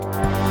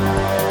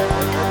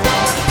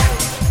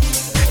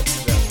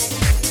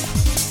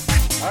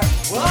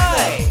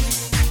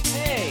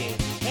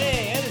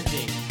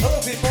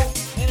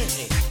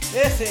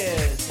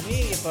is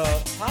Me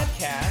About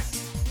Podcast.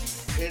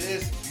 It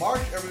is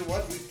March,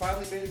 everyone. We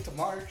finally made it to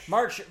March.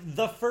 March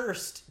the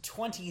 1st,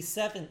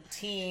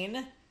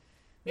 2017.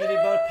 Me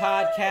About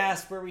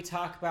Podcast, where we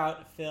talk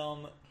about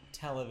film,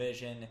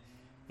 television,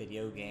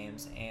 video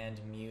games, and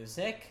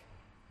music.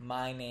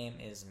 My name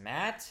is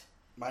Matt.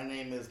 My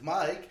name is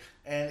Mike,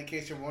 and in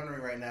case you're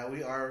wondering right now,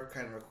 we are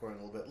kind of recording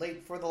a little bit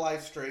late for the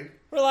live stream.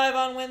 We're live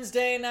on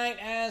Wednesday night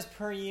as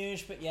per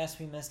usual, but yes,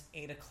 we missed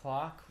 8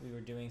 o'clock. We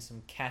were doing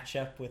some catch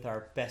up with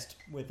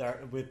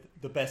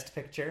the best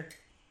picture.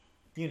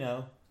 You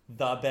know,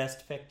 the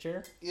best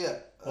picture. Yeah.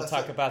 We'll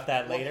talk about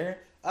that later.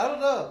 I don't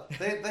know.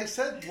 They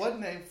said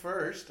one name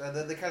first, and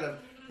then they kind of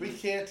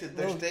recanted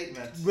their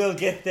statement. We'll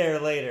get there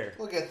later.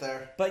 We'll get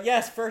there. But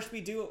yes, first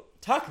we do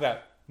talk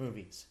about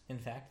movies. In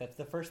fact, that's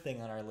the first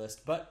thing on our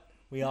list. But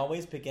we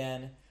always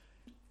begin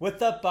with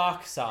the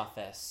box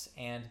office.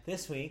 And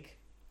this week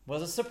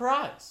was a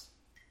surprise.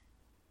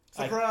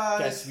 Surprise!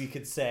 I guess we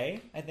could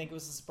say. I think it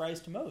was a surprise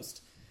to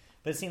most.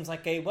 But it seems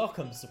like a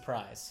welcome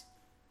surprise.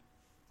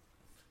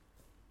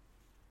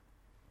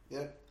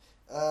 Yep.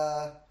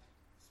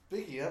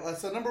 Speaking of,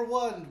 so number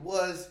one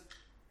was,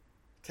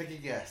 take a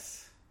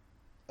guess.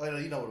 Oh, no,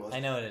 you know what it was. I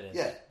know what it is.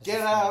 Yeah,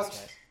 Get Out.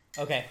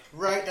 Okay.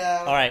 Right now.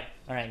 All right,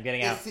 I'm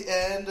getting out. It's the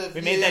end of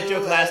We made that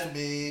joke last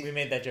week. We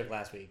made that joke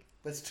last week.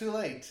 But it's too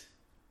late.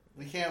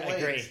 We can't I wait.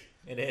 agree.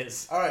 It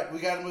is. All right, we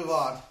got to move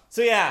on.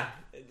 So yeah,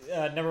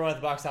 number one at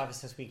the box office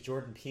this week,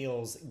 Jordan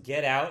Peele's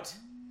Get Out,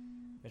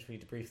 which we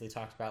briefly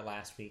talked about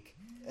last week.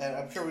 And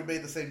I'm sure we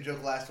made the same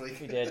joke last week.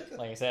 We did.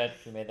 Like I said,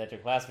 we made that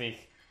joke last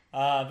week.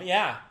 But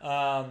yeah.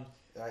 All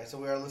right, so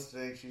we are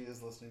listening. She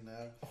is listening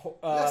now.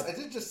 Yes, I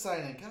did just sign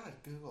in. God,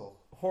 Google.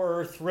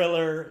 Horror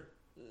thriller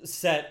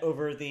set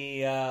over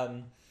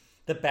the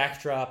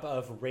backdrop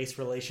of race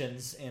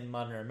relations in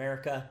modern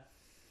America.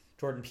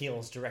 Jordan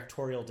Peele's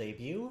directorial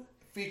debut.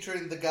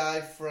 Featuring the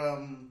guy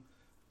from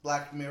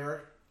Black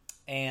Mirror.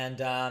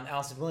 And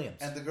Allison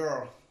Williams. And the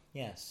girl.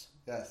 Yes.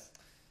 Yes.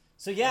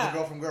 So yeah. And the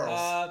girl from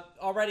Girls.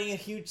 Already a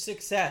huge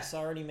success.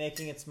 Already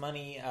making its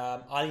money.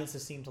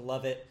 Audiences seem to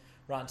love it.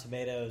 Rotten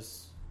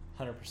Tomatoes,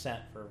 100%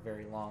 for a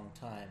very long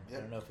time. Yep.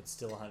 I don't know if it's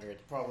still 100.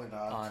 Probably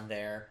not. On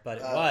there. But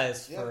it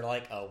was for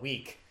like a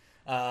week.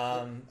 Huge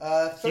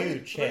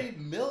 33 hit.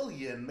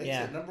 million makes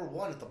it number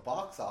one at the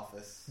box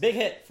office. Big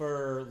hit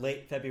for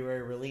late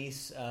February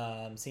release.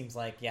 Seems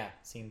like a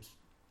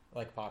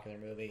popular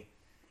movie.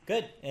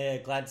 Good.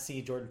 Glad to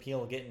see Jordan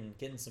Peele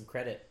getting some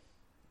credit.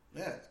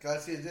 Yeah, glad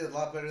to see he did a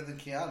lot better than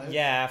Keanu.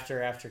 Yeah, after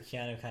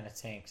Keanu kind of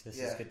tanked. This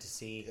is good to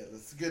see. Yeah,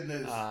 this is good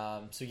news.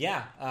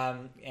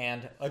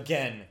 And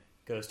again,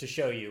 goes to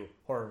show you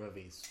horror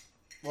movies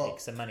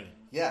make some money.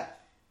 Yeah.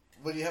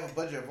 When you have a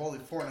budget of only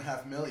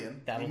 $4.5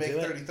 million, you make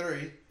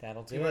 33.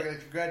 That'll do people it. are going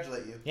to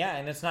congratulate you. Yeah,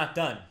 and it's not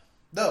done.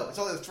 No, it's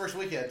only the first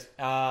weekend.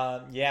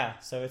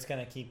 So it's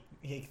gonna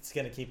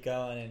keep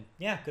going, and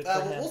good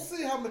for him. We'll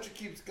see how much it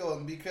keeps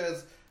going,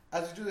 because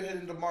as we do head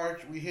into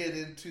March, we head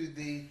into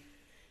the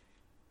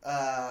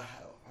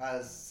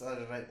as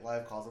Saturday Night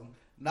Live calls them,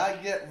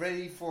 not yet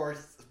ready for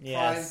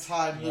prime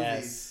time movies.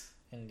 Yes,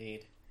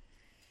 indeed.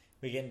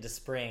 We get into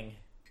spring.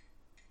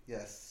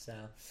 Yes. So,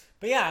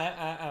 but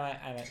yeah,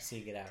 I might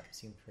see Get Out. It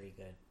seemed pretty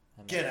good.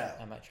 Get Out.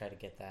 I might try to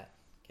get that.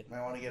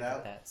 Might want to get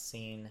out that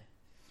scene.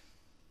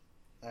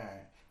 All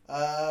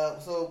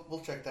right. So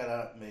we'll check that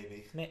out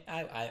maybe.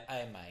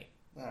 I might.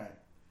 All right.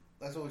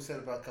 That's what we said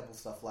about a couple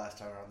stuff last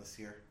time around this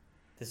year.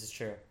 This is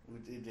true.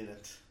 We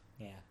didn't.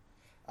 Yeah.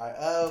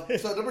 All right.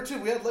 So number two,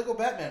 we had Lego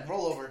Batman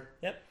Rollover.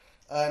 Yep.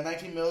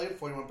 19 million,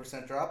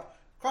 41% drop.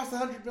 Crossed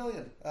 100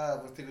 million. I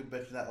think we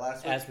mentioned that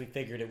last week. As we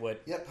figured it would.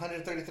 Yep.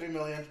 133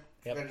 million.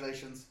 Yep.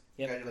 Congratulations.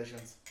 Yep.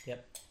 Congratulations.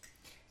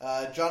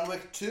 Yep. John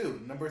Wick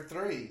 2, number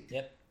 3.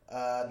 Yep.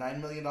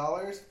 $9 million,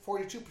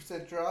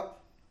 42%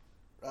 drop.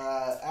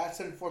 At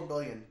 74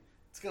 million.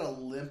 It's going to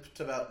limp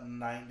to about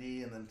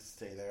 90 and then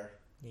stay there.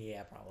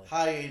 Yeah, probably.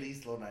 High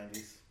 80s, low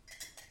 90s.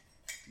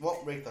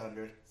 Won't break the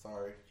 100.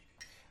 Sorry.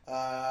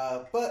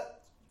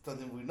 But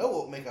something we know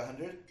won't make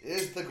 100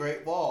 is The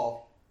Great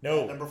Wall.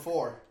 No. Number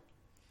 4.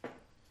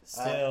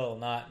 Still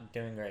not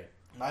doing great.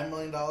 $9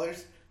 million,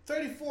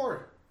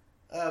 34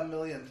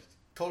 million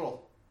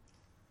total.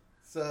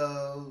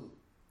 So,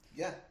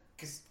 yeah.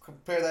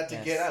 Compare that to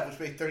Get Out, which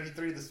made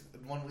 33 this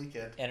one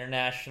weekend.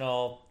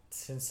 International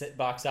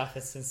box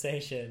office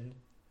sensation.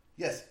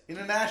 Yes,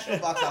 international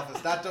box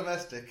office, not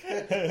domestic.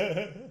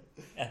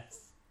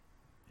 Yes.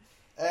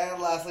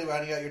 And lastly,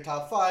 rounding out your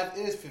top 5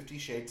 is 50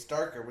 Shades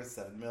Darker with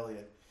 7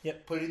 million.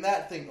 Yep. Putting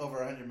that thing over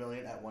 100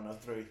 million at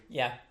 103.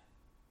 Yeah.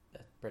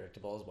 That's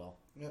predictable as well.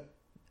 Yep.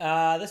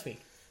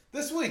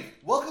 This week,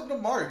 welcome to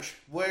March,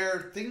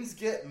 where things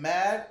get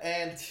mad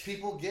and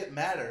people get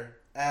madder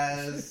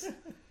as...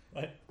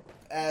 What?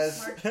 As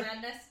March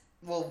Madness?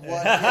 Well,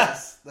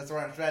 yes. That's a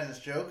March Madness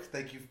joke.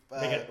 Thank you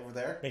over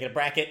there. Make it a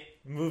bracket,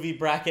 movie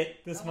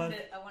bracket this month.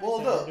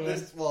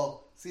 This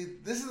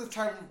is the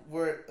time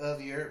of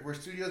the year where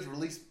studios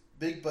release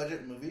big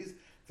budget movies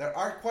that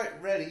aren't quite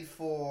ready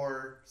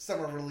for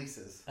summer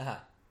releases. Uh-huh.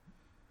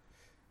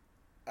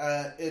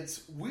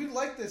 we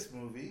like this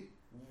movie.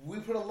 We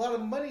put a lot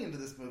of money into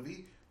this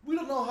movie. We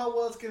don't know how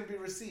well it's going to be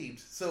received,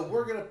 so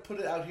we're going to put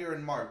it out here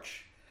in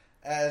March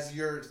as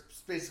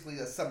basically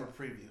a summer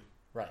preview.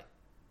 Right.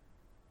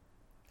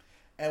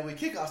 And we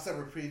kick off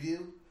summer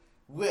preview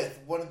with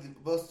one of the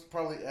most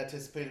probably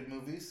anticipated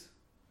movies.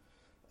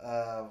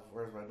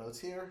 Where's my notes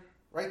here?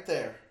 Right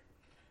there.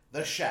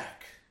 The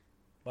Shack.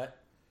 What?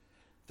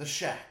 The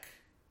Shack.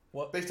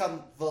 What? Based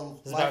on the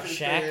about life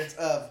experience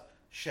of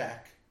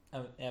Shaq.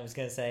 I was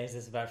going to say, is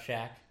this about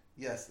Shaq?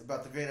 Yes,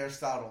 about the great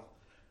Aristotle.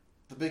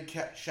 The big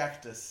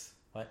Shactus.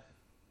 What?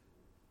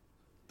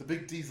 The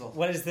big Diesel.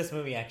 What is this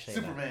movie actually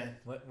Superman.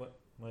 about?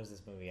 What is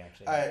this movie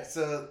actually about? Alright,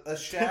 so a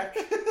Shack.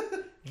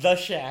 The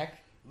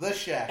Shack. The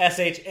Shack.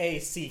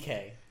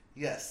 SHACK.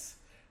 Yes.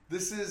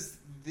 This is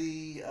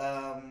the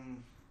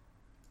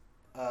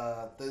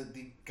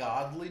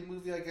godly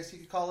movie, I guess you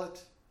could call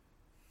it.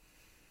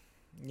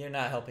 You're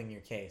not helping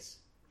your case.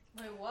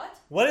 Wait, what?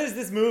 What is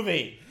this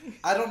movie?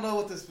 I don't know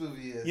what this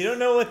movie is. You don't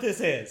know what this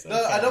is?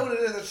 No, I know what it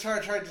is. I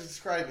tried to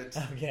describe it.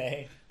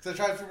 Okay. Because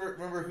I tried to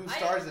remember who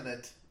stars in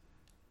it.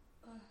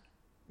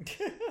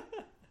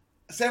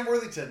 Sam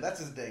Worthington, that's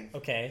his name.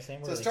 Okay,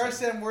 Sam Worthington. So it stars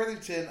Sam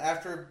Worthington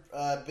after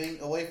being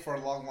away for a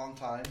long, long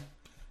time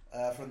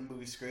from the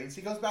movie screens.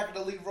 He goes back in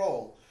the lead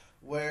role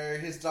where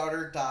his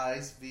daughter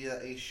dies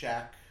via a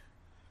shack.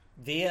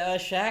 Via a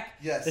shack?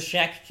 Yes. The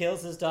shack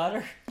kills his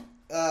daughter?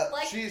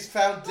 She's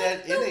found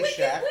dead in a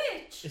shack.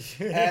 Witch.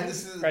 And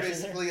this is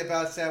basically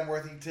about Sam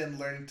Worthington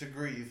learning to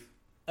grieve.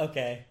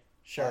 Okay,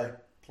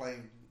 sure.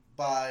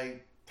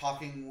 By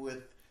talking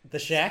with the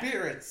shack?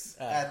 Spirits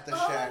at the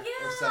shack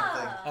or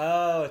something.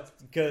 Oh,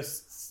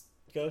 ghosts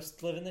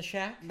live in the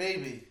shack?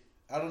 Maybe.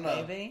 I don't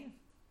know.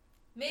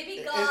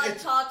 Maybe God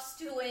talks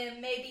to him.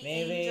 Maybe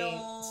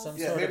angels. Some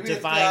sort of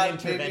divine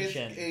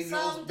intervention. Maybe it's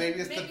angels. Maybe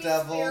it's the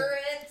devil.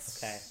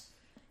 Spirits. Okay.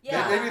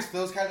 Yeah. Maybe it's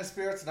those kind of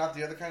spirits, not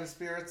the other kind of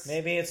spirits.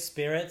 Maybe it's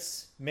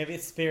spirits. Maybe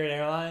it's Spirit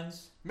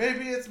Airlines.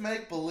 Maybe it's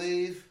make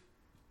believe.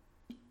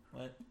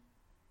 What?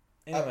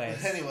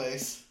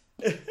 Anyways.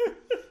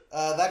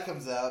 That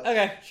comes out.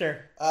 Okay, sure.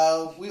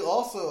 We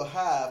also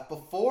have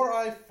Before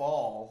I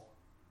Fall.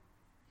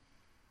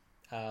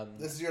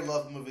 This is your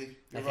love movie.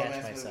 Your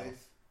romance movie.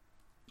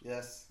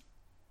 Yes.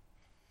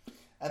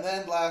 And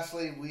then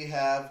lastly, we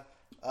have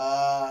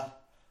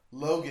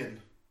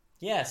Logan.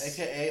 Yes.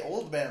 AKA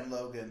Old Man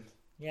Logan.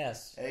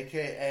 Yes.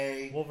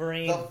 AKA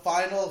Wolverine. The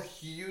final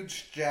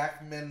huge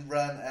Jackman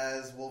run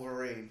as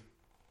Wolverine.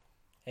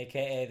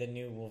 AKA the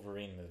new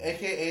Wolverine movie.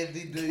 AKA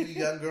the new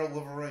young girl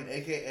Wolverine.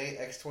 AKA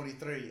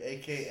X-23.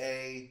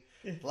 AKA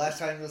the last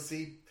time you'll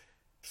see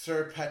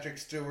Sir Patrick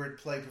Stewart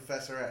play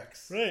Professor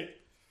X. Right.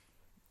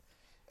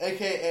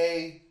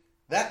 AKA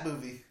that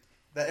movie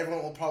that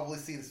everyone will probably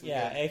see this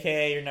weekend. Yeah,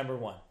 AKA your number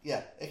one.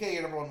 Yeah, AKA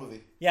your number one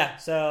movie. Yeah,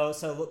 so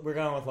we're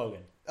going with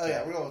Logan. Oh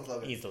yeah, we're going with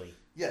Logan. Easily.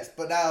 Yes,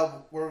 but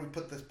now where do we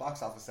put this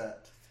box office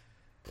at?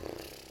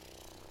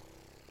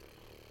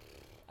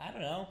 I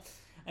don't know.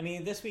 I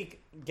mean, this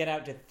week Get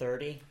Out did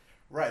 30.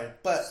 Right,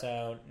 but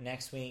so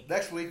next week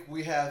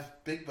we have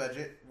big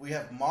budget. We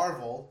have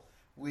Marvel.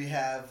 We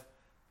have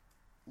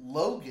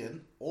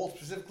Logan,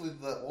 specifically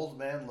the Old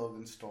Man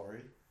Logan story.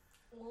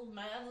 Old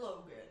Man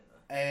Logan.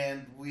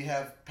 And we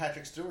have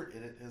Patrick Stewart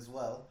in it as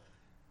well.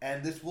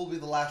 And this will be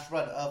the last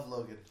run of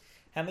Logan.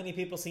 How many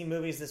people see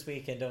movies this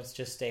week and don't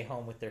just stay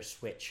home with their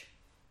Switch?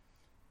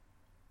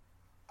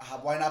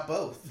 Why not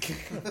both?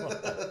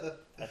 Well,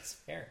 that's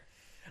fair.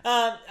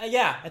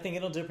 Yeah, I think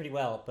it'll do pretty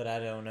well, but I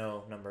don't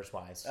know numbers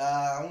wise.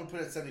 I'm gonna put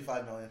it at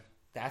 75 million.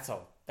 That's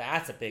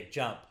a big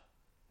jump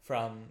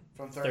from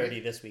 30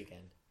 this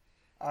weekend.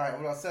 All right, what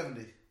about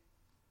 70?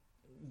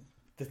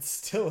 That's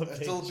still a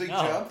big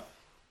jump.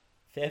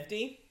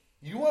 50?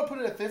 You want to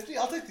put it at 50?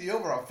 I'll take the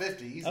over on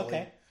 50 easily.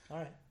 Okay, all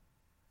right,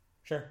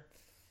 sure.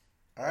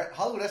 All right,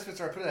 Hollywood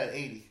estimates are put it at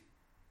 80.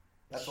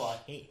 That's why.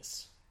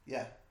 Jeez.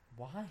 Yeah.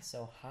 Why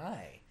so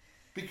high?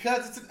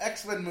 Because it's an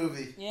X-Men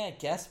movie. Yeah, I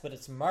guess, but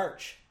it's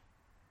March.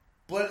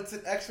 But it's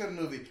an X-Men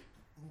movie.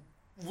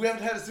 We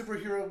haven't had a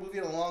superhero movie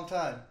in a long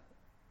time.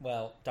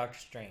 Well, Doctor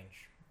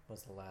Strange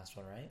was the last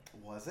one, right?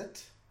 Was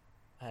it?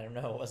 I don't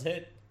know. Was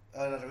it?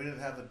 Oh, no, we didn't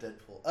have a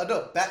Deadpool. Oh,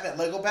 no, Batman.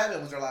 Lego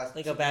Batman was our last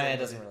Lego Batman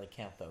doesn't really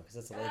count, though, because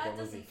it's a Lego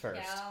movie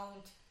first.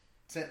 Count.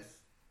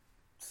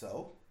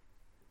 So?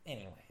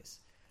 Anyways.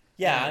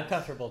 Yeah, I'm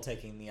comfortable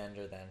taking the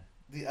under then.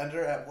 The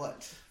under at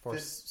what? For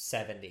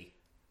 70.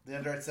 The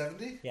under at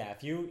 70? Yeah,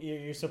 if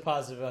you're so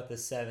positive about the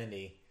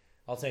 70,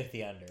 I'll take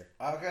the under.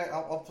 Okay,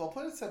 I'll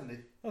put it at 70.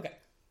 Okay.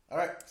 All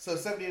right, so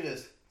 70 it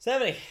is.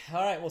 70.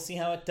 All right, we'll see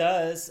how it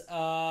does.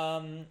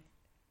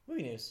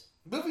 Movie news.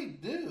 Movie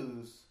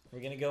news? We're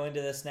going to go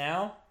into this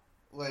now.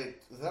 Wait,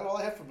 is that all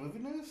I have for movie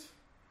news?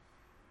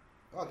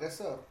 Oh, I guess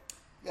so.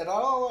 Yeah, not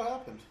all what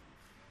happened.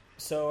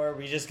 So are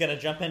we just going to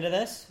jump into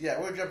this?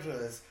 Yeah, we're jumping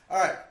into this. All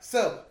right,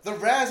 so the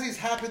Razzies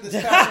happened this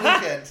past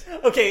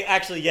weekend. Okay,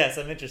 actually, yes,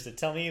 I'm interested.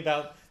 Tell me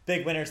about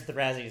big winners at the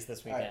Razzies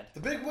this weekend. Right, the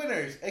big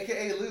winners,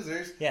 a.k.a.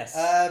 losers. Yes.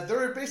 There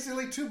were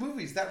basically two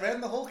movies that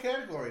ran the whole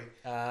category.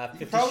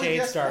 50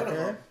 Shades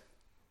Darker.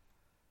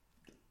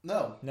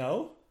 No.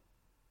 No?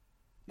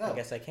 No. I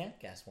guess I can't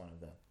guess one of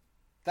them.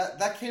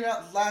 That came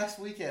out last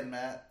weekend,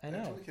 Matt. I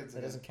know. 2 weekends That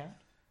ago. doesn't count?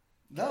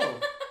 No.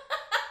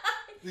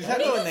 These, I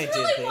know when they He did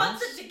really things.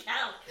 wants it to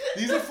count.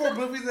 these are 4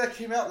 movies that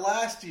came out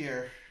last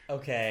year.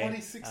 Okay.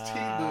 2016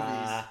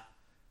 movies.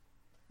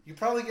 You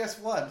probably guessed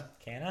one.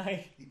 Can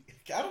I?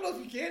 I don't know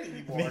if you can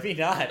anymore. Maybe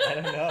not. I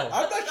don't know.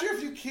 I'm not sure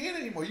if you can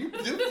anymore. You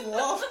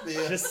lost me.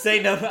 Just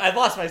say no. I've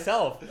lost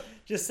myself.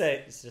 Just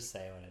say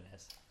what it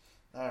is.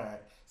 All right.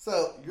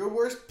 So your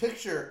worst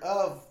picture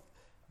of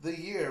the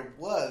year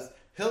was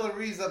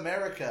Hillary's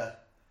America.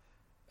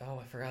 Oh,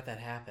 I forgot that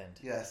happened.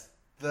 Yes,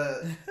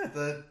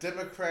 the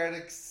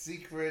Democratic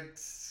secret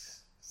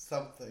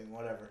something,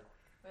 whatever.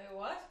 Wait,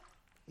 what?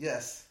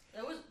 Yes.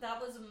 That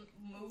was a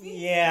movie?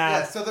 Yeah.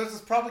 Yeah. So there's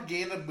this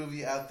propaganda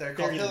movie out there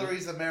called Very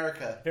Hillary's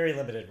America. Very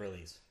limited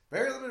release.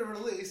 Very limited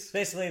release.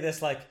 Basically,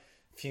 this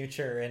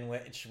future in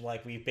which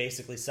we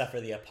basically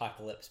suffer the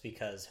apocalypse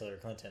because Hillary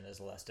Clinton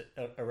is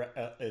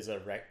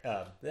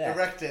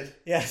Erected.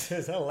 Yes,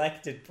 is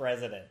elected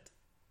president.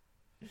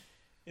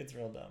 It's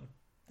real dumb.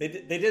 They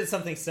did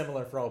something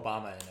similar for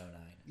Obama in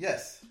 2009.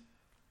 Yes.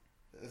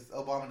 It's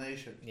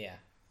Abomination. Yeah.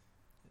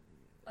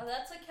 Oh,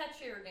 that's a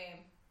catchier name.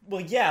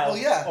 Well, yeah. Well,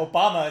 yeah.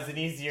 Obama is an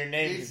easier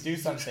name to do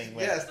something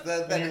with. Yes,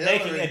 when than you're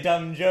Hillary. making a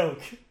dumb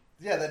joke.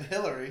 Yeah, then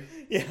Hillary.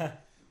 Yeah.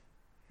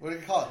 What do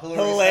you call it?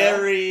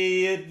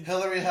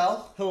 Hillary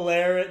Hell?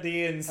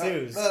 Hilarity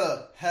ensues.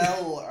 No.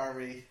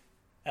 Hillary.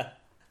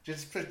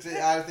 Just put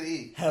the I with the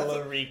E.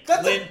 Hillary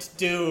That's Clint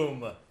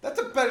Doom. That's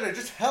a better name.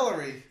 Just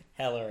Hillary.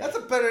 Hillary. That's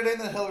a better name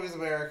than Hillary's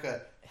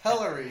America.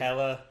 Hillary.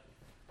 Hella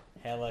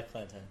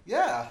Clinton.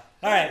 Yeah.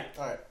 All right.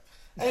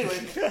 Anyway,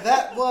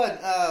 that won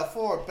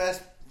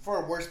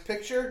for worst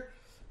picture,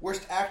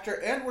 worst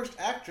actor, and worst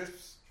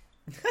actress,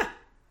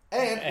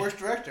 and worst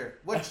director.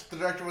 Which the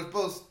director was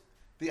both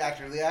the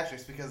actor and the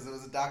actress because it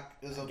was a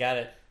Got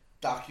it.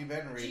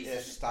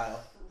 documentary-ish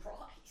style.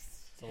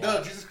 Christ.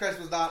 No, Jesus Christ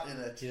was not in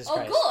it. Jesus Oh,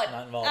 Christ. good.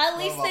 Not involved. At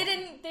least Not they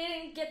involved.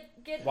 didn't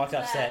get Walked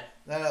into off that.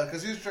 set. No,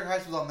 because Jesus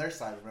Christ was on their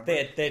side. Remember?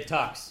 They had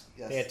talks.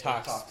 Yes, they had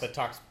talks, talks. but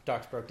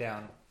talks broke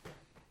down.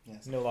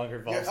 Yes. No longer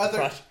involved in Your the other-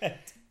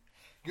 project.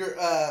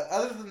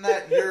 Other than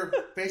that, you're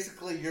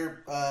basically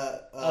your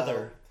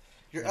Other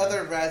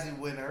Razzie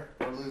winner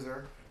or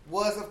loser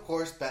was of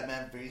course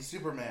Batman v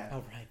Superman.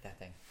 Oh right, that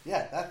thing.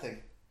 Yeah, that thing.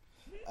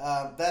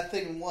 That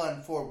thing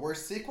won for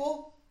worst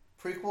sequel,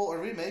 prequel, or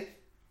remake,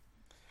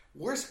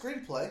 worst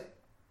screenplay,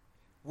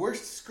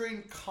 worst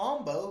screen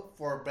combo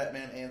for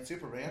Batman and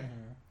Superman,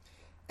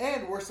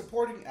 and worst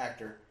supporting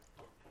actor,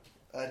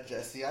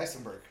 Jesse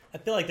Eisenberg. I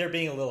feel like they're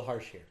being a little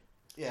harsh here.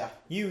 Yeah,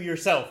 You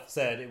yourself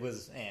said it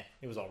was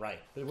all right,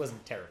 but it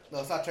wasn't terrible. no,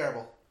 it's not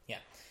terrible. Yeah.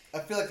 I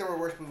feel like there were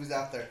worse movies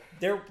out there.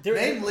 There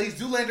Namely,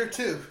 Zoolander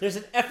 2. there's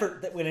an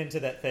effort that went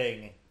into that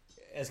thing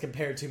as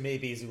compared to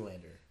maybe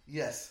Zoolander.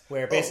 Yes.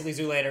 Where basically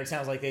Zoolander, it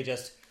sounds like they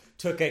just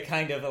took a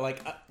kind of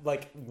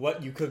like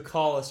what you could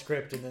call a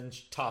script and then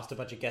tossed a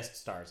bunch of guest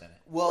stars in it.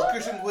 Well,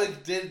 Kristen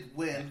Wiig did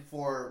win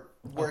for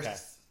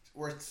worst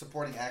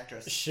supporting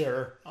actress.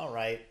 Sure. All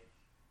right.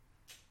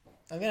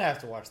 I'm gonna have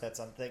to watch that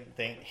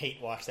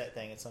watch that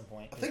thing at some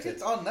point. I think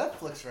it's on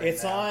Netflix right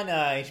It's now. on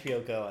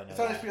HBO Go. I know It's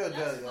on that. HBO Go.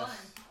 That's Yes. fun.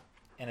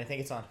 And I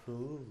think it's on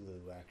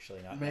Hulu.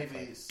 Actually, not Maybe.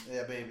 Netflix.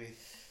 Yeah, maybe.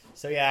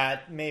 So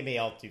yeah, maybe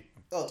I'll do.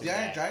 Oh, do The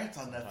Iron that Giant's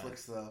on sometime.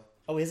 Netflix though.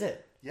 Oh, is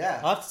it?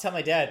 Yeah. I'll have to tell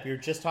my dad. We were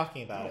just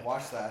talking about it.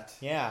 Watch that.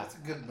 Yeah. It's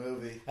a good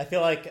movie. I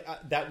feel like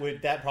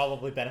that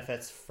probably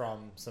benefits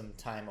from some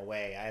time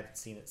away. I haven't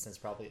seen it since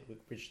probably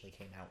it originally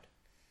came out.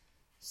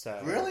 So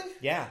Really?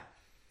 Yeah.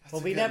 That's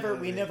Well, a we good never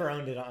movie.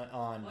 owned it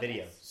on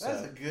video. So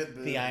That's a good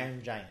movie. The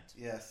Iron Giant.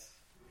 Yes.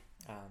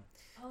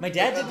 My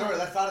dad That's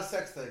didn't. not a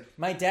sex thing.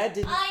 My dad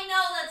didn't. I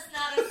know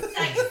that's not a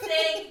sex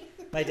thing.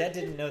 My dad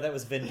didn't know that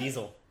was Vin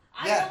Diesel.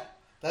 Yeah.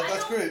 That's I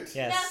don't Groot.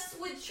 Yes. mess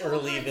with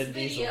Early children's Vin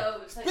Diesel.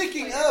 videos. I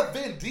Speaking swear. of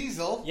Vin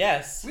Diesel,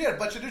 Yes. we had a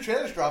bunch of new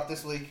trailers drop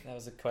this week. That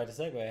was quite a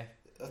segue.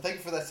 Thank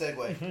you for that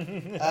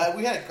segue.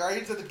 We had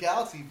Guardians of the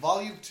Galaxy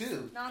Volume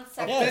 2.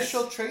 Non-sex. Yes.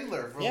 Official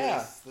trailer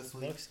released this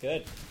week. Looks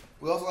good.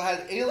 We also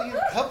had Alien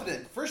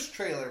Covenant, first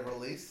trailer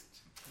released.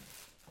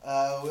 We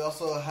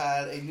also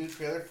had a new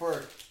trailer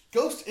for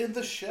Ghost in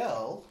the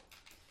Shell.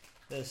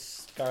 The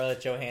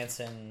Scarlett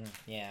Johansson,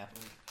 yeah.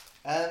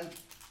 And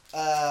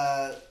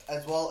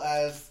as well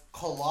as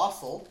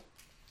Colossal,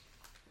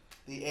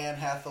 the Anne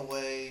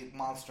Hathaway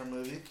monster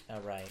movie.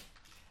 All right.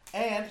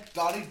 And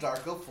Donnie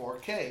Darko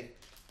 4K,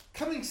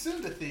 coming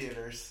soon to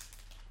theaters.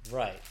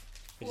 Right.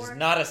 Which is 4K.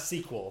 not a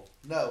sequel.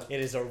 No,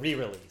 It is a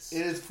re-release.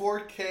 it is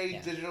 4K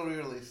Yeah. digital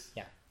re-release.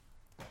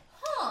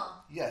 Huh.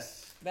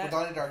 Yes, That- for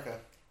Donnie Darko.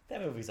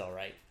 That movie's all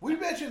right. We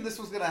mentioned this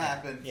was going to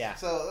happen. Yeah.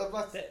 So,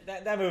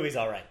 That movie's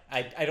all right.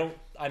 I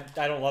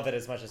don't love it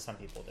as much as some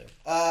people do. as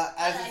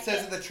I it like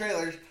says it. in the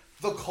trailers,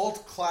 the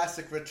cult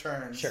classic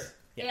returns. Sure.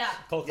 Yeah. Yeah.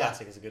 Cult Yeah.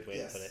 classic is a good way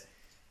Yes. to put it.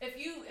 If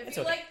you It's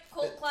you okay. like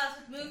cult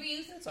classic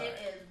movies, It's it alright.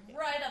 is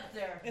right up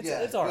there.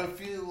 It's all but right.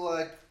 if you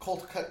like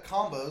cult cut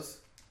combos,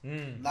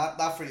 Mm,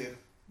 not for you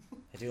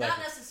I do Not like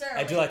it. necessarily.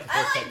 I do like the I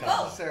cult like cut combo.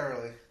 both.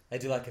 necessarily. I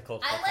do like a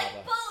cold cut I like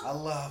combo. both. I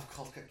love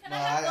cold cut. Can No, I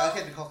have I both?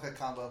 can't do cold cut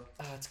combo.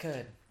 Oh, it's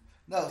good.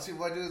 No, see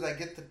what I do is I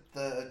get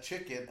the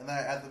chicken and then I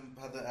add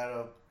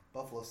a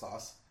buffalo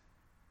sauce.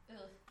 Ugh.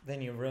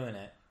 Then you ruin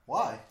it.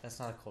 Why? That's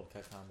not a cold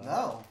cut combo.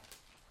 No.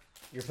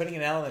 You're putting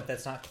an element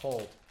that's not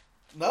cold.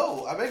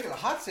 No, I'm making a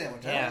hot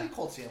sandwich. I Yeah. don't eat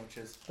cold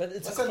sandwiches. But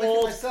it's Unless a I make it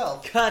cold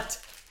myself. cut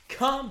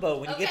combo.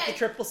 When you get the Okay.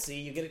 triple C,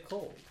 you get it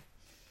cold.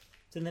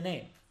 It's in the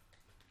name.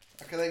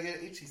 Or can I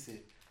get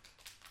HEC?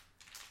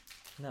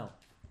 No.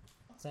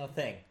 It's not a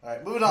thing.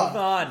 Alright, moving Move on.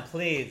 on,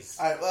 please.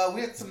 Alright,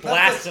 we had some Netflix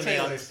Blasphemy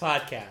on this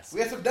trailers. podcast. We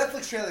had some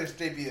Netflix trailers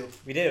debut.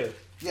 We do.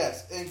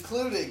 Yes,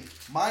 including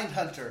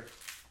Mindhunter.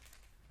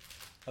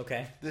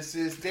 Okay. This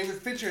is David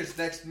Fincher's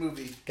next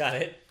movie, Got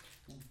it.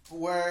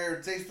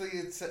 where basically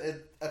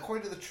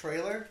according to the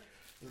trailer,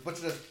 there's a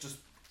bunch of just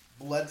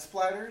blood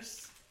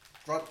splatters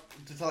brought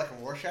to like a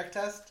Rorschach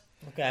test.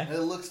 Okay. And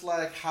it looks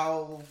like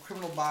how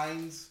Criminal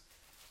Minds,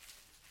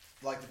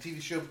 like the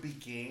TV show,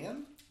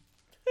 began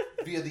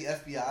via the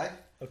FBI,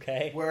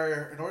 Okay.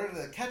 where in order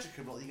to catch a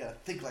criminal, you gotta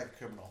think like a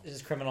criminal. This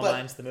is Criminal But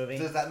Minds, the movie?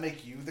 Does that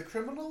make you the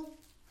criminal?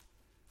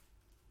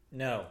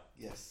 No.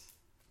 Yes.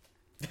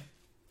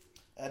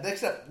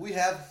 Next up, we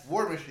have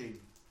War Machine.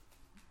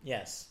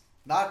 Yes.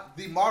 Not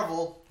the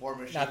Marvel War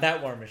Machine. Not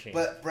that War Machine.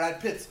 But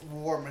Brad Pitt's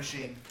War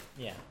Machine.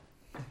 Yeah.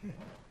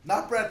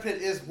 Not Brad Pitt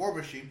is War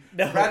Machine.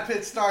 No. Brad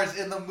Pitt stars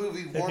in the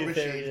movie War Very,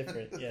 Machine. very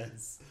different,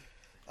 yes.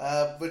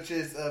 Which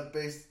is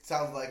based,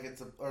 sounds like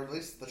it's, or at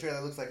least the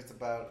trailer looks like it's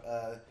about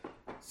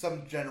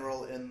some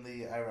general in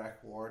the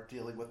Iraq War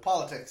dealing with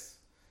politics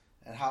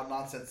and how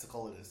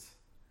nonsensical it is.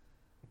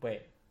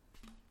 Wait.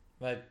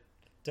 I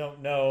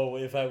don't know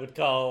if I would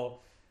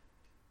call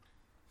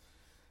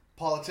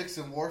Politics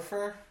and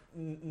warfare?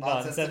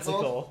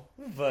 nonsensical,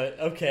 but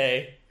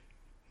okay.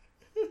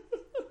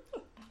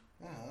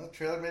 The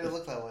trailer made it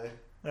look that way.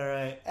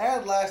 Alright.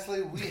 And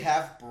lastly, we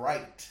have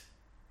Bright.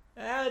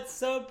 That's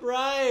so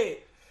bright!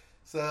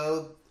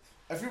 So,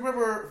 if you've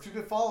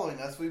been following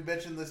us, we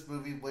mentioned this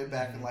movie way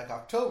back in like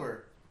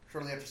October,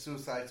 shortly after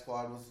Suicide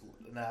Squad was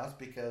announced,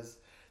 because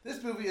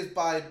this movie is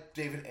by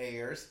David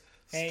Ayers,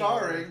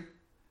 starring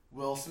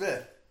Will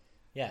Smith.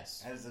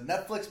 Yes. And it's a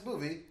Netflix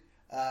movie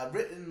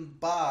written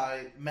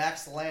by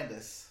Max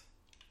Landis.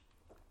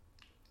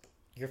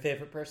 Your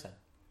favorite person?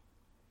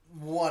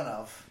 One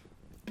of.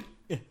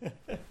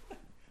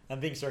 I'm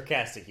being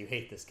sarcastic. You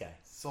hate this guy.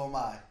 So am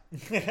I.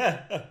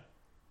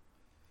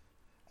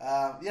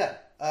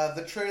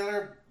 The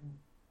trailer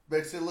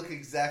makes it look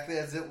exactly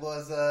as it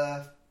was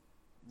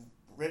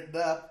written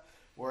up,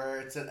 where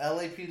it's an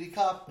LAPD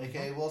cop,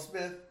 aka Will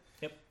Smith,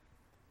 Yep.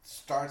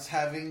 starts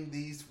having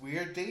these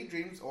weird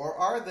daydreams, or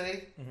are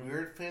they?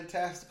 Weird,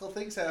 fantastical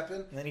things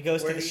happen. And then he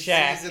goes Where to the he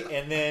shack, sees an-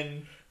 and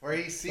then Where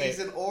he sees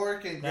an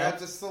orc and No.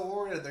 grabs a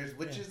sword, and there's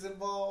witches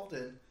involved,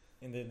 and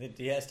then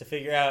he has to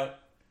figure out...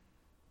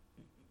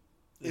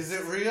 is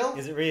it real?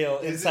 Is it real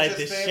Is inside it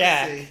just this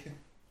fantasy? shack?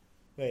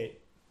 Wait.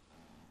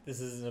 This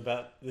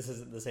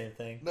isn't the same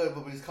thing. No,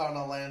 but he's caught on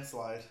a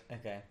landslide.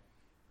 Okay.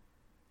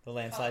 The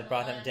landslide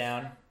brought him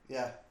down.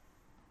 Yeah.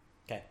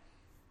 Okay.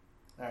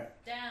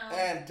 Alright. Down.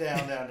 And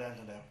down.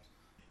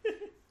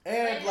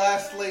 And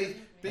lastly,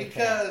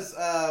 because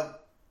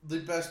the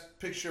Best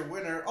Picture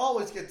winner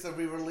always gets a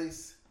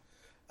re-release,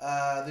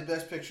 the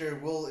Best Picture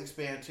will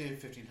expand to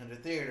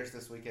 1,500 theaters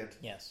this weekend.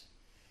 Yes.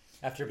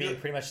 After being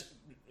pretty much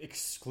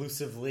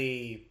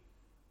exclusively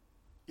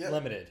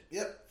limited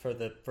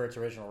for its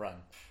original run.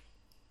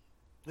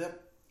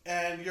 Yep.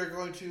 And you're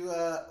going to...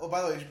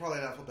 by the way, you should probably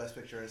announce what Best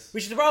Picture is. We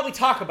should probably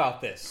talk about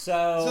this.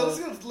 So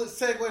let's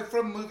segue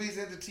from movies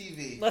into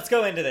TV. let's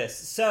go into this.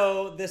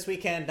 So this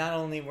weekend, not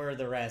only were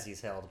the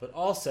Razzies held, but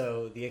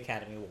also the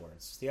Academy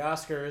Awards. The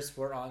Oscars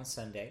were on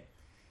Sunday,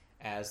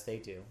 as they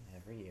do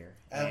every year.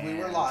 And we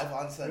were live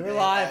on Sunday. We were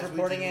live as we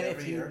reporting do it.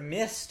 every If you year.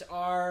 missed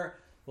our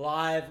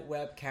live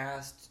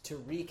webcast, to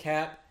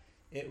recap,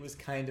 it was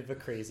kind of a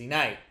crazy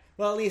night.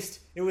 Well, at least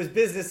it was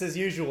business as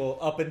usual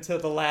up until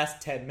the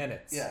last 10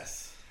 minutes.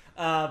 Yes.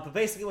 But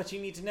basically what you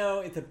need to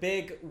know is the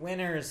big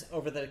winners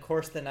over the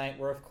course of the night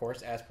were, of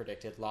course, as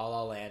predicted, La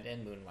La Land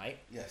and Moonlight.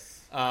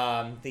 Yes.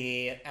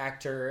 The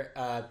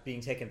actor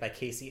being taken by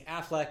Casey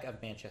Affleck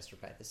of Manchester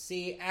by the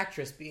Sea.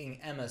 Actress being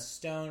Emma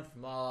Stone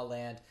from La La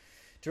Land.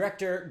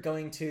 Director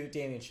going to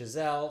Damien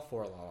Chazelle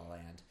for La La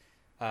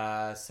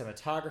Land.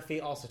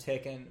 Cinematography also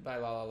taken by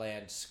La La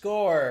Land.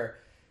 Score.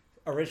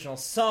 Original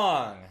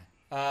song.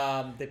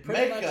 They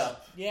pretty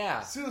Makeup.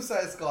 much,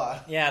 Suicide Squad.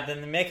 yeah. Then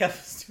the makeup,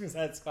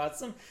 Suicide Squad,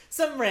 some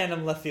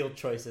random left field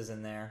choices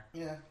in there.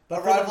 Yeah. But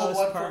for the Arrival most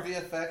one part- for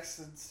VFX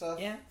and stuff.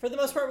 Yeah, for the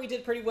most part, we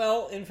did pretty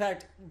well. In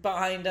fact,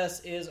 behind us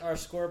is our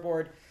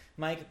scoreboard.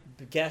 Mike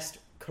guessed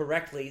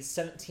correctly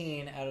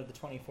 17 out of the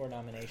 24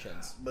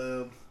 nominations.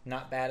 Boom.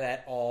 Not bad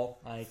at all.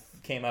 I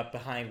came up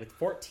behind with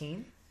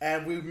 14.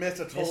 And we missed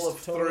a total of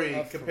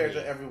three compared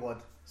to everyone.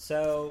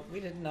 So we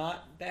did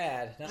not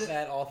bad. Not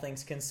bad, all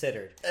things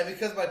considered. And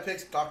because my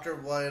picks, Doctor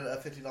won a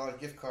 $50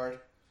 gift card.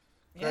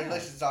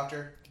 Congratulations,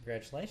 Doctor.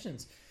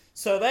 Congratulations.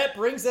 So that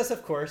brings us,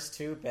 of course,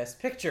 to Best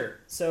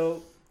Picture.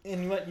 So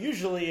in what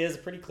usually is a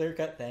pretty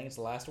clear-cut thing, it's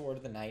the last award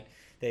of the night.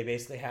 They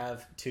basically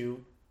have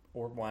two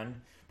or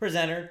one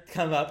presenter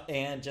come up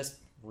and just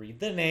read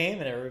the name,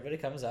 and everybody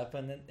comes up,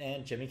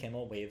 and Jimmy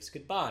Kimmel waves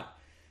goodbye.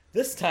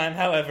 This time,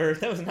 however,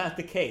 that was not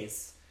the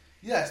case.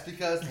 Yes,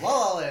 because La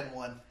La Land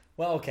won.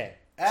 Well, okay.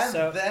 And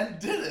so, then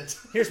didn't.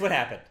 Here's what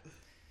happened.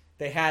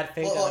 They had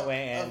Faye Dunaway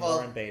and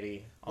Warren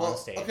Beatty on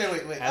stage. Okay,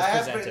 wait. As I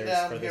have presenters written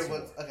down for here this what.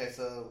 award. Okay,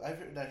 so I've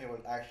written down here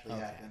what actually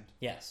happened.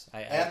 Yes.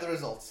 And the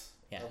results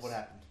yes. of what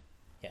happened.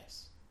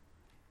 Yes.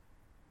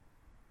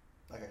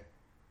 Okay.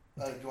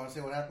 Do you want to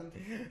say what happened?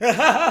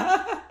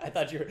 I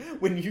thought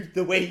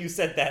the way you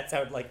said that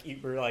sounded like you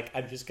were like,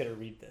 I'm just going to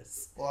read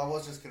this. Well, I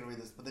was just going to read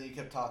this, but then you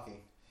kept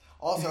talking.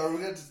 Also, are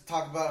we going to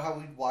talk about how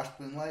we watched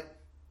Moonlight?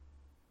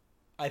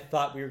 I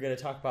thought we were going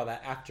to talk about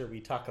that after we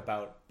talk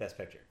about Best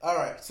Picture. All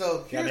right,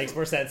 so that makes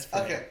more sense for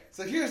me. Okay,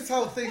 so here's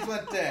how things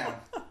went down.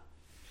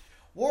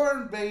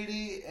 Warren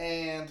Beatty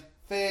and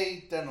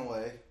Faye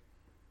Dunaway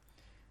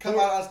come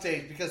out on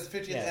stage because the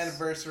 50th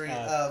anniversary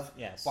of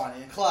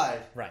Bonnie and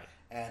Clyde. Right.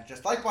 And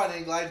just like Bonnie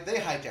and Clyde, they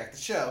hijacked the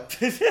show.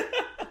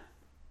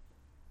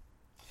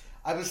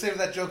 I've been saving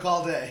that joke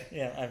all day.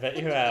 Yeah, I bet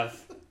you have.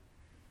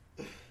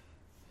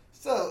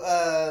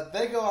 So,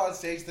 they go on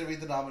stage, they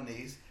read the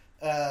nominees.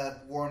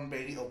 Warren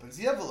Beatty opens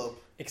the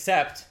envelope.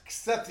 Except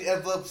the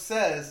envelope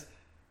says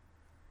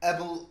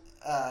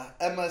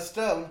Emma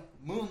Stone,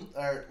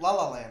 La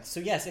La Land. So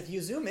yes, if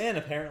you zoom in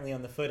apparently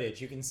on the footage,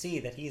 you can see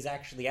that he's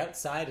actually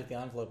outside of the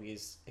envelope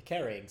he's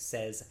carrying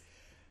says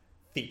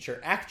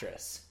feature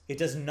actress. It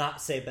does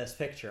not say Best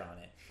Picture on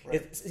it. Right.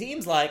 It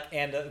seems like,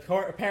 and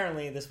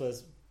apparently this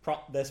was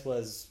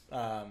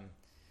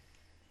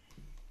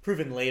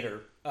proven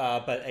later,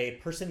 but a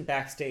person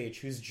backstage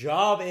whose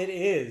job it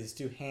is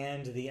to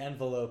hand the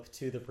envelope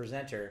to the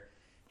presenter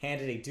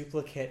handed a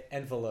duplicate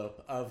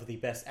envelope of the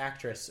Best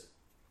Actress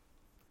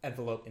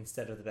envelope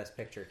instead of the Best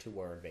Picture to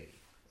Warren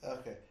Beatty.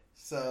 Okay,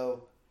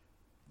 so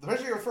the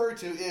person you're referring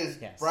to is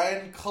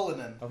Brian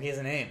Cullinan. Oh, he has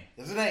a name.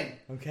 He has a name.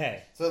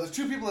 Okay. So there's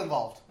two people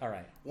involved. All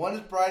right. One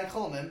is Brian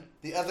Cullinan.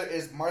 The other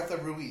is Martha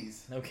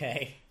Ruiz.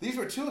 Okay. These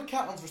were two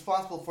accountants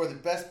responsible for the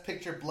Best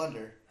Picture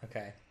blunder.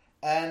 Okay.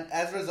 And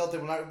as a result, they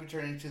will not be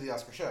returning to the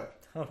Oscar show.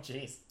 Oh,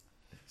 jeez.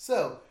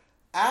 So,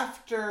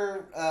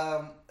 after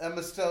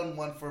Emma Stone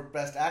won for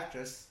Best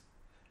Actress,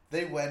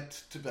 they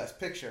went to Best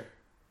Picture.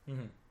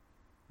 Mm-hmm.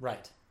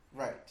 Right.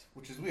 Right,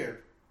 which is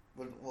weird.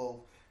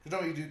 Well, because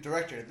normally you do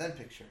director and then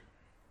picture.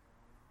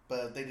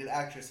 But they did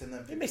actress and then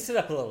picture. They mixed it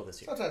up a little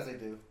this year. Sometimes they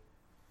do.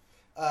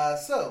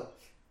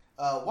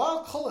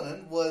 While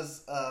Cullinan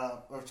was,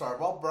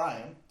 while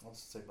Brian, I'll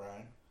just say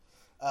Brian,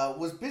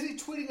 was busy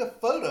tweeting a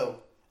photo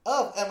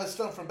of Emma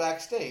Stone from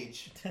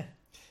backstage,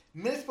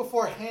 minutes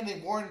before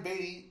handing Warren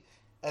Beatty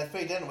and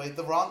Faye Dunaway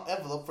the wrong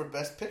envelope for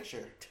Best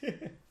Picture.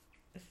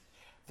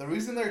 The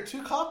reason there are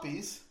two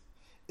copies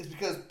is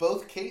because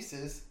both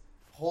cases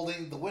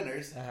holding the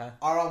winners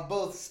are on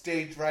both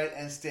stage right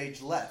and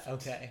stage left.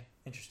 Okay,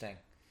 interesting.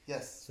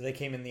 Yes. So they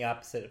came in the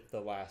opposite of the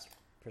last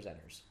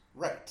presenters.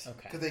 Right. Okay.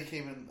 Because they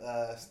came in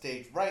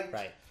stage right.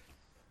 Right.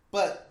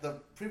 But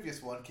the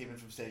previous one came in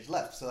from stage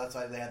left, so that's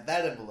why they had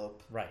that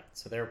envelope. Right.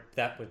 So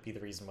that would be the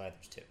reason why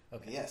there's two.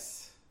 Okay.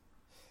 Yes.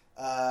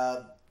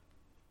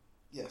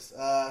 Yes.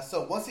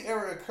 So once the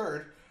error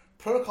occurred,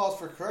 protocols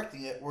for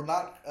correcting it were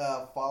not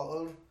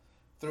followed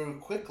through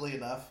quickly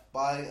enough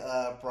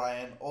by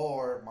Brian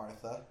or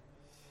Martha.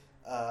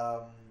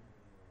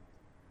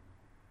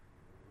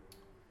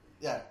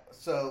 Yeah.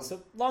 So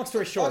long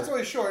story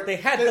short, they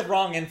had the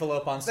wrong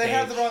envelope on stage. They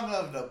had the wrong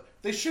envelope.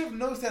 They should have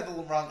noticed they had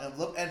the wrong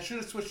envelope and should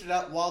have switched it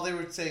out while they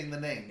were saying the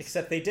names.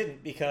 Except they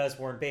didn't, because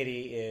Warren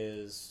Beatty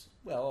is,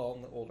 well,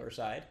 on the older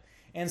side.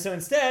 And so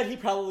instead, he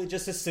probably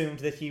just assumed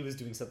that he was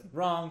doing something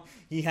wrong.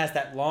 He has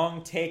that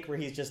long take where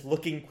he's just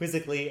looking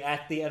quizzically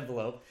at the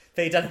envelope.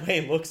 Faye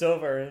Dunaway looks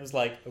over and was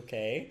like,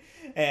 okay.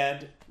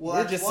 And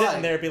we're just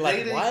sitting there and be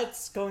like,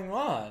 what's going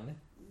on?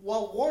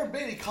 Well, Warren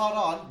Beatty caught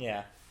on.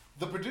 Yeah.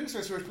 The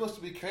producers who were supposed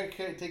to be take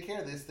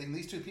care of this thing,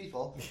 these two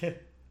people,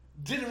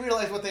 didn't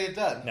realize what they had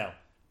done. No.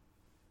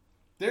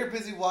 They were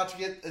busy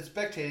watching it and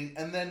spectating,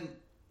 and then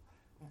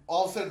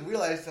all of a sudden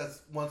realized that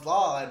once La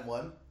La Land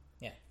won,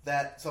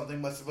 that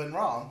something must have been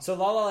wrong. So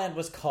La La Land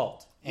was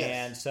called. Yes.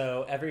 And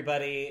so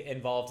everybody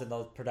involved in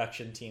the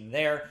production team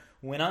there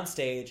went on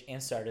stage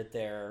and started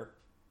their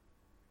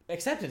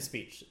acceptance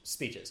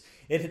speeches.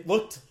 It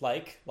looked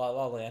like La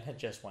La Land had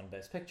just won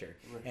Best Picture.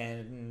 Right.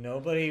 And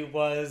nobody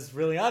was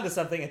really onto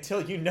something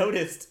until you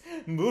noticed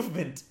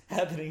movement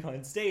happening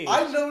on stage.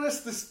 I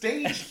noticed the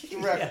stage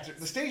director,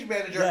 the stage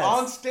manager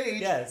on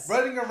stage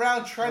running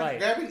around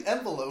grabbing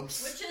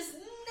envelopes. Which is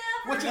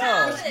never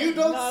happened. You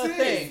don't see.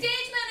 The stage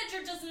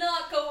manager does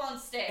not go on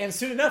stage. And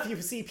soon enough,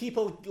 you see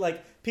people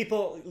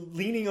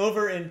leaning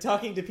over and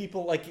talking to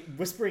people, like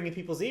whispering in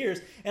people's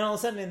ears. And all of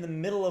a sudden, in the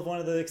middle of one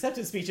of the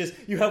acceptance speeches,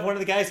 you have one of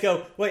the guys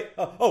go, "Wait,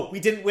 we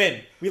didn't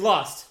win. We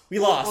lost. We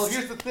lost." Well,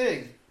 here's the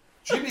thing: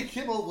 Jimmy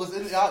Kimmel was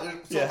in the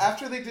audience. So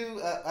after they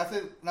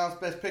announce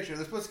Best Picture,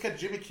 they're supposed to get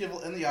Jimmy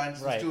Kimmel in the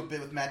audience to do a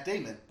bit with Matt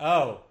Damon.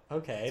 Oh,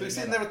 okay. So he's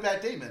sitting there with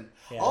Matt Damon.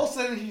 Yeah. All of a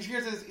sudden, he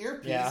hears his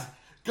earpiece.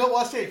 Go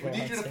on stage. We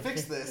need you to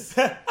fix this.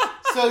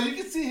 So you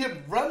can see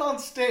him run on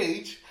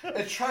stage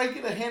and try and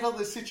get a handle on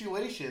this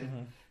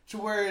situation to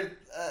where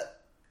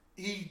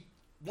he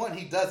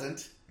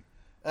doesn't.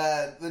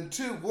 Then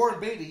two,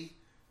 Warren Beatty,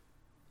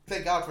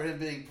 thank God for him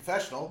being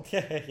professional,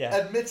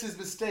 admits his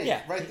mistake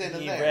right then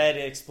and there. He read,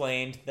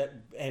 explained that,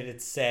 and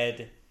it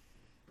said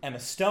Emma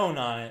Stone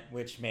on it,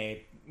 which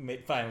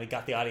finally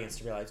got the audience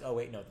to realize, oh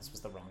wait, no, this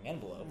was the wrong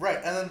envelope. Right,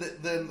 and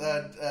then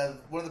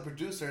one of the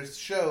producers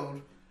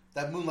showed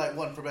that Moonlight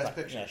won for Best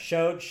Picture.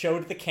 Yeah,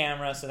 showed the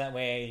camera so that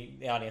way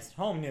the audience at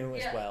home knew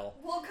as well.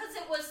 Well, because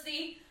it was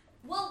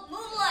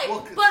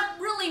Moonlight, but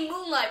really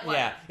Moonlight won.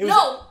 Yeah,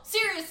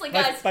 seriously,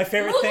 guys. My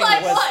favorite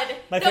Moonlight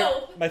thing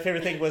won. My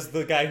favorite thing was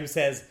the guy who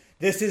says,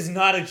 "This is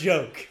not a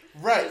joke."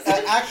 Right.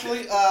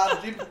 Actually,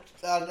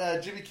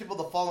 Jimmy Kimmel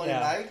the following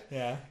night,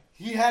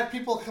 he had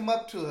people come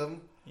up to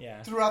him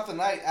throughout the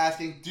night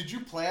asking, "Did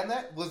you plan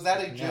that? Was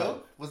that a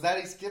joke? Was that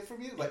a skit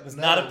from you?" Like, it was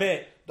not a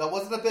bit. That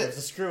wasn't a bit. It was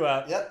a screw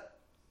up. Yep.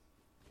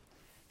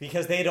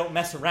 Because they don't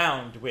mess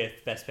around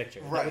with Best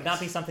Picture. Right. It would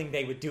not be something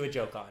they would do a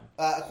joke on.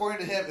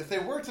 According to him, if they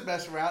were to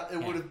mess around, it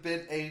would have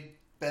been a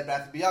Bed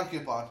Bath & Beyond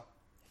coupon.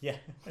 Yeah.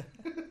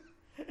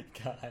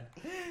 God.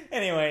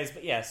 Anyways,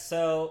 but yes.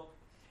 So,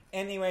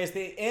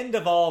 the end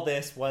of all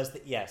this was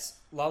that, yes,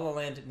 La La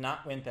Land did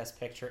not win Best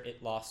Picture.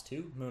 It lost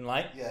to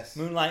Moonlight. Yes.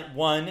 Moonlight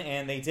won,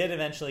 and they did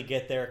eventually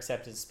get their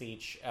acceptance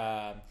speech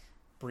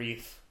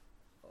brief,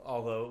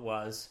 although it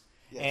was.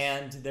 Yes.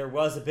 And there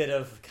was a bit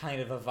of kind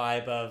of a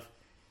vibe of,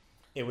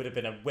 it would have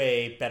been a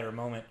way better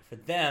moment for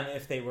them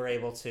if they were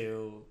able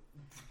to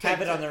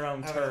have it on their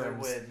own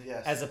terms,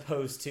 as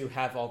opposed to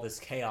have all this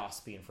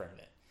chaos be in front of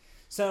it.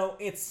 So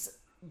it's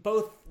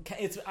both.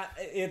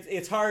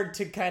 It's hard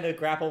to kind of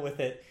grapple with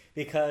it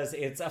because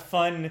it's a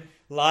fun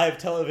live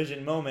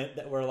television moment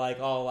that we're like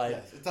all like.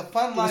 Yes, it's a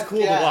fun live. It was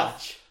cool to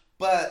watch.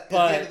 But at the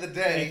end of the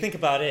day, when you think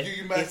about it,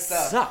 it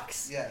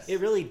sucks. Yes. It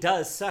really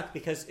does suck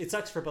because it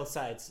sucks for both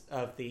sides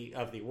of the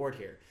award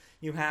here.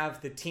 You have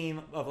the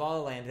team of La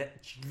La Land that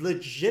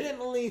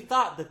legitimately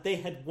thought that they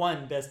had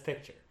won Best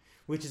Picture,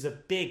 which is a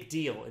big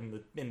deal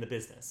in the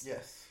business.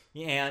 Yes.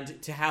 And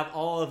to have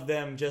all of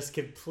them just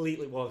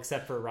completely, well,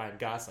 except for Ryan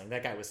Gosling,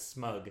 that guy was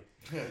smug.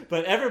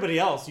 But everybody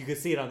else, you could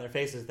see it on their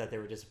faces that they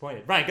were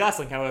disappointed. Ryan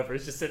Gosling, however,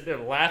 is just sitting there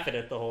laughing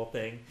at the whole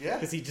thing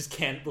because he just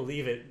can't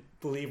believe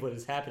what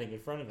is happening in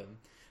front of him.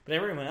 But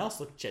everyone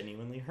else looked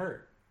genuinely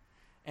hurt.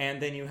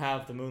 And then you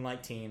have the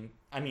Moonlight team,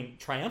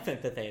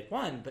 triumphant that they had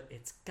won, but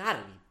it's got to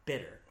be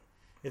bitter.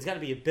 It's got to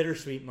be a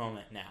bittersweet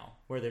moment now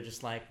where they're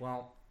just like,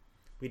 well,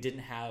 we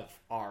didn't have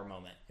our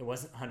moment. It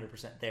wasn't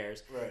 100%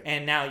 theirs. Right.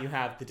 And now you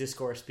have the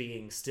discourse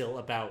being still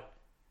about,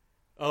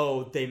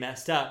 oh, they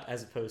messed up,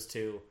 as opposed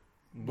to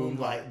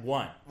Moonlight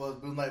won. Well,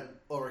 Moonlight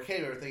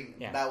overcame everything.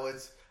 Yeah. Now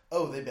it's,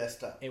 oh, they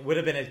messed up. It would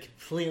have been a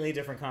completely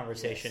different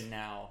conversation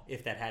now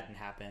if that hadn't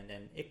happened,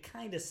 and it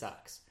kind of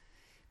sucks.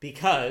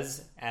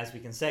 Because, as we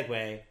can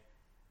segue,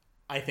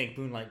 I think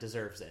Moonlight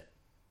deserves it.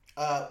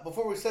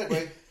 Before we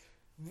segue,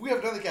 we have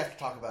another cast to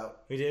talk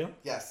about. We do?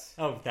 Yes.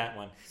 Oh, that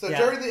one. So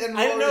during the end,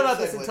 I didn't know about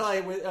this until I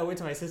went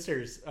to my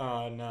sister's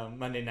on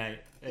Monday night,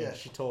 and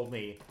she told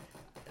me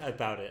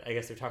about it. I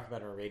guess they're talking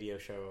about it on a radio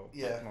show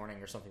that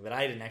morning or something, but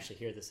I didn't actually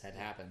hear this had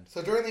happened.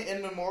 So during the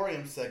In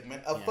Memoriam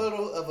segment, a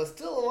photo of a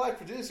still alive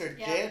producer,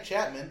 Jan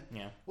Chapman,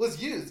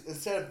 was used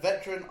instead of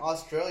veteran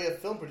Australia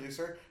film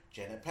producer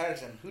Janet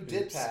Patterson, who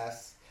did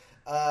pass.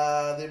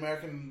 The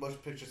American Motion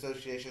Picture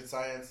Association of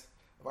Arts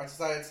and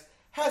Science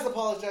has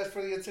apologized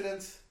for the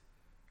incident.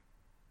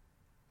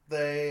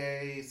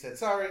 They said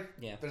sorry.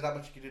 Yeah. There's not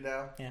much you can do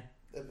now. Yeah.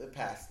 It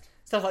passed.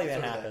 Stuff like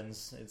that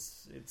happens.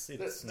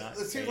 It's not.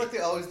 It seems like they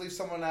always leave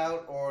someone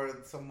out or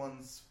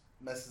someone's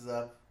messes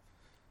up.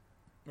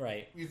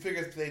 Right. You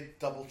figure they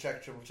double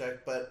check, triple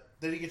check, but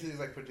then you get to these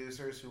like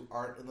producers who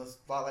aren't in the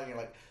spotlight and you're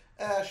like,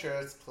 sure,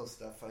 it's close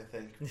stuff, I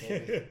think.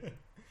 Maybe.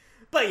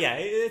 But yeah,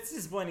 it's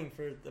disappointing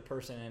for the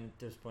person and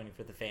disappointing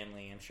for the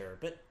family, I'm sure.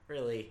 But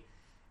really,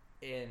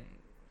 in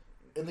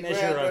the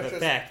measure of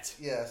effect,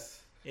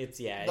 yes, it's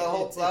not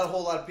a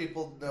whole lot of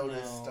people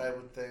noticed. I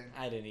would think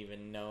I didn't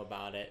even know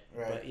about it.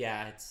 Right. But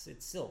yeah, it's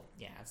still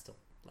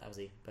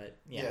lousy. But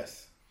yeah,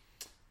 yes,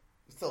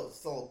 still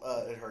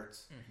it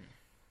hurts. Mm-hmm.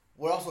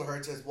 What also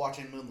hurts is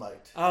watching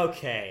Moonlight.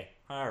 Okay.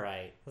 All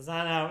right. That's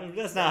not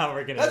how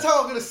we're gonna. That's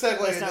how I'm gonna segue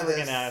into this. That's how we're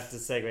gonna have to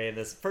segue into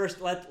this.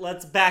 First,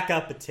 let's back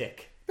up a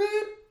tick. Beep.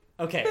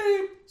 Okay.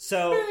 Beep.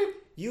 So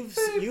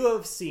Beep. you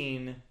have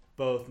seen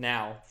both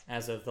now,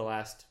 as of the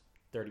last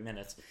 30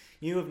 minutes.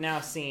 You have now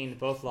seen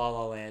both La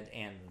La Land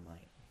and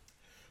Moonlight.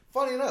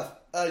 Funny enough,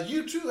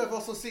 you too have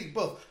also seen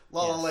both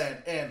La La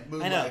Land and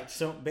Moonlight. I know.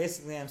 So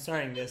basically, I'm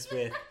starting this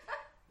with.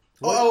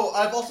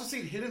 I've also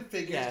seen Hidden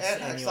Figures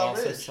and Hacksaw Ridge. And you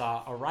also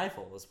saw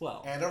Arrival as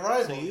well. And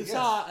Arrival, So you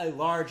saw a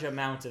large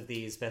amount of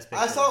these Best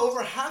Picture. I saw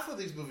over half of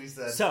these movies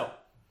then. So,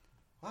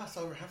 Wow, it's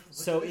over half of the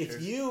So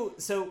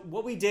pictures. so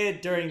what we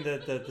did during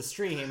the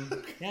stream,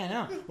 yeah, I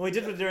know. What we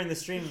did during the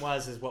stream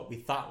is what we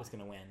thought was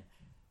going to win.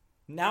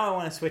 Now I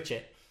want to switch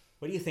it.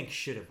 What do you think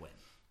should have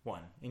won,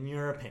 in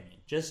your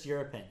opinion? Just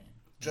your opinion.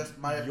 Just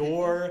my opinion.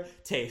 Your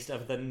taste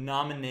of the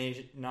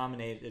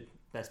nominated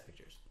Best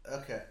Pictures.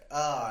 Okay.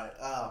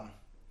 I'm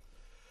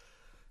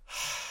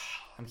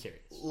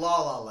curious.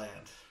 La La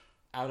Land.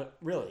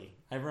 Really?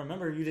 I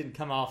remember you didn't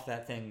come off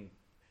that thing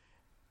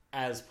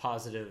as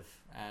positive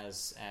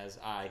as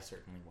I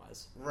certainly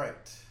was.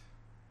 Right.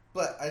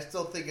 But I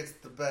still think it's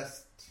the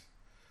best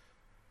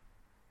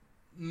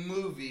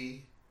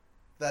movie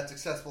that's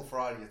accessible for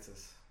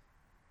audiences.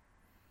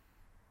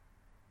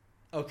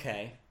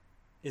 Okay.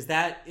 Is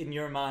that, in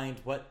your mind,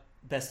 what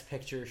Best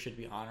Picture should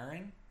be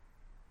honoring?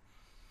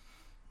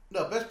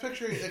 No, Best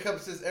Picture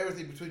encompasses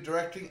everything between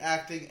directing,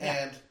 acting,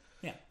 and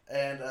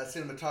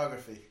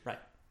cinematography. Right.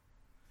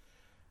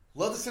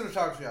 Love the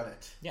cinematography on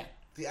it. Yeah.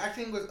 The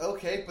acting was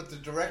okay, but the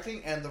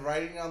directing and the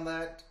writing on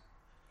that,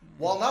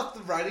 well, not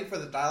the writing for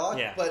the dialogue,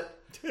 but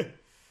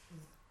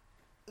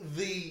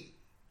the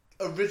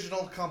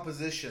original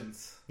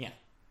compositions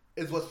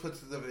is what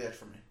puts it over the edge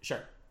for me. Sure.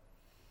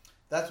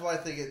 That's why I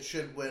think it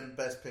should win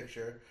Best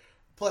Picture.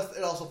 Plus,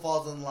 it also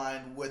falls in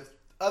line with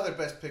other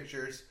Best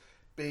Pictures,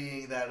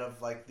 being that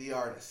of, like, The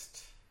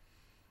Artist.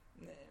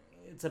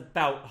 It's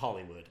about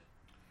Hollywood.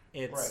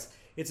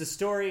 It's a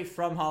story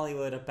from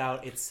Hollywood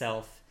about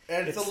itself.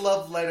 And it's a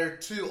love letter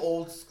to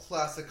old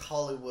classic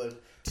Hollywood.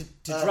 To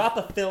drop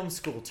a film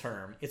school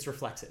term, it's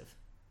reflexive.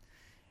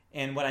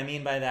 And what I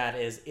mean by that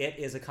is it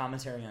is a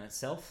commentary on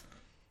itself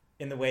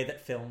in the way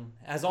that film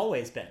has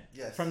always been.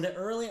 Yes. From the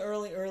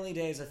early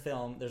days of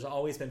film, there's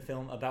always been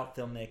film about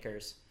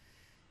filmmakers.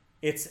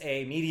 It's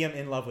a medium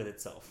in love with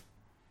itself.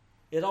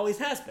 It always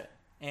has been.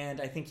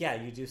 And I think,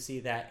 you do see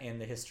that in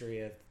the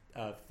history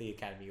of the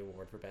Academy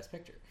Award for Best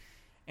Picture.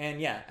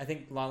 And I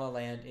think La La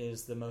Land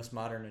is the most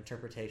modern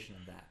interpretation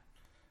of that.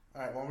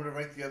 All right, want me to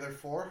rank the other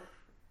four?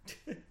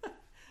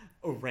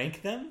 Oh,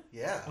 rank them?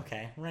 Yeah.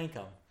 Okay, rank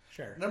them.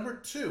 Sure. Number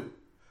 2,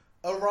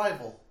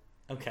 Arrival.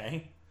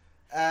 Okay.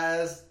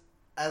 As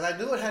I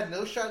knew it had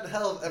no shot in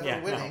hell of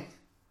ever winning,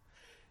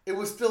 it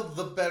was still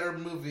the better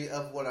movie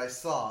of what I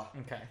saw.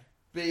 Okay.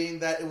 Being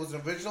that it was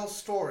an original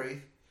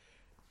story,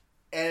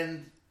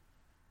 and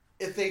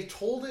if they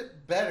told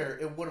it better,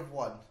 it would have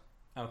won.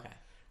 Okay.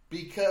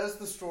 Because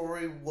the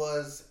story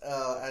was,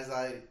 as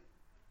I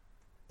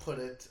put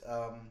it,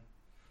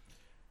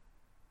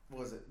 what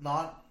was it?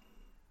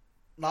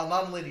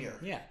 Non-linear.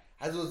 Yeah.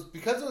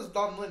 Because it was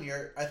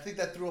non-linear, I think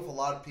that threw off a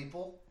lot of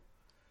people.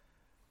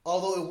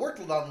 Although it worked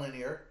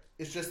non-linear,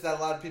 it's just that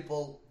a lot of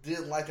people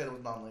didn't like that it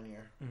was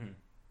non-linear. Mm-hmm.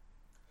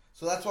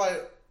 So that's why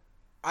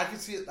I can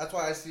see it. That's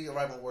why I see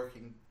Arrival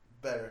working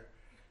better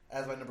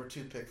as my number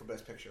 2 pick for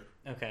Best Picture.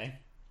 Okay.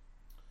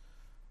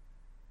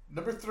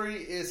 Number 3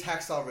 is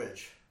Hacksaw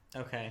Ridge.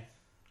 Okay.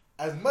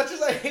 As much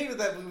as I hated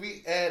that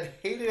movie and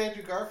hated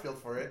Andrew Garfield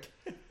for it,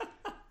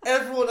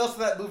 everyone else in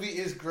that movie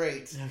is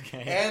great.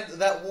 Okay. And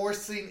that war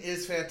scene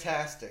is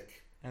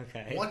fantastic.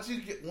 Okay. Once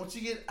you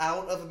get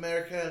out of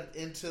America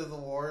and into the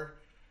war,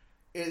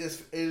 it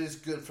is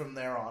good from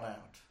there on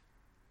out.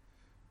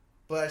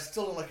 But I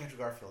still don't like Andrew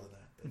Garfield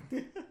in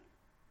that.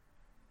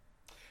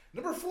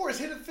 Number 4 is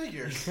Hidden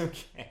Figures.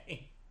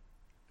 Okay.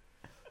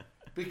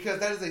 Because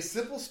that is a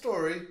simple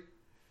story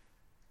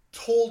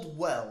told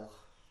well.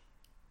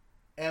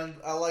 And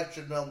I like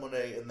Janelle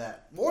Monáe in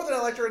that. More than I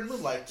liked her in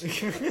Moonlight.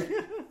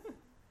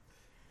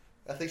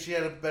 I think she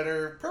had a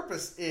better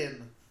purpose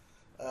in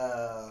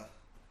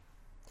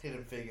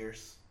Hidden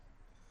Figures.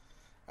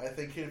 I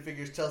think Hidden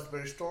Figures tells a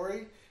better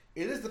story.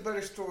 It is the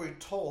better story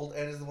told,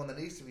 and is the one that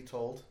needs to be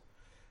told.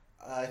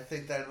 I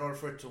think that in order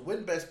for it to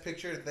win Best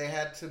Picture, they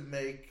had to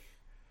make,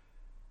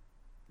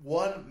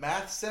 1,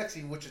 math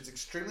sexy, which is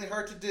extremely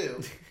hard to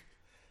do,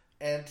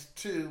 and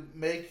 2,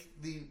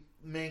 make the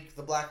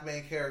black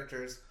main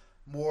characters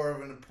more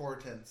of an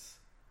importance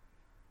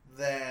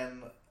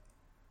than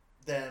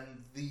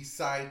the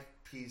side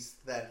piece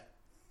that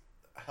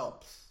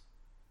helps.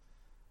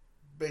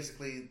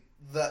 Basically,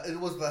 it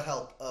was the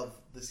help of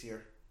this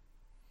year.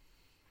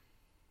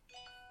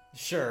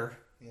 Sure.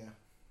 Yeah.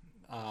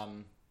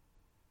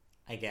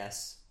 I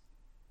guess,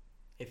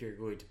 if you're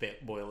going to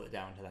boil it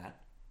down to that.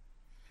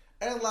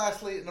 And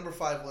lastly, number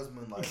 5 was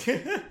Moonlight.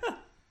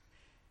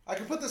 I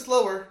can put this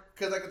lower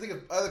because I can think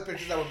of other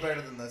pictures that were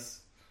better than this.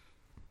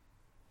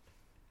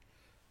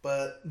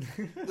 But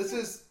this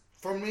is,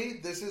 for me,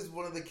 this is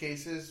one of the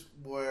cases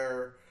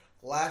where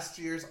last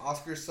year's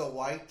Oscars So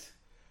White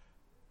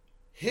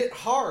hit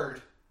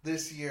hard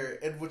this year,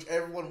 in which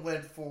everyone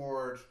went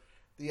for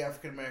the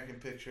African American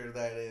picture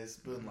that is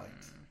Moonlight.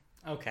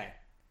 Okay.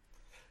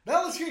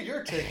 Now let's hear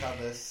your take on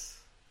this.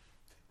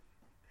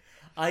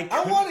 I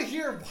want to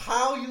hear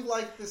how you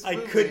like this movie.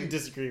 I couldn't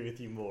disagree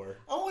with you more.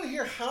 I want to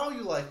hear how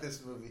you like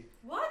this movie.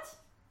 What?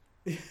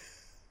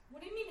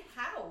 What do you mean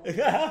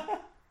how?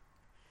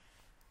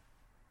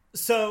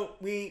 So,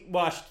 we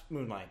watched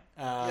Moonlight.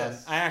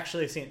 Yes. I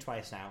actually have seen it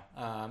twice now.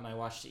 I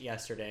watched it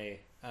yesterday,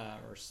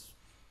 or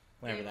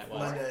whenever that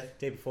was. Monday.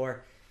 Day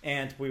before.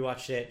 And we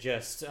watched it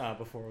just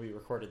before we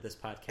recorded this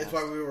podcast. That's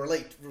why we were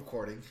late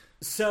recording.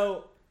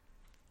 So,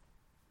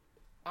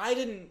 I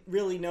didn't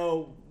really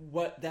know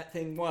what that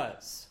thing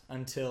was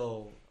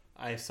until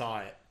I saw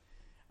it.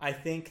 I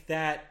think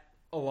that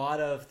a lot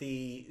of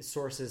the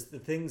sources, the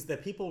things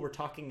that people were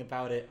talking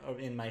about it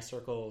in my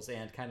circles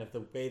and kind of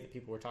the way that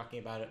people were talking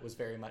about it was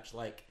very much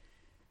like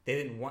they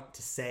didn't want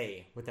to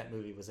say what that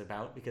movie was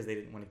about because they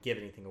didn't want to give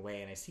anything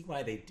away. And I see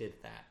why they did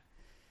that.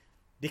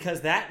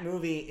 Because that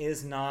movie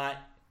is not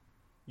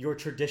your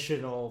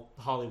traditional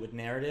Hollywood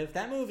narrative.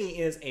 That movie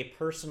is a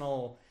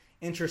personal,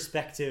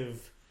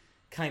 introspective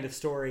kind of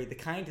story, the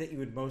kind that you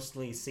would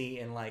mostly see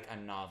in like a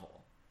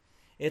novel.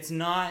 It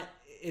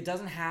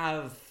doesn't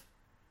have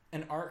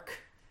an arc.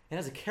 It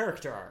has a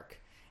character arc,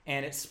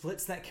 and it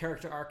splits that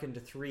character arc into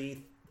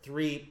three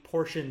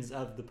portions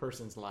of the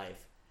person's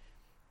life.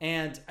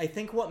 And I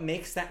think what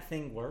makes that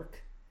thing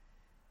work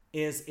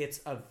is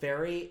it's a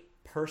very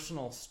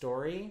personal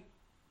story,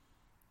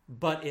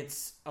 but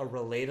it's a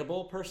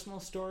relatable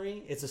personal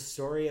story. It's a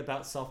story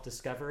about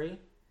self-discovery.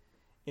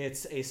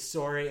 It's a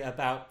story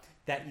about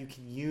that you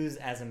can use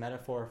as a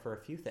metaphor for a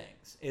few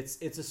things. It's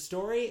a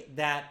story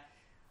that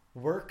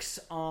works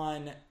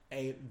on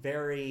a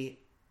very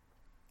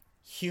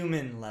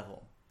human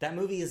level. That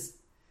movie is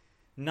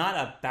not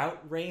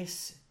about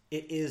race.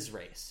 It is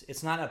race.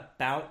 It's not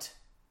about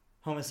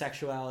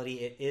homosexuality.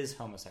 It is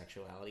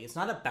homosexuality. It's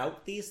not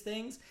about these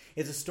things.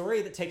 It's a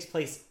story that takes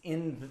place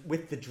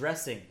with the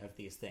dressing of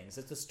these things.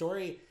 It's a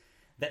story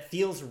that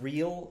feels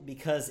real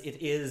because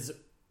it is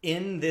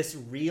in this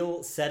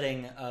real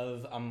setting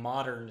of a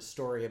modern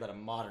story about a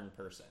modern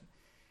person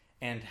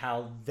and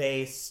how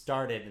they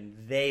started and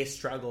they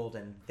struggled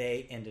and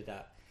they ended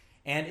up.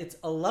 And it's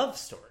a love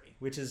story,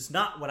 which is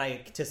not what I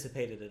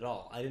anticipated at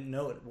all. I didn't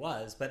know it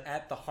was, but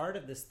at the heart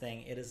of this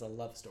thing, it is a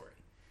love story.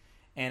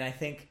 And I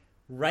think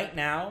right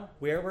now,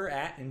 where we're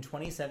at in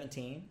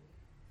 2017,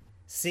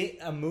 see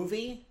a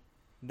movie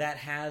that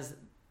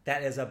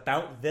is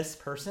about this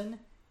person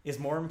is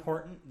more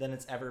important than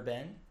it's ever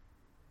been.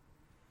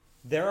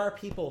 There are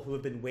people who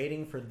have been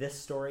waiting for this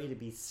story to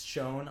be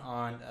shown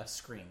on a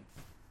screen.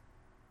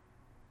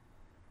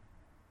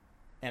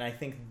 And I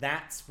think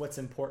that's what's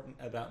important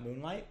about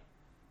Moonlight.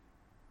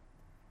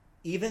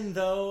 Even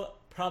though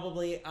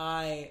probably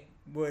I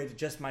would,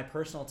 just my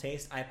personal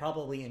taste, I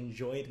probably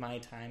enjoyed my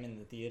time in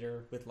the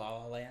theater with La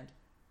La Land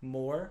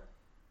more.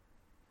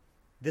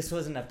 This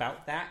wasn't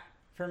about that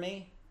for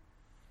me.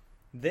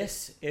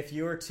 This, if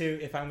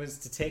I was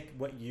to take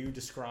what you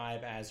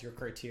describe as your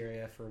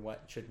criteria for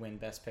what should win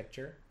Best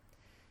Picture,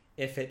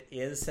 if it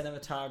is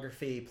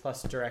cinematography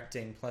plus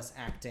directing plus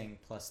acting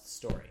plus the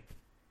story,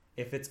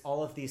 if it's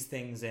all of these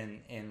things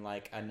in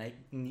like a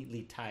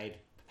neatly tied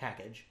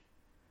package,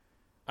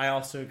 I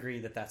also agree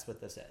that that's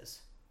what this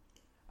is.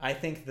 I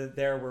think that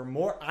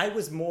I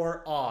was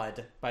more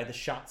awed by the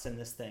shots in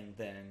this thing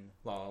than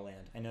La La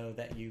Land. I know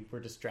that you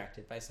were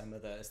distracted by some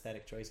of the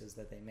aesthetic choices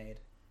that they made.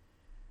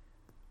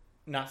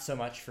 Not so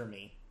much for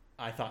me.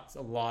 I thought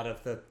a lot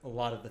of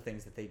the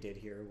things that they did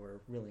here were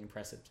really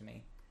impressive to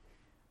me.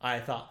 I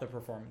thought the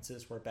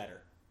performances were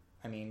better.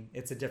 I mean,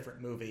 it's a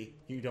different movie.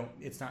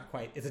 It's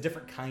a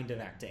different kind of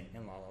acting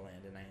in La La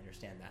Land, and I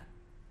understand that.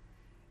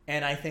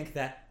 And I think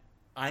that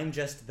I'm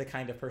just the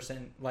kind of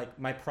person, like,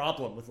 my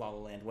problem with La La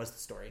Land was the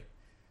story.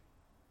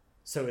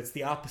 So it's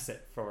the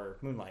opposite for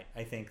Moonlight.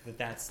 I think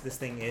this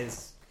thing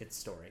is its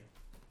story.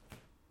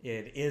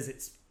 It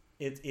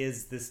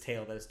is this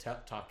tale that is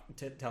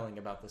telling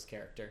about this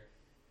character.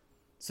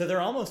 So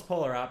they're almost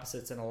polar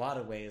opposites in a lot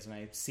of ways, and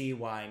I see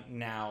why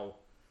now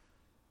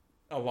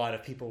a lot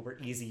of people were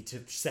easy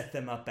to set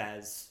them up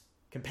as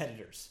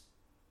competitors.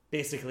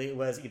 Basically, it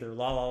was either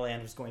La La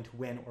Land was going to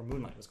win or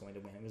Moonlight was going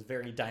to win. It was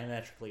very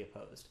diametrically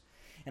opposed.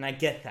 And I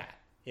get that.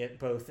 It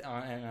both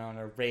on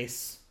a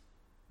race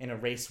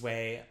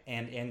way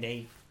and in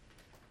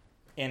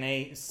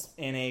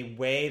a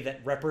way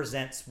that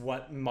represents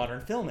what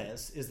modern film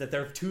is that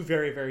there are two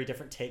very, very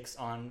different takes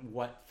on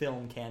what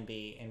film can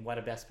be and what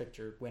a Best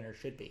Picture winner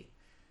should be.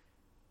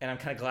 And I'm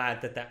kind of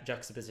glad that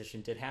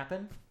juxtaposition did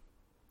happen.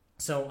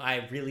 So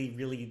I really,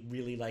 really,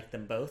 really like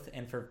them both,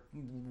 and for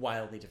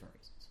wildly different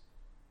reasons.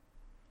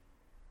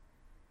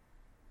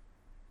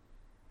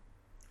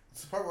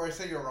 It's the part where I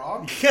say you're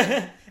wrong.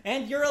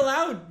 And you're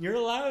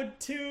allowed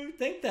to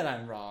think that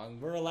I'm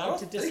wrong. We're allowed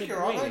to disagree. You're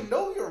wrong. I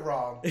know you're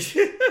wrong.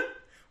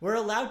 We're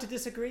allowed to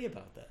disagree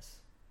about this.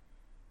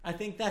 I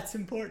think that's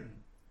important.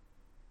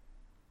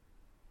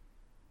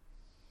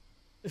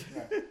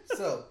 Yeah.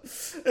 So,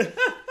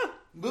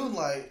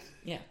 Moonlight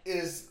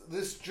is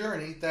this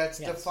journey that's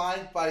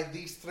defined by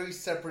these three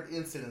separate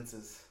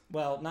incidences.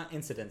 Well, not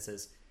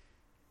incidences.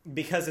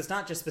 Because it's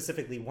not just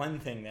specifically one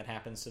thing that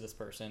happens to this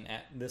person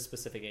at this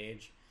specific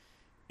age.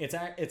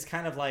 It's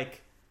kind of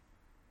like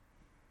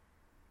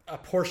a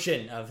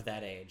portion of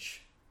that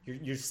age.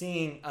 You're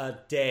seeing a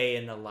day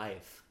in the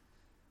life.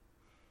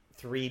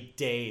 3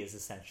 days,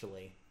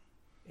 essentially,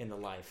 in the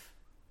life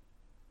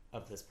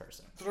of this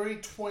person. 3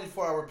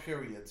 24-hour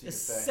periods, you could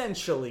say.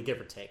 Essentially, give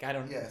or take. I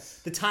don't.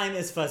 Yes. The time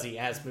is fuzzy,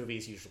 as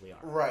movies usually are.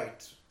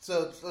 Right.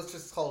 So let's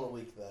just call it a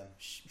week then.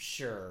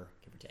 Sure,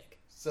 give or take.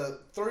 So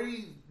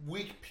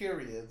 3-week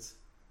periods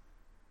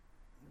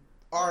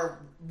are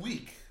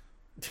weak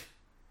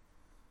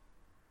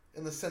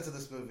in the sense of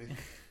this movie.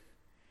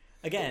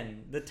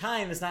 Again, the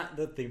time is not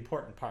the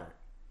important part.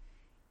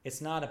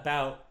 It's not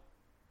about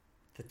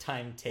the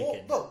time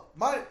taken. Well,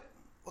 no.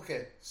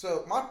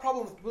 So my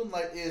problem with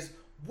Moonlight is,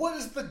 what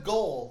is the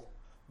goal?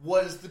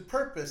 What is the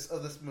purpose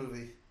of this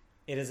movie?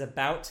 It is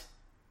about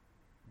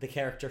the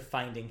character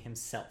finding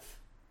himself.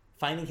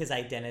 Finding his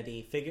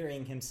identity,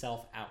 figuring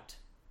himself out.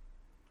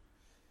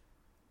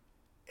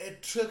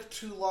 It took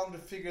too long to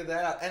figure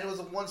that out. And it was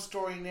a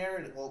one-story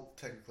narrative. Well,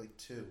 technically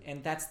 2.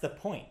 And that's the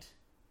point.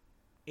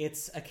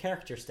 It's a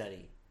character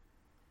study.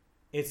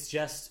 It's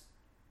just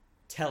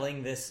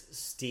telling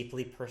this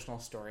deeply personal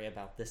story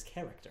about this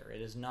character.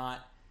 It is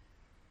not...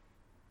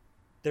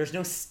 There's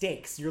no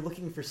stakes. You're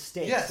looking for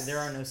stakes. Yes. And there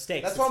are no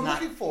stakes. That's what I'm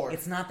looking for.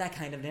 It's not that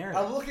kind of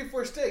narrative. I'm looking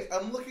for stakes.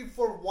 I'm looking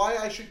for why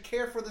I should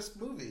care for this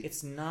movie.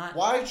 It's not...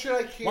 Why should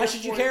I care? Why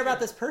should you care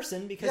about this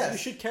person? Because Yes. you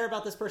should care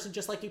about this person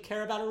just like you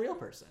care about a real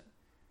person.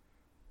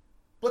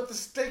 But the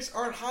stakes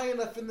aren't high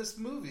enough in this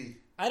movie.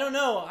 I don't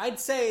know. I'd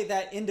say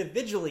that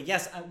individually,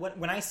 yes.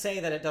 When I say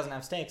that it doesn't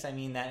have stakes, I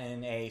mean that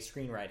in a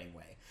screenwriting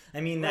way.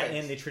 I mean that Right.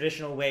 in the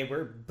traditional way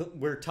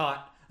we're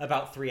taught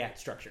about 3-act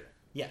structure.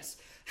 Yes.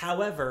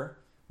 However,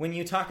 when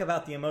you talk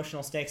about the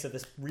emotional stakes of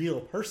this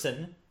real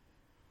person,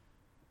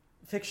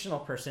 fictional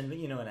person, but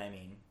you know what I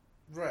mean.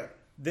 Right.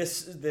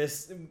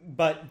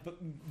 But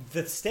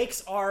the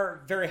stakes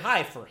are very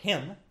high for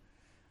him.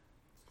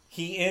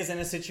 He is in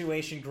a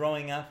situation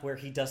growing up where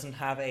he doesn't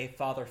have a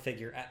father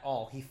figure at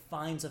all. He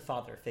finds a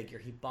father figure.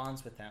 He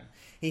bonds with him.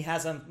 He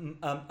has a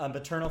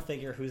maternal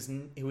figure who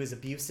is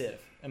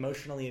abusive,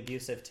 emotionally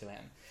abusive to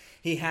him.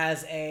 He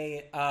has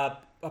a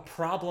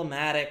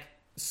problematic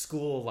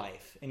school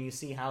life, and you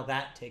see how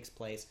that takes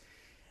place.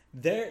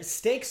 Their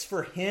stakes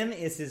for him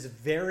is his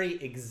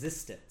very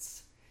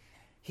existence.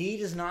 He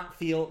does not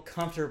feel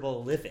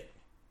comfortable living.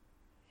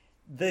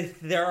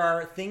 There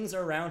are things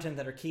around him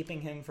that are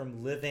keeping him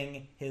from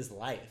living his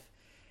life.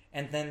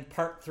 And then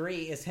part 3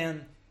 is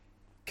him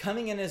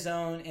coming in his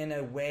own in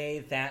a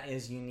way that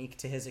is unique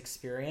to his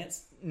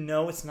experience.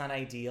 No, it's not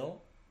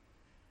ideal.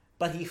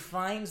 But he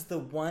finds the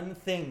one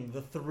thing,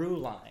 the through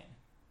line.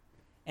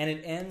 And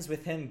it ends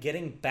with him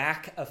getting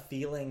back a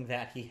feeling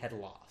that he had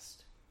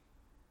lost.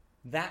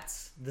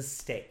 That's the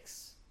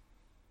stakes.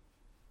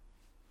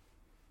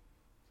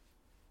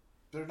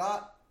 They're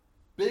not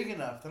big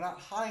enough. They're not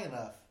high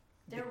enough.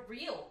 They're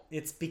real.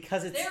 It's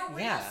because it's... They're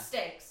real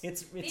stakes.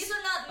 It's These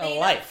are not a made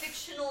life. up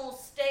fictional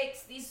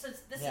stakes. This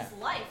is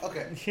life.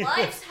 Okay.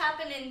 Lives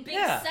happen in big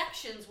Yeah.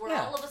 sections where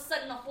Yeah. all of a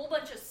sudden a whole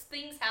bunch of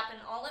things happen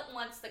all at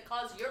once that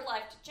cause your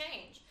life to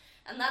change.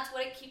 And that's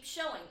what it keeps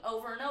showing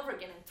over and over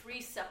again in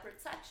 3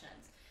 separate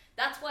sections.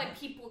 That's why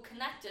people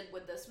connected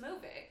with this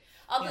movie.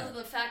 Other than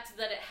the fact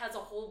that it has a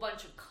whole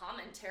bunch of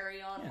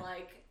commentary on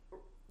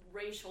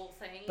racial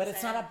things. But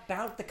it's not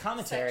about the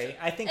commentary. section.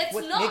 I think It's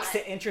what not. makes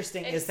it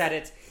interesting is that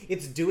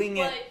it's doing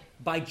it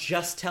But- by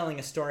just telling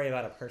a story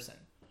about a person.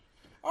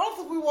 I don't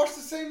think we watched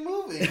the same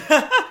movie.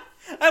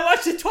 I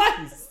watched it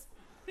twice.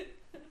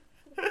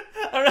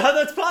 I don't know how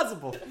that's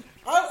possible.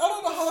 I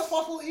don't know how that's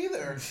possible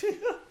either.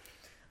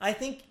 I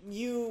think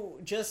you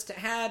just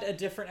had a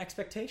different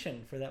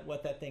expectation for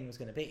what that thing was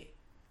going to be.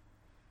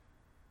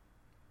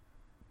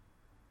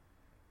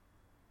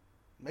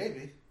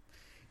 Maybe.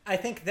 I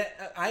think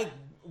that I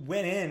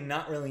went in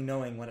not really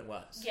knowing what it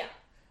was. Yeah.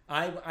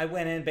 I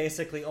went in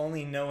basically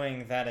only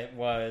knowing that it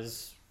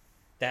was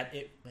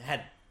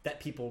that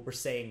people were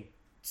saying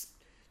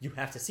you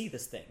have to see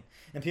this thing,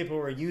 and people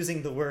were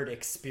using the word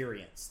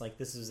experience, like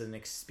this is an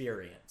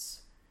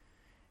experience.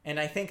 And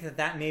I think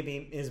that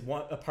maybe is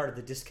a part of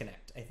the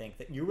disconnect. I think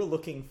that you're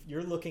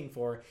looking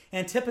for,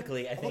 and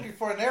typically I think looking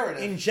for a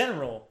narrative in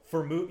general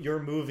for your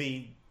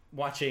movie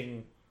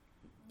watching.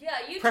 Yeah,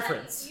 you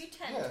Preference.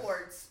 tend Yes.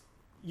 towards.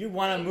 You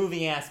want a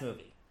movie-ass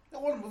movie. I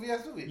want a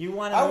movie-ass movie. You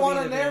want a I movie want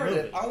to a be a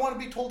narrative. movie. I want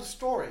to be told a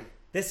story.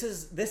 This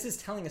is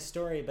telling a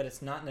story, but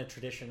it's not in a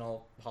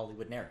traditional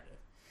Hollywood narrative.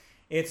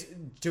 It's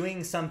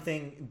doing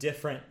something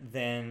different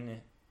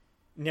than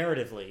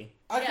narratively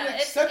I can Yeah,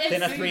 accept it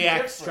than a being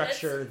 3-act different.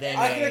 structure. Than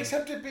I can a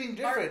accept it being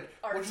different,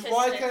 which is Artistic.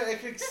 why I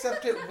can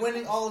accept it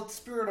winning all its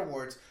Spirit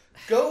Awards.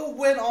 Go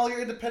win all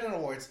your independent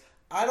awards.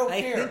 I don't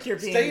I care. think you're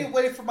being- Stay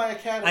away from my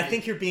academy. I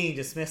think you're being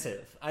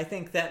dismissive. I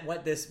think that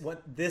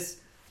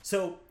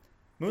so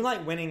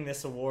Moonlight winning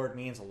this award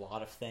means a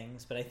lot of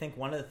things, but I think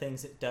one of the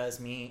things it does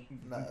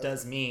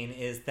mean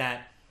is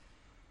that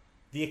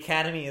the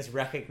Academy is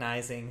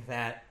recognizing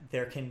that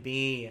there can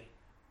be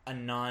a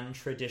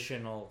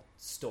non-traditional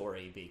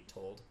story being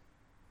told,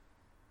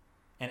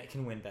 and it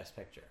can win Best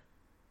Picture.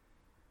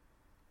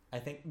 I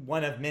think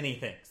one of many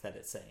things that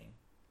it's saying.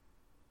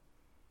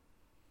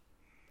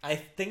 I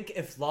think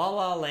if La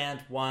La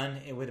Land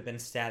won, it would have been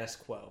status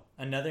quo.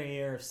 Another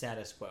year of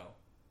status quo.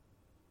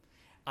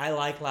 I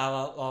like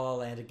La La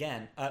Land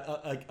again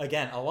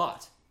a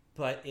lot,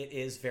 but it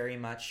is very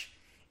much,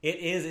 it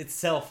is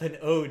itself an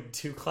ode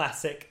to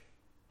classic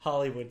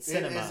Hollywood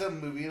cinema. It is a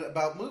movie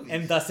about movies.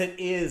 And thus it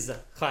is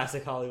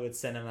classic Hollywood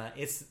cinema.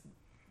 It's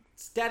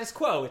status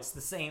quo. It's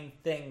the same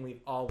thing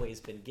we've always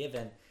been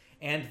given.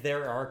 And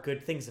there are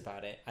good things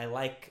about it. I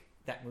like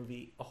that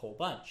movie a whole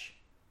bunch.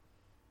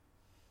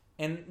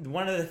 And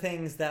one of the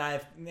things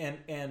that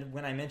and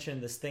when I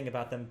mentioned this thing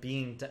about them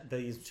being,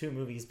 these two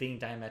movies being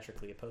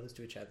diametrically opposed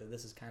to each other,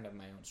 this is kind of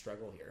my own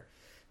struggle here.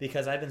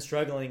 Because I've been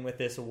struggling with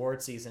this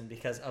award season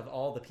because of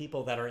all the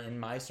people that are in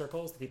my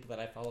circles, the people that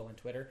I follow on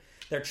Twitter.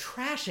 They're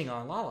trashing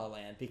on La La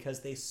Land because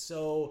they're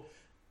so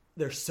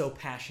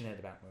passionate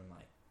about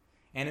Moonlight.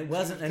 And it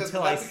wasn't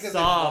until I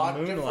saw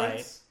Moonlight.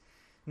 Difference?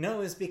 No, it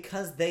was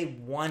because they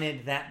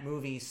wanted that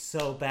movie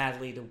so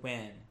badly to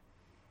win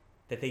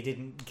that they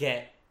didn't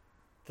get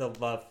the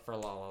love for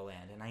La La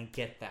Land. And I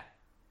get that.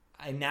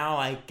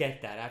 I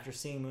get that. After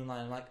seeing Moonlight,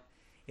 I'm like,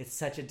 it's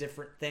such a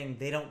different thing.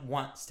 They don't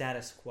want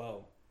status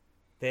quo.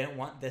 They don't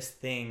want this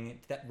thing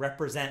that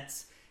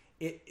represents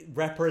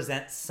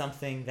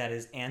something that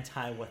is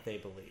anti what they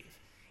believe.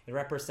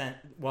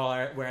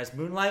 Whereas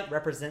Moonlight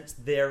represents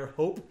their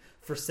hope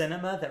for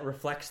cinema that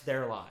reflects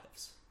their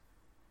lives.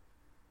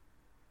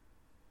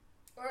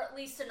 Or at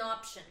least an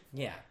option.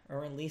 Yeah,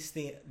 or at least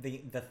the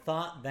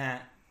thought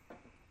that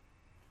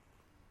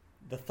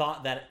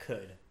it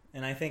could.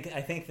 And I think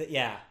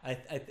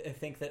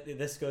that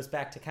this goes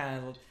back to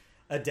kind of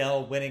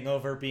Adele winning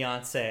over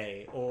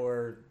Beyonce,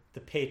 or the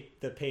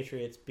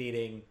Patriots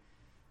beating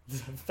the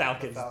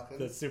Falcons,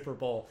 the Super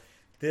Bowl.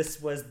 This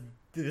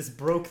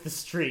broke the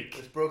streak.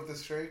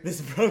 This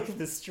broke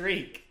the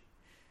streak.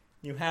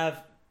 You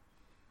have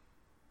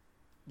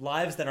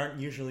lives that aren't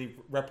usually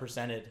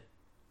represented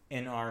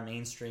in our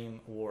mainstream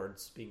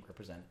awards being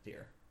represented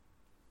here.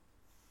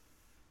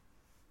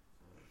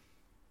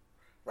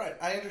 Right,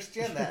 I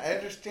understand that. I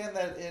understand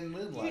that in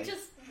Moonlight. You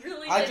just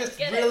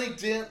really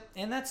didn't.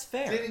 And that's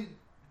fair. Didn't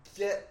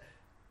get.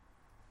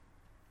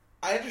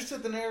 I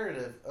understood the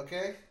narrative,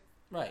 okay?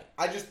 Right.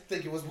 I just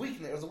think it was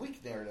weak. It was a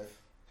weak narrative.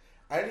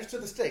 I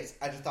understood the stakes.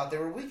 I just thought they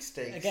were weak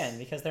stakes. Again,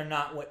 because they're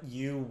not what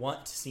you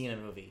want to see in a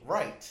movie.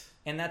 Right.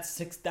 And that's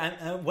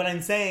what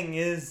I'm saying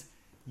is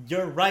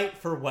you're right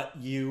for what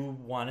you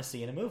want to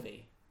see in a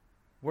movie.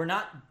 We're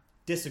not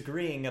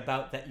disagreeing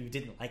about that you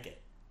didn't like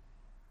it.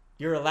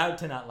 You're allowed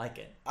to not like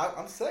it.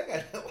 I'm saying I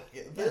didn't like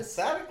it. Yes.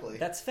 Emphatically.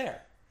 That's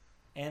fair.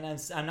 And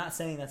I'm not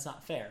saying that's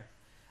not fair.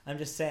 I'm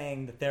just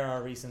saying that there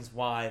are reasons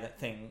why that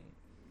thing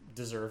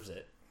deserves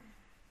it.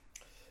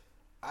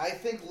 I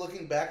think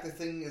looking back, the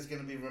thing is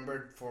going to be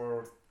remembered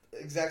for the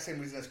exact same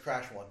reason as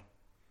Crash won.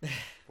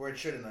 Where it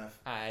shouldn't have.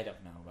 I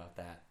don't know about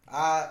that.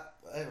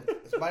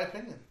 It's my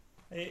opinion.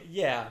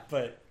 Yeah,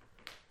 but...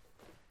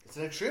 It's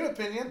an extreme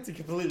opinion. It's a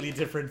completely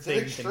different thing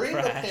than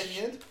Crash. It's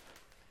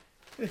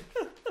an extreme opinion.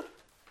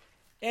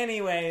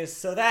 Anyways,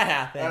 so that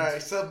happened.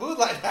 Alright, so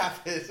Moonlight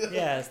happened.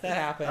 Yes, that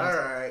happened.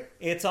 Alright.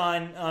 It's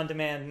on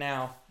demand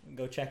now.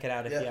 Go check it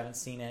out if you haven't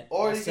seen it.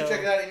 Or you can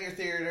check it out in your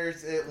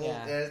theaters. It will.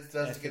 Yeah, it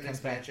does get an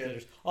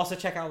expansion. Also,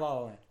 check out La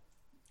La Land.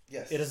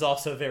 Yes. It is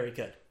also very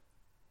good.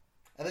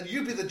 And then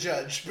you be the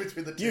judge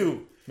between the two.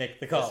 You make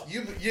the call.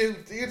 Yes, you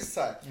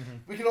decide. Mm-hmm.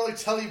 We can only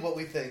tell you what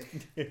we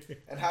think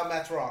and how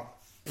Matt's wrong.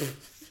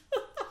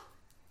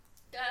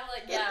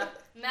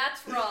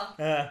 Matt's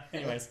wrong.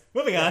 Anyways,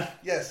 moving on.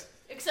 Yes.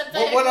 Except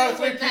that one out of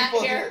three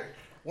people here.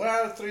 1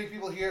 out of 3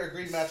 people here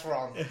agree Matt's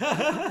wrong.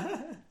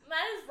 Matt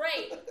is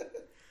right.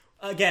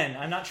 Again,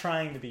 I'm not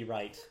trying to be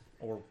right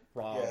or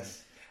wrong.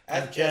 Yes.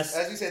 As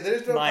you say,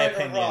 there's no right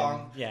or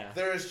wrong. Yeah.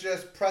 There is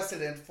just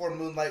precedent for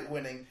Moonlight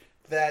winning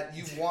that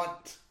you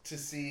want to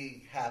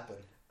see happen.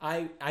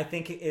 I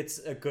think it's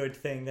a good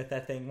thing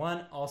that thing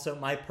won. Also,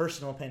 my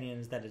personal opinion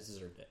is that it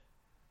deserved it.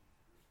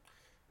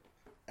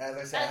 As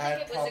I said, I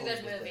think it was a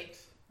good movie.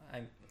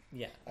 I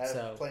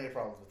have plenty of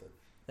problems with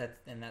it.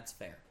 That's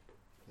fair.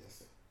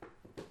 Yes.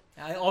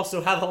 I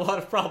also have a lot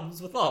of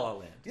problems with La La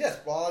Land. Yes,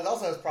 well, it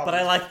also has problems.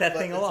 But I like that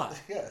thing a lot.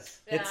 Yes.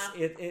 Yeah.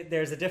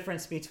 There's a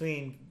difference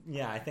between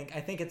I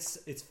think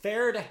it's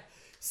fair to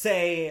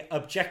say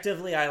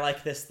objectively I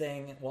like this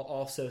thing while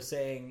also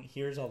saying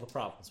here's all the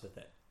problems with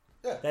it.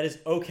 Yeah. That is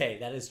okay.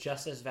 That is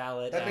just as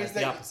valid as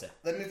the opposite.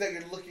 That means that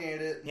you're looking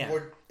at it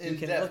more in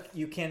depth.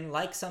 You can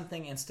like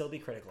something and still be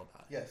critical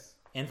about it. Yes.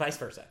 And vice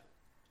versa.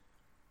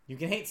 You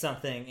can hate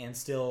something and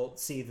still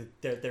see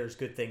that there's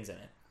good things in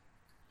it.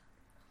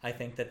 I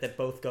think that it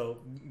goes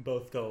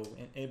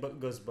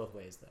both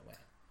ways that way.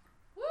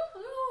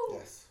 Woohoo!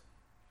 Yes.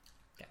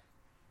 Okay.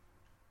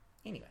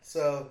 Anyway.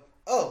 So,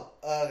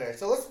 okay.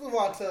 So let's move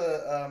on to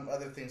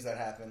other things that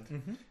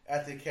happened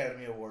at the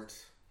Academy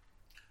Awards.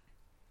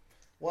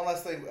 One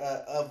last thing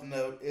of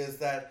note is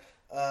that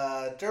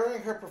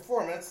during her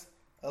performance,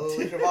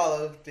 Lily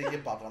Carvalho did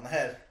get bopped on the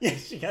head.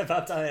 Yes, she got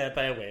bopped on the head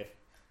by a wave.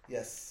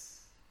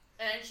 Yes.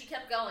 And she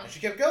kept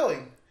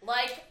going.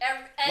 Like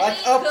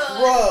a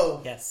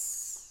pro.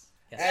 Yes.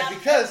 And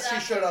because she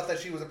showed off that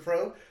she was a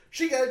pro,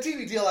 she got a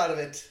TV deal out of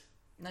it.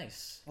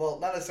 Nice. Well,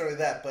 not necessarily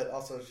that, but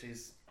also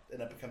she's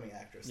an up-and-coming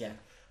actress. Yeah.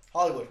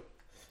 Hollywood.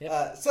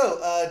 Yep.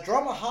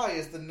 Drama High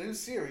is the new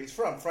series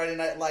from Friday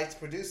Night Lights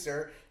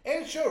producer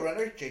and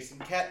showrunner Jason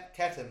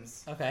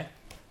Katims. Okay.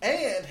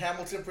 And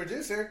Hamilton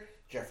producer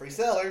Jeffrey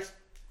Sellers,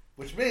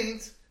 which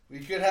means we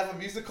could have a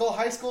musical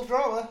high school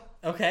drama.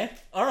 Okay.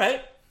 All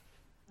right.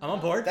 I'm on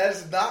board. That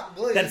is not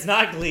Glee. That's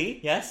not Glee.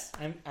 Yes,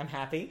 I'm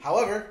happy.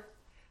 However,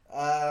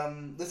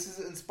 this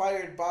is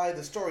inspired by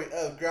the story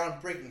of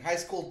groundbreaking high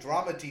school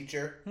drama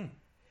teacher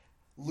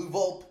Lou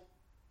Volpe.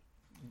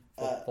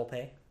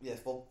 Volpe. Yes,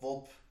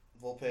 Volpe.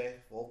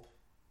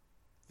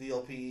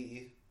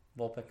 VLPE.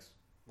 Volpix.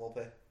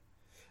 Volpe.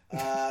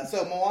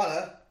 So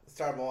Moana,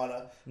 star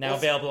Moana. Now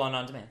available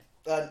on demand.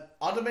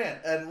 On demand,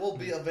 and will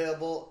be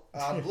available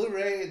on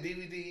Blu-ray and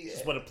DVD.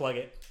 Just want to plug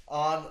it.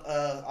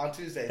 On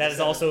Tuesday. That is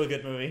also a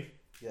good movie.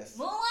 Yes.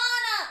 Moana!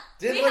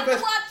 Didn't We win have to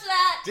best- watch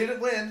that! Didn't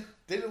win.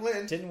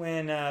 Didn't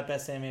win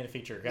Best Animated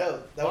Feature.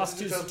 No, that Lost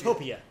to was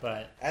Zootopia,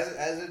 but As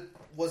it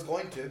was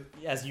going to.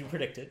 as you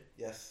predicted.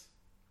 Yes.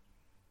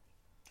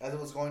 As it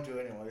was going to,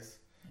 anyways.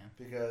 Yeah.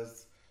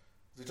 Because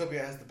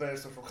Zootopia has the better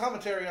social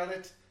commentary on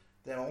it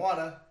than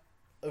Moana,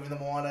 even though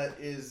Moana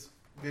is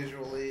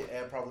visually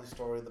and probably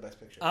story the best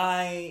picture.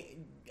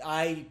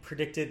 I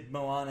predicted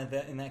Moana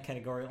in that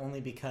category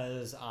only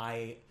because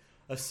I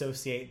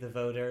associate the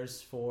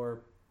voters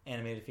for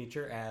animated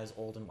feature as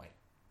old and white.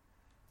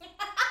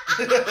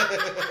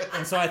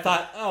 And so I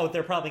thought,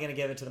 they're probably going to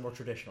give it to the more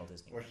traditional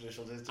Disney. More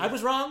traditional Disney. I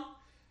was wrong,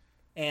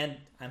 and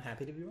I'm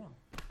happy to be wrong.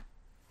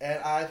 And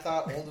I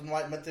thought old and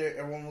white meant that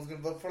everyone was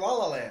going to vote for La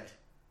La Land.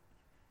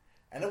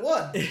 And it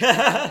won.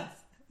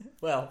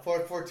 Well,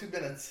 For 2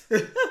 minutes.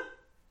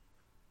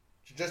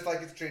 Just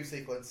like its dream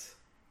sequence.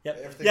 yep.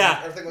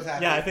 Everything was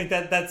happening. Yeah, I think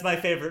that's my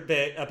favorite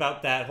bit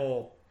about that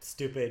whole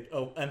stupid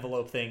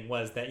envelope thing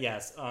was that,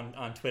 yes,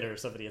 on Twitter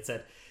somebody had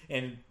said,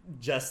 and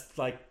just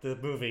like the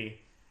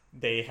movie,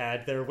 they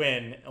had their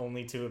win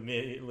only to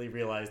immediately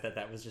realize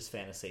that was just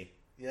fantasy.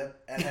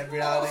 Yep, and had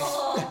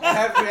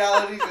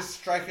reality just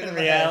striking in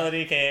the head.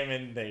 Reality came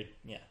and they,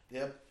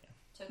 Yep.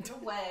 Took it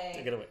away.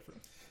 took it away from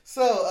them.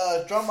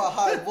 So, Drama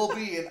High will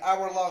be an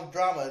hour-long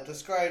drama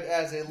described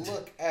as a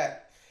look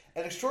at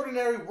an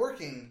extraordinary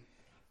working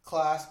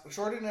class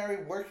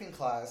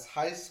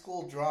high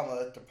school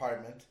drama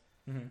department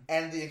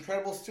and the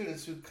incredible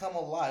students who come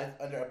alive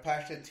under a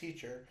passionate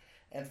teacher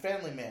and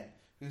family man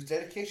whose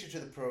dedication to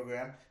the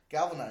program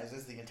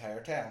galvanizes the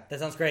entire town. That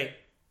sounds great.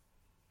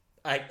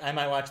 I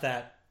might watch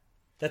that.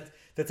 That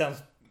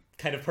sounds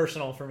kind of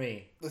personal for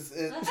me. This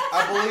is,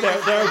 I believe,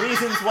 There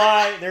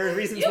are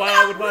reasons why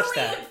I would watch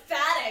really that.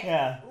 emphatic.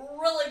 Yeah.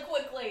 Really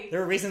quickly.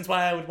 There are reasons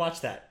why I would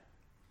watch that.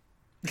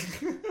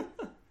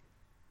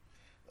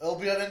 it'll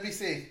be on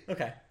NBC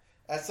Okay,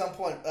 at some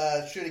point.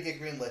 Should it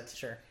get greenlit?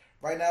 sure.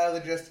 Right now,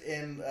 they're just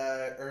in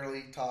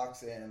early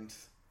talks and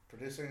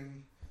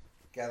producing,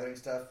 gathering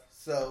stuff.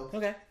 So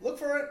Okay. look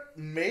for it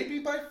maybe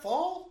by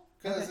fall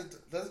because Okay.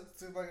 it doesn't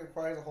seem like it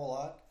requires a whole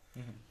lot.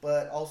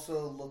 But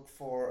also look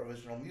for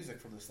original music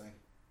from this thing.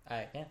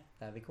 Yeah,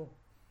 that'd be cool.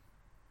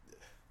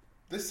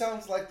 This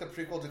sounds like the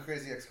prequel to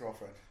Crazy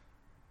Ex-Girlfriend.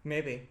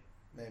 Maybe.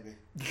 Maybe.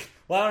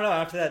 Well, I don't know.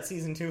 After that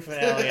season 2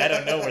 finale, I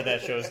don't know where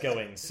that show's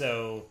going.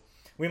 So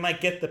we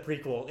might get the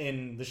prequel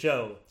in the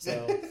show.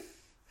 So,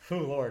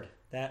 Lord,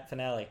 that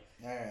finale.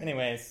 All right.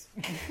 Anyways,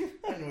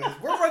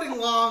 We're running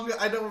long.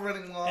 I know we're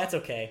running long. that's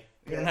okay.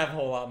 We don't Yeah. have a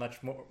whole lot much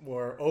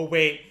more. Oh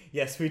wait,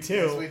 yes we do.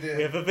 Yes, we do.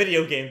 We have a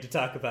video game to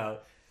talk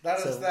about. Not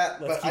So, just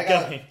that, let's but keep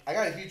I going.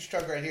 got a huge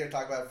chunk right here to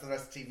talk about for the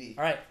rest of TV.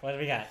 All right, what do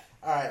we got?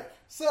 All right,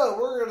 so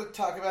we're going to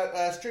talk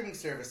about streaming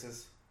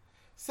services.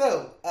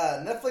 So,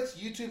 Netflix,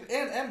 YouTube,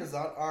 and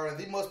Amazon are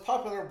the most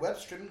popular web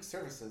streaming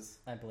services,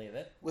 I believe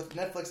it. with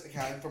Netflix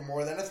accounting for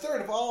more than a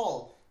third of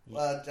all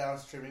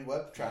down-streaming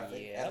web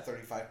traffic at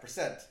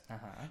 35%,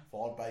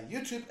 followed by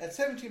YouTube at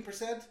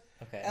 17%,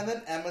 Okay. and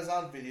then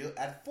Amazon Video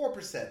at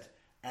 4%,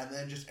 and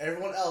then just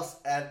everyone else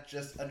at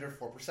just under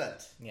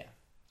 4%. Yeah.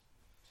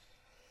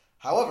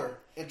 However,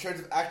 in terms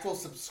of actual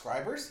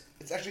subscribers,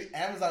 it's actually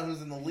Amazon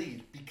who's in the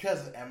lead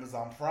because of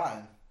Amazon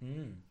Prime.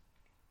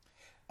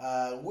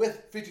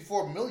 With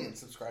 54 million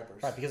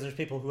subscribers. Right, because there's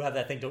people who have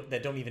that thing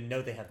that don't even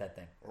know they have that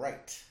thing.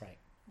 Right. Right.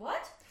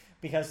 What?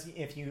 Because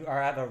if you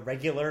have a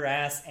regular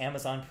ass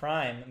Amazon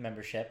Prime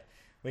membership,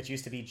 which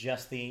used to be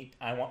just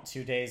I want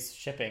 2 days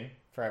shipping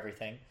for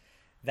everything,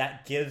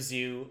 that gives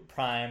you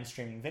Prime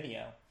streaming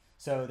video.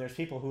 So there's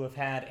people who have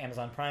had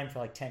Amazon Prime for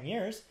like 10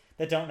 years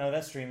that don't know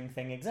that streaming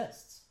thing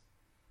exists.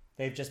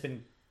 They've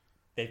been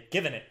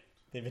given it,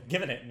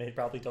 and they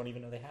probably don't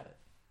even know they have it.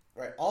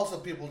 Right. Also,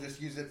 people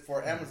just use it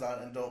for Amazon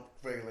and don't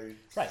regularly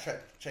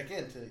check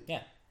into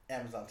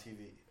Amazon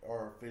TV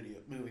or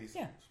movies.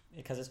 Yeah,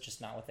 because it's just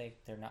not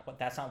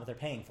that's not what they're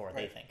paying for,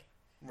 they think.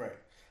 Right.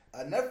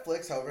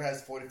 Netflix, however,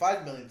 has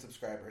 45 million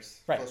subscribers.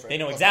 Right. They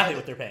know exactly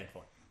what they're paying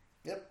for.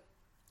 Yep.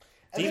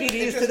 And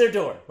DVDs to their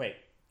door. Wait,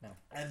 no.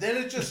 And then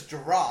it just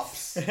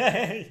drops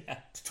Yeah.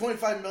 to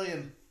 25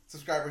 million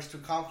subscribers to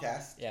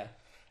Comcast. Yeah.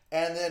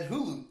 And then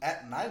Hulu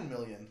at 9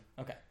 million.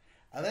 Okay.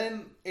 And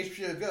then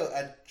HBO Go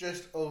at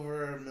just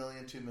over 1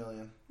 million, 2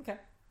 million. Okay.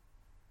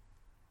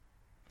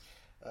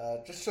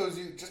 Just shows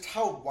you just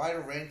how wide a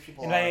range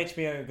people And are. by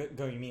HBO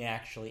Go, you mean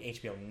actually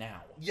HBO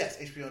Now? Yes,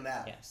 HBO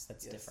Now. Yes,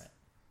 that's different.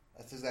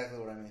 That's exactly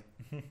what I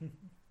mean.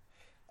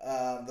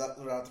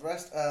 Without the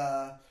rest.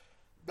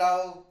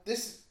 Now,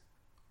 the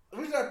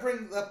reason I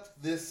bring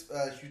up this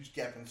huge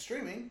gap in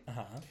streaming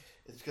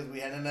is because we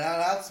had an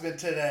announcement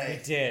today.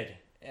 We did.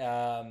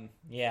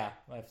 Yeah,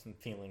 I have some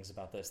feelings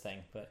about this thing,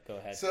 but go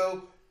ahead.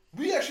 So,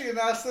 we actually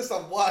announced this a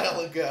while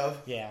ago.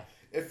 Yeah.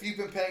 If you've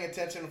been paying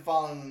attention and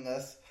following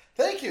us,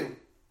 thank you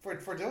for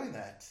doing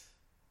that.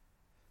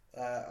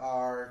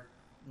 Our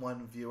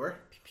one viewer,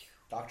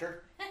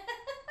 Doctor.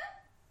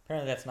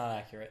 Apparently that's not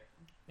accurate.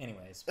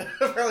 Anyways.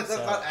 Apparently that's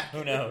So, not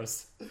accurate. who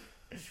knows?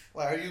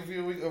 Why, are you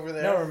viewing over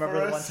there? No, remember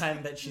for the one us?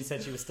 time that she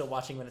said she was still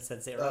watching when it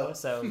said 0? Oh.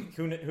 So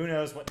who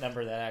knows what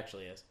number that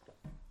actually is?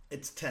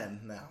 It's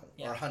 10 now.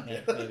 Yeah, or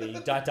 100. maybe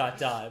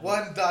dot.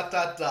 1 ...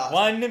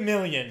 1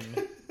 million.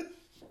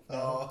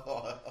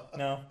 Oh.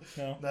 No.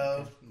 No.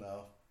 No.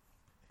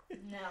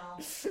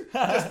 Just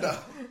no.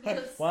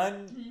 Just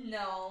 1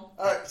 no.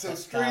 Alright, so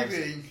That's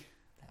streaming.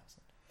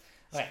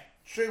 Okay.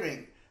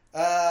 Streaming.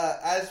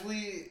 As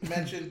we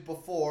mentioned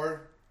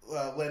before,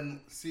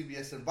 when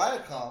CBS and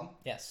Viacom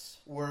Yes.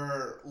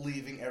 were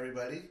leaving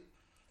everybody,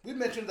 we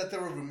mentioned that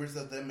there were rumors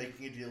of them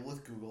making a deal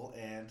with Google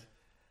and,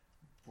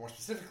 more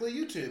specifically,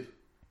 YouTube.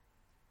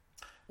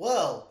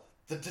 Well,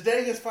 the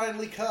today has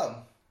finally come.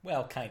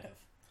 Well, kind of.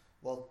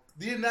 Well,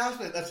 the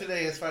announcement of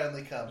today has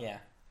finally come. Yeah.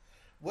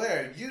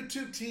 Where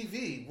YouTube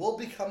TV will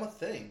become a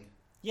thing.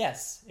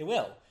 Yes, it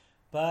will.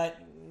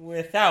 But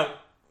without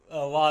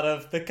a lot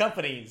of the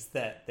companies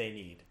that they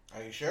need.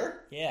 Are you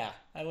sure? Yeah,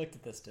 I looked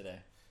at this today.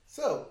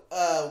 So,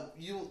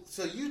 YouTube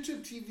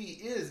TV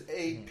is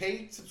a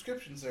paid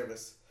subscription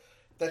service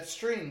that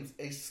streams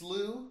a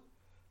slew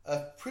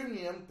of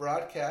premium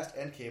broadcast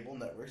and cable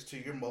networks to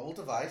your mobile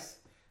device,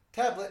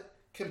 tablet,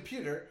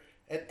 computer,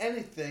 and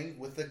anything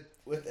with a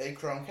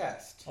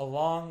Chromecast.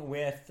 Along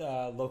with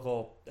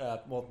local,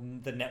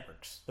 the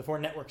networks. The 4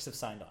 networks have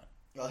signed on.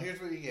 Well,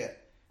 here's what you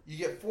get. You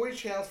get 40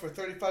 channels for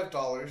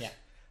 $35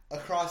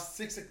 across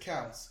 6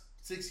 accounts,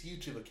 6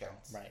 YouTube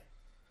accounts. Right.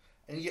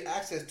 And you get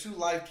access to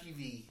live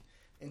TV,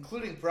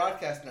 including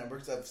broadcast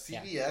networks of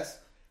CBS,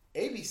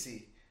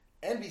 ABC,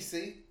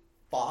 NBC,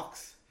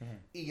 Fox,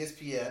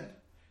 ESPN,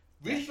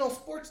 regional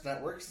sports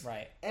networks,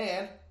 Right.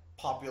 and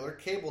popular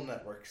cable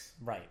networks.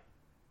 Right.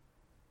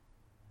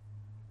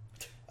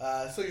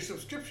 So your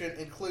subscription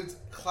includes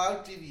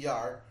cloud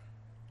DVR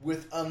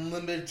with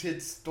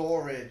unlimited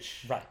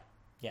storage, Right.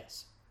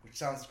 Yes. which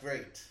sounds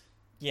great.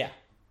 Yeah.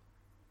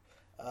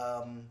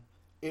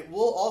 It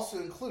will also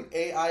include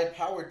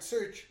AI-powered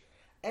search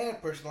and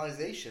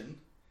personalization,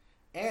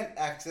 and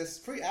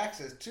free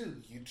access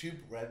to YouTube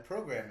Red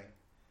programming.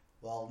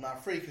 Well,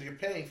 not free because you're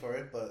paying for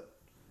it, but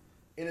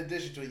in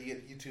addition to it, you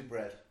get YouTube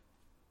Red.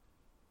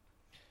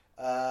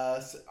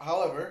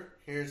 However,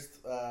 here's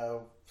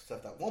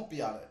stuff that won't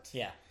be on it.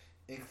 Yeah.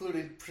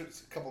 Including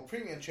a couple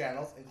premium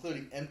channels,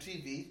 including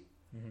MTV,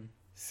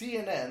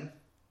 CNN,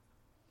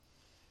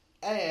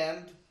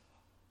 and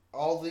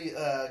all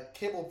the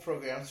cable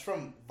programs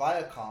from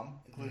Viacom,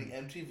 including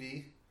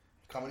MTV,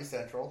 Comedy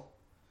Central,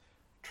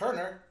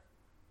 Turner,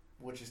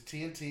 which is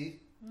TNT,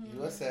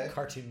 USA,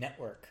 Cartoon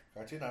Network.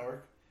 Cartoon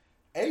Network,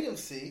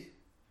 AMC,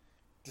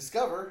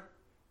 Discover,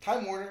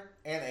 Time Warner,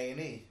 and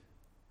A&E.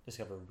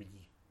 Discovery.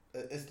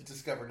 It's the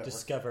Discover Network.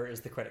 Discover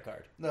is the credit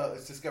card. No,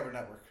 it's Discover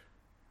Network.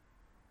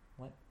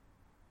 What?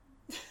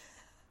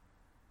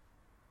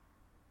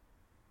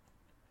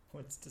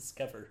 What's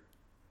Discover?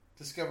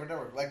 Discover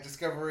Network, like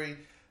Discovery.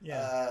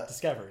 Yeah.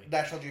 Discovery.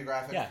 National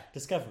Geographic. Yeah.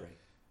 Discovery.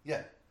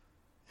 Yeah.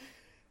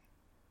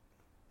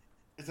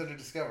 It's under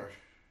Discover.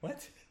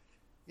 What?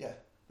 Yeah.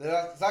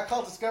 It's not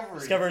called Discovery.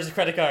 Discover is a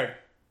credit card.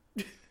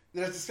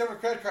 There's Discover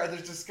Credit Card,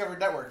 there's Discover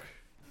Network.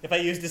 If I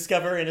use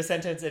Discover in a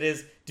sentence, it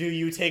is, do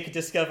you take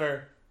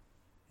Discover?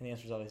 And the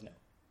answer is always no.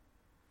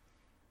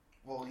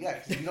 Well, yeah,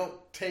 because you don't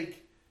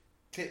take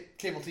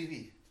cable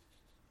TV.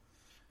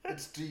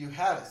 It's do you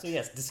have it? So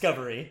yes,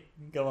 Discovery.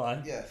 Go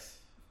on. Yes.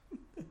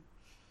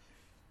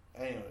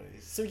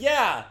 Anyways. So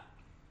yeah.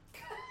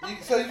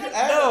 So you can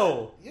add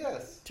No. it.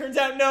 Yes. Turns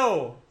out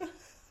no.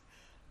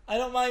 I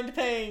don't mind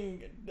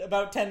paying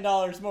about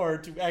 $10 more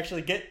to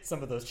actually get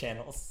some of those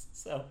channels.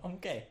 So I'm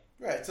okay.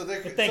 Right. So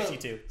But thanks,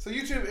 YouTube. So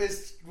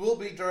YouTube will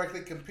be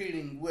directly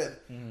competing with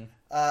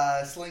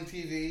Sling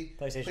TV,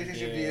 PlayStation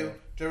View, View,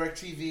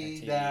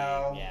 DirecTV DirecTV,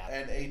 now, yeah.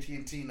 and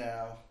AT&T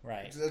now.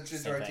 Right. It's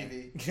just Same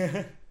DirecTV.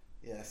 thing.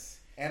 Yes.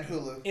 And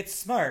Hulu. It's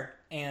smart,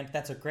 and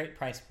that's a great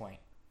price point.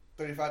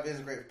 35 is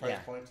a great price Yeah.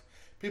 point.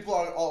 People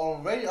are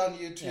already on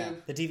YouTube. Yeah.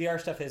 The DVR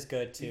stuff is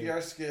good too.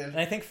 DVR's good. And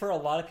I think for a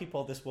lot of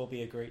people, this will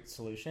be a great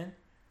solution.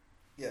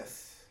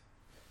 Yes.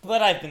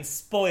 But I've been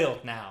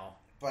spoiled now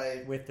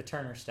By with the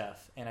Turner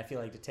stuff, and I feel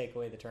like to take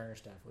away the Turner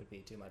stuff would be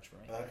too much for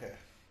me. okay.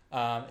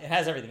 It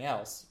has everything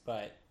else,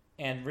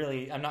 and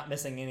really, I'm not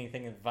missing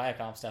anything of the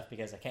Viacom stuff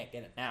because I can't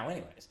get it now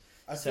anyways.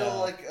 I So- feel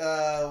like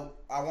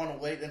I want to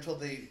wait until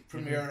they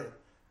premiere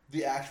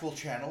the actual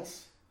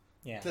channels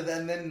Yeah. To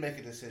then make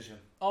a decision.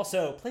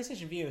 Also,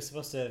 PlayStation Vue is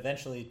supposed to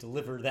eventually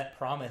deliver that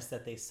promise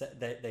that they said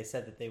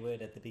that they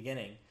would at the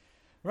beginning.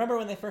 Remember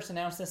when they first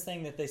announced this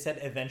thing that they said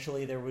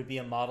eventually there would be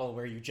a model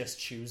where you just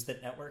choose the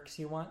networks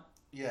you want?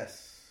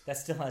 Yes. That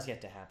still has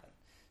yet to happen.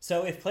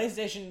 So if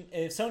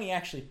Sony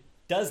actually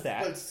does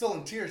that... But it's still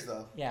in tiers,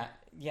 though. Yeah.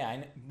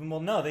 Well,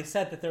 no, they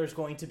said that there was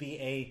going to be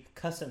a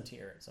custom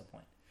tier at some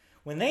point.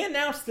 When they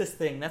announced this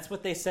thing, that's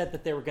what they said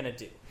that they were going to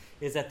do.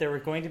 Is that there were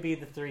going to be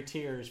the 3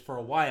 tiers for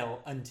a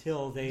while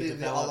until they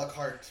developed a la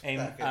carte a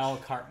la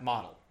carte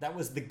model. That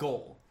was the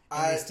goal.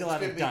 And they still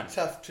haven't done it. It's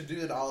going to be tough to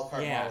do an a la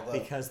carte model, though. Yeah,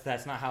 because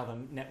that's not how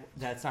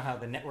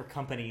the network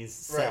companies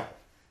sell.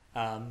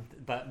 Right.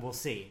 But we'll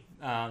see.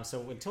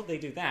 So until they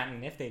do that,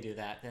 and if they do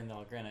that, then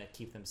they're going to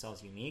keep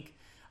themselves unique.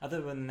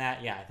 Other than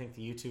that, yeah, I think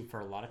the YouTube for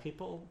a lot of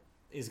people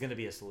is going to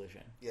be a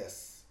solution.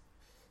 Yes.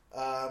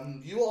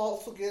 You will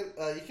also get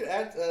you can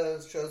add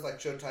shows like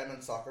Showtime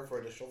and soccer for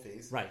additional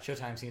fees. Right,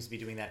 Showtime seems to be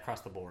doing that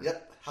across the board.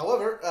 Yep.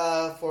 However,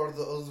 for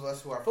those of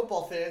us who are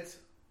football fans,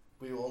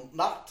 we will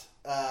not.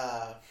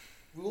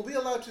 We will be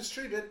allowed to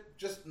stream it,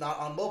 just not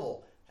on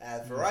mobile.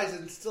 As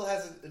Verizon still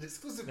has an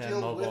exclusive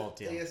deal with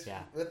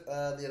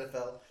the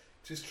NFL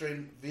to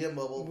stream via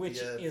mobile, which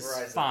via is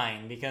Verizon.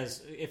 Fine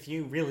because if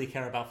you really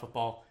care about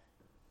football,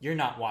 you're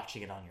not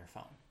watching it on your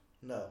phone.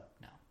 No.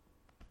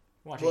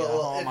 Watching it at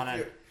home on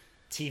a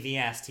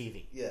TV-ass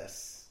TV.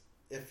 Yes.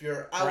 If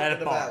you're out or at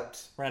and a bar.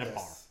 about. Or at a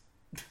bar.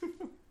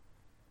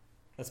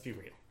 Let's be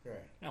real. Right.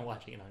 Not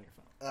watching it on your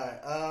phone.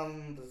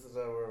 Alright, this is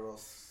where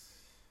else?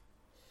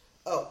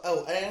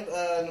 And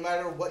no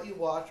matter what you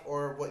watch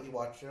or what you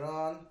watch it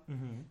on,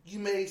 you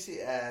may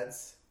see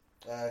ads.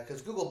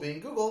 Because Google being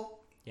Google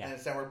and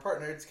its network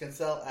partners can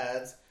sell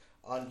ads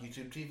on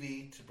YouTube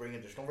TV to bring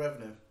additional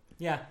revenue.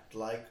 Yeah,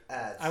 like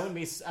ads. I wouldn't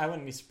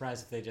be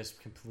surprised if they just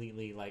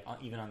completely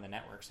even on the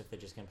networks if they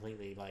just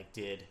completely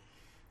did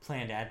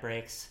planned ad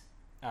breaks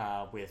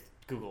with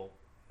Google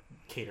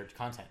catered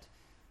content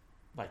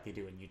like they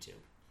do in YouTube.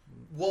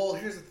 Well,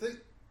 here's the thing: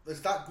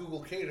 it's not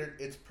Google catered;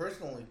 it's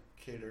personally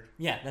catered.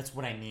 Yeah, that's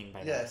what I mean by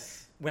that.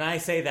 Yes. When I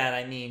say that,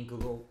 I mean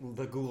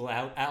the Google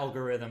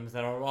algorithms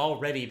that are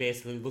already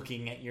basically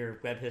looking at your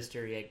web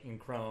history in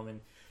Chrome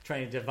and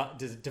trying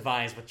to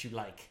devise what you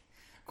like.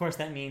 Of course,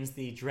 that means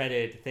the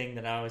dreaded thing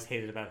that I always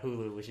hated about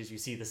Hulu, which is you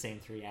see the same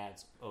 3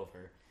 ads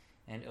over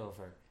and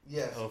over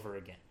and over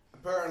again.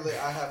 Apparently,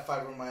 I have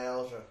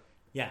fibromyalgia.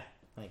 Yeah,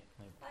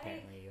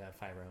 apparently you have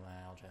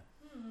fibromyalgia.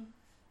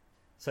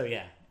 So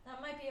yeah.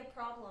 That might be a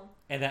problem.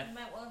 And that you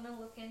might want to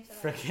look into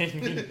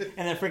that.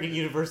 And that freaking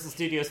Universal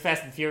Studios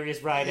Fast and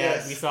Furious ride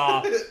ad we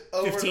saw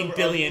 15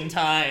 billion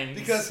times.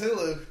 Because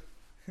Hulu.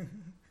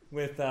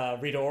 With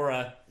Rita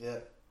Ora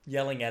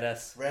yelling at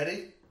us.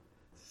 Ready?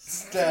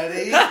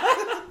 Steady.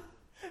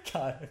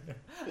 God,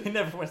 I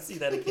never want to see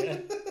that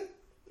again.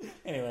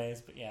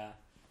 Anyways, but yeah.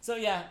 So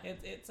yeah,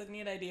 it's a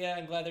neat idea.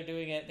 I'm glad they're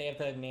doing it. They have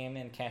the name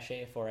and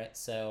cachet for it.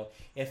 So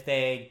if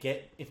they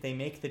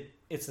make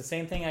it's the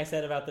same thing I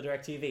said about the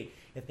DirecTV.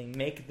 If they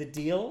make the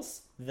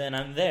deals, then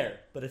I'm there.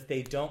 But if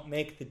they don't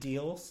make the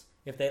deals,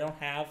 if they don't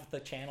have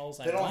the channels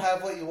they don't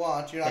have what you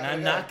want, you're not. Then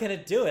I'm not going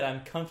to do it.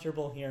 I'm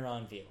comfortable here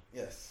on View.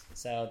 Yes.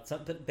 So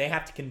they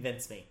have to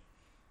convince me.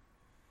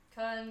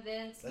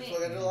 Convince me. That's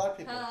what I do a lot of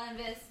people.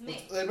 Convince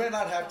me. They might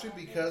not have to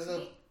because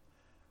of.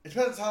 It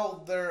depends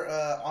how their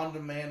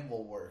on-demand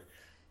will work.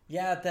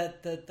 Yeah,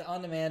 the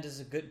on-demand is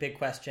a big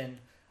question.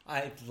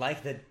 I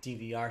like the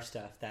DVR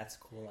stuff. That's a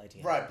cool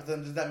idea. Right, but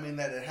then does that mean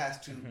that it has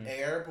to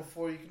air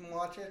before you can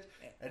watch it?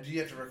 And do you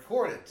have to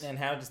record it? And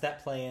how does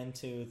that play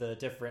into the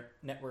different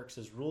networks'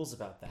 rules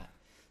about that?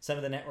 Some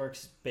of the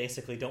networks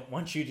basically don't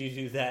want you to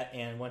do that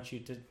and want you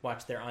to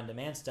watch their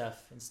on-demand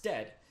stuff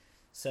instead.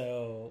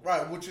 So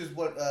right, which is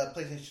what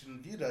PlayStation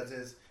Vue does,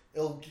 is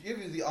it'll give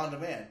you the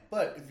on-demand.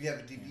 But if you have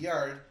a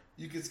DVR,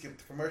 you can skip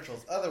the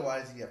commercials.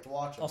 Otherwise, you have to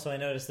watch them. Also, I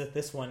noticed that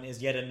this one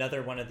is yet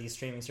another one of these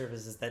streaming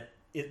services that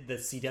the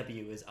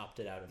CW is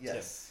opted out of.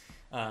 Yes.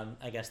 Too.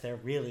 I guess they're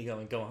really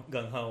going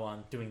gung-ho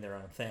on doing their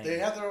own thing. They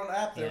have their own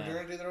app. They're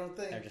going to do their own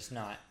thing. They're just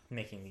not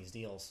making these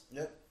deals.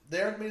 Yep.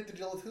 They already made the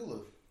deal with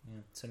Hulu.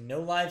 Yeah. So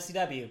no live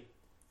CW.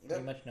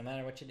 Pretty much no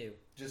matter what you do.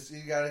 Just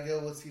you got to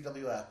go with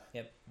CW app.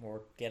 Yep.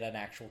 Or get an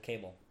actual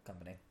cable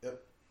company.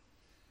 Yep.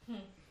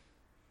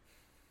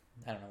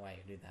 I don't know why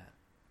you do that.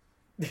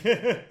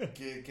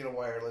 Get a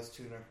wireless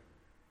tuner.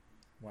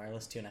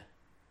 Wireless tuna.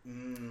 All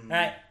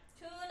right.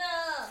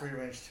 Tuna. Free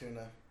range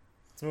tuna.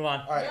 Let's move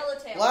on. All right.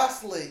 Yellowtail.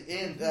 Lastly,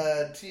 in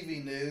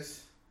TV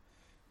news,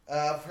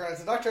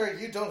 apparently, doctor,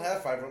 you don't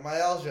have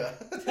fibromyalgia.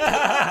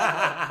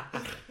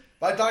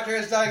 My doctor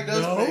has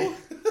diagnosed me.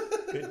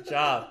 Good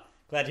job.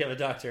 Glad you have a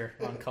doctor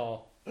on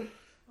call. On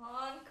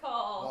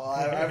call. Well,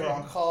 I'm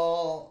on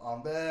call,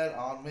 on bed,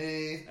 on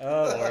me.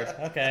 Oh, Lord.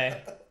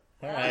 Okay.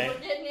 All right. We're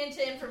getting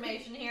into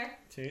information here.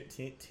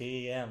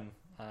 TMI.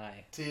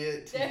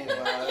 TMI.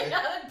 You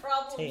have a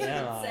problem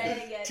TMI.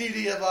 saying it.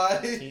 TDMI.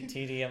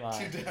 TDMI.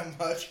 Too damn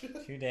much.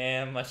 Too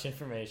damn much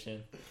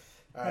information.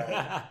 All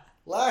right.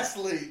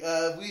 Lastly,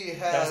 we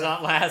have... That was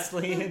not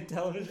lastly in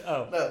television?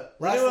 Oh. No.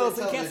 Renewals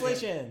lastly and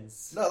television.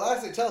 cancellations. No,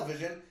 lastly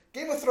television.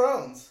 Game of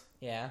Thrones.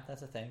 Yeah,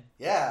 that's a thing.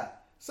 Yeah.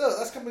 So,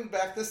 that's coming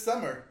back this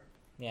summer.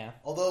 Yeah,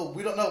 Although,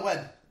 we don't know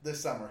when this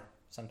summer.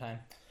 sometime.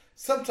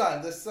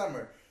 Sometime this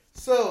summer.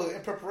 So,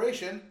 in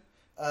preparation,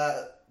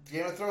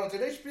 Game of Thrones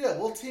and HBO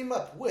will team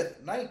up with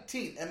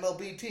 19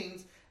 MLB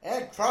teams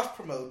and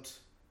cross-promote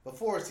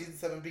before Season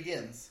 7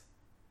 begins.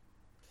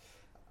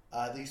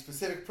 The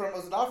specific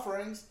promos and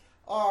offerings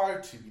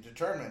are to be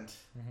determined.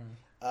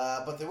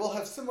 But they will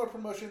have similar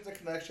promotions and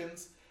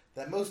connections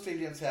that most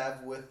stadiums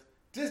have with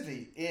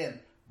Disney in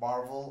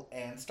Marvel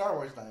and Star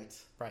Wars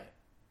nights. Right.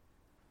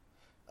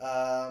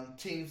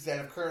 Teams that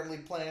have currently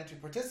planned to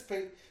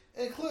participate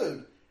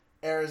include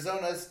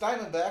Arizona's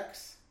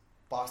Diamondbacks,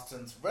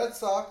 Boston's Red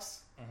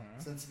Sox,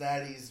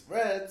 Cincinnati's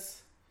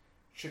Reds,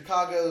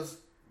 Chicago's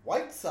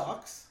White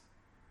Sox,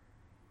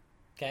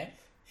 Okay.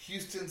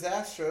 Houston's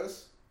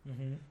Astros,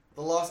 Mm-hmm.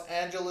 the Los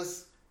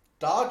Angeles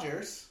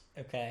Dodgers,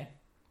 Okay.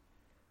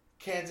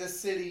 Kansas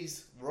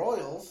City's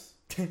Royals,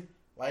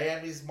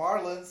 Miami's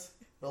Marlins,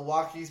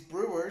 Milwaukee's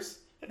Brewers,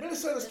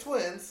 Minnesota's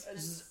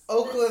Twins,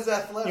 Oakland's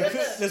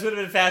Athletics. This would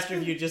have been faster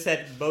if you just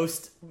said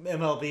most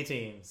MLB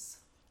teams.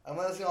 I'm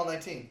going to say all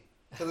 19,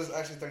 because there's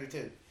actually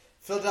 32.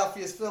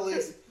 Philadelphia's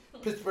Phillies,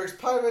 Pittsburgh's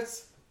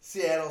Pirates,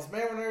 Seattle's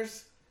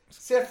Mariners,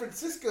 San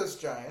Francisco's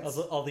Giants,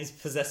 All these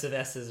possessive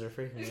S's are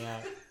freaking me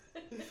out.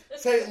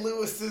 St.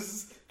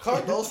 Louis's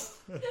Cardinals,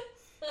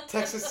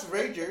 Texas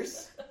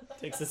Rangers,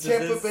 Texas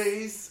Tampa is-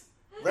 Bay's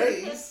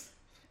Rays,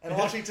 and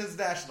Washington's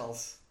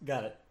Nationals.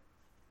 Got it.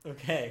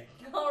 Okay.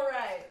 All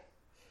right.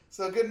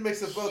 So a good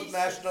mix of both Jesus.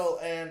 National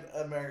and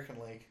American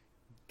League.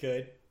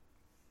 Good.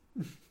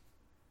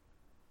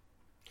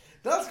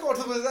 Now let's go on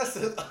to the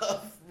possessive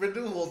of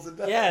renewals and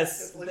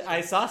Yes, cancellations.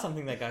 I saw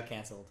something that got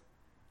canceled.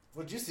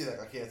 What did you see that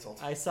got canceled?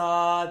 I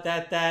saw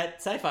that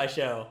sci-fi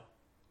show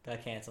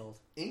got canceled.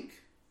 Inc.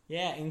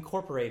 Yeah,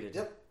 Incorporated.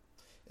 Yep.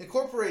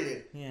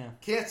 Incorporated. Yeah.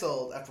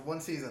 Canceled after one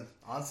season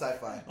on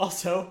Sci-Fi.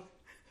 Also,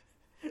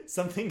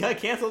 something got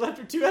canceled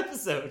after 2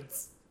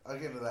 episodes. I'll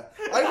get into that.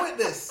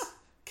 Eyewitness.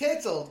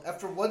 Canceled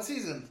after one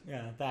season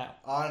Yeah, that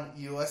on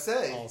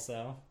USA.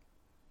 also.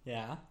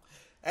 Yeah.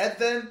 And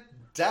then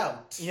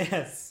Doubt.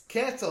 Yes.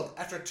 Canceled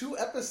after 2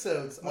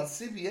 episodes on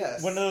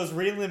CBS. One of those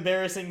real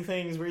embarrassing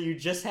things where you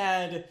just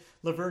had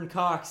Laverne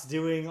Cox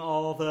doing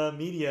all the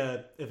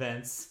media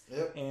events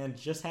Yep. and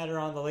just had her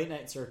on the late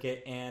night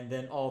circuit, and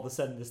then all of a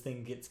sudden this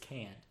thing gets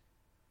canned.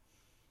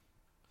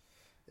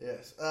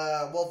 Yes.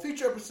 Well,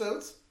 future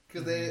episodes,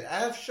 because they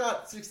have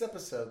shot 6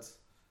 episodes.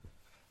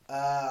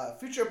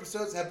 Future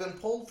episodes have been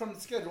pulled from the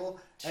schedule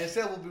and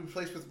instead will be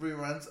replaced with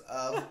reruns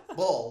of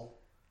Bull.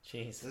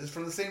 Jeez. This is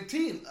from the same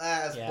team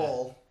as Yeah.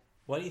 Bull.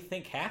 What do you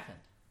think happened?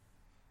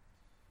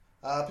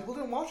 People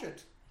didn't watch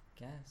it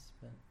Guess,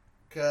 but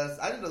because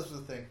I didn't know this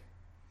was a thing.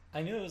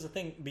 I knew it was a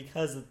thing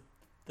because of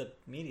the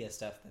media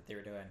stuff that they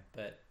were doing,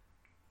 but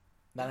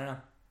I don't know.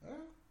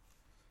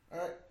 All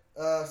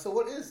right. So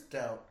what is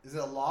Doubt? Is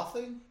it a law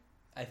thing?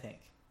 I think.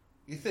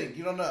 You think?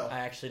 You don't know? I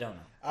actually don't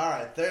know. All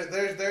right.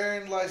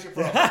 Therein lies your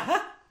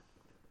problem.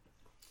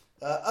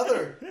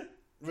 Other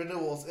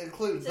renewals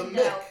include It's The a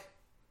Mick.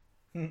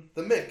 no.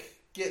 The Mick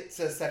gets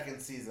a second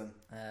season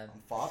Um,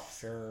 on Fox.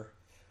 sure.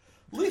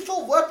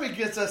 Lethal Weapon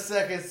gets a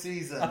second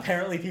season.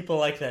 Apparently people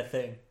like that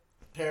thing.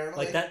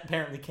 Apparently. Like, that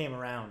apparently came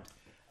around.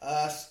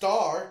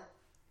 Star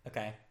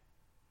Okay.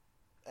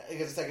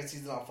 gets a second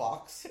season on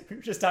Fox. We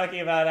were just talking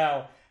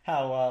about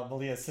how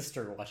Malia's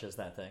sister watches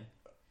that thing.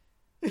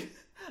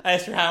 I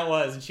asked her how it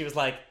was, and she was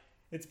like,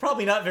 it's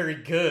probably not very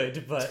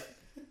good, but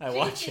I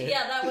watch it.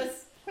 Yeah, that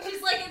was.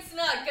 She's like, it's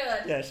not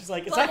good. Yeah, she's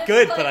like, it's But not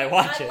good, like, but I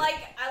watch it.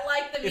 I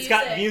like the music. It's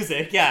got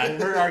music, yeah.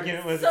 Her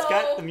argument was it's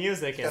got the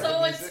music in it.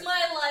 So music. it's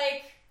my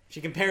like.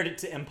 She compared it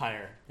to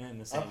Empire in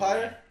the same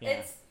Empire? way. Yeah.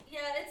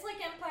 It's like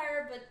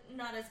Empire, but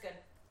not as good.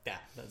 Yeah,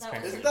 that's That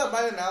apparently. Isn't that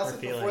my analysis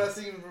Her before that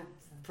thing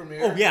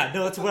premiered? Oh yeah,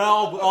 no, it's what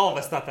all of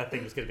us thought that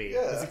thing was going to be.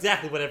 Yeah. It's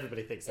exactly what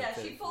everybody thinks. Yeah, that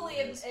she thing fully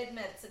is.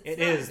 admits it's It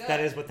not is. good. That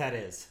is what that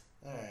is.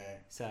 All right.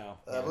 So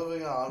yeah.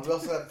 Moving on. We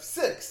also have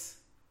 6.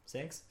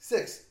 6.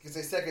 6 gets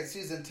a second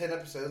season, 10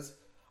 episodes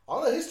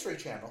on the History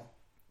Channel.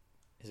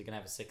 Is it going to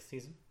have a 6th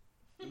season?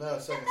 No,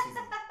 second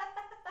season.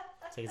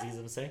 Second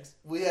season 6.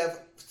 We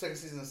have second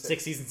season of 6.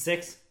 6 season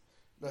 6.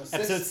 No, 6.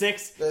 Episode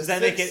 6. the Does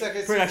that six make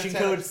second it production season,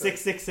 10 code episodes.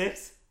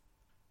 666?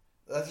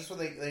 That's just when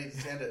they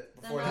stand it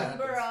The before that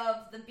number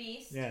happens. of the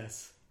beast.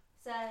 Yes.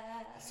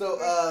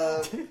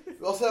 So,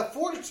 we also have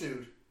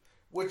Fortitude,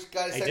 which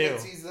got a I second do.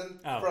 season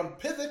Oh. from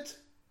Pivot.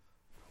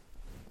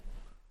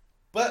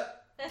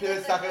 But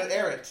Pivot's not going to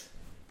air it.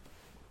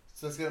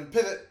 So it's going to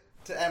pivot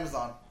to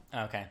Amazon.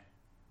 Okay.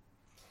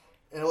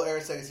 And it'll air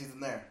a second season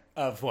there.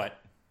 Of what?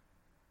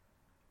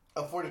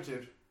 Of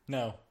Fortitude.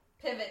 No.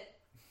 Pivot.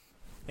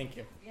 Thank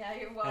you. Yeah,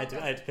 you're I welcome.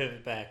 had to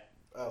pivot back.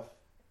 Oh.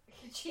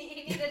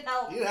 He needed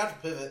help. You didn't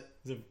have to pivot.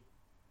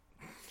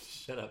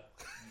 Shut up.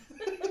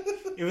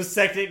 It was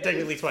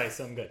technically twice,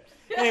 so I'm good.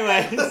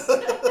 Anyways.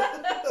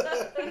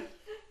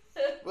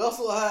 We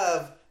also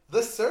have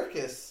The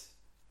Circus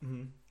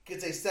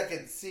gets a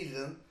second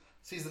season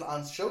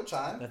on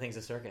Showtime. Nothing's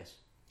a circus.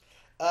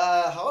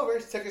 However,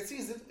 second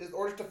season is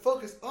ordered to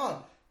focus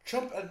on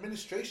Trump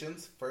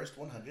administration's first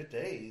 100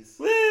 days.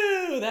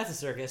 Woo! That's a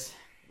circus.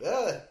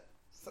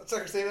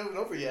 Circus ain't even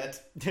over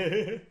yet.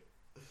 We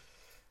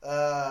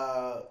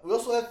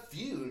also have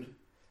Feud.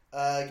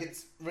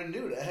 Gets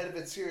renewed ahead of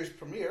its series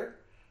premiere.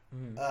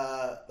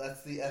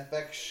 That's the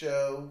FX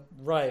show.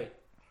 Right.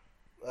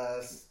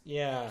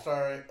 Yeah.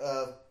 Starring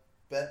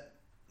Bette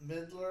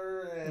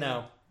Midler and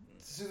no.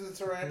 Susan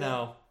Sarandon.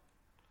 No.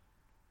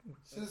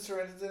 Susan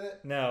Sarandon's in it.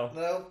 No.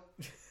 No.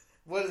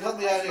 What? Help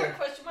me out here.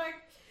 Question mark.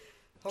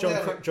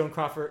 Joan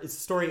Crawford. It's the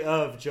story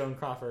of Joan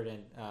Crawford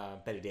and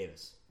Bette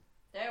Davis.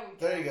 There we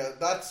go. There you go.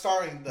 Not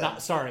starring them.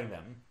 Not starring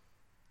them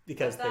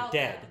because Without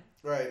they're dead. them.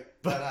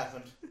 Right. That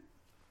happened.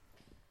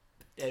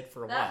 Dead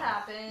for a That while.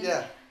 happened.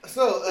 Yeah.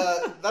 So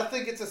that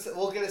thing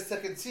we'll get a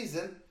second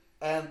season,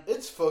 and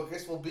its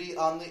focus will be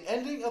on the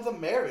ending of a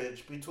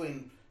marriage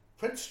between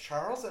Prince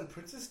Charles and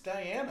Princess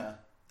Diana.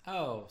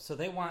 Oh, so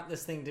they want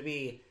this thing to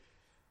be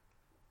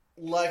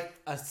like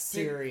a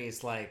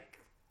series, like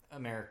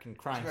American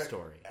Crime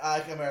Story,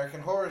 like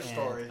American Horror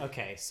Story.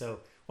 Okay, so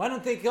why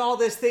don't they call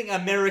this thing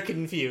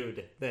American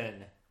Feud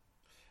then?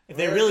 If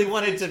they really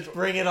wanted to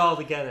bring it all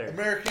together,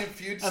 American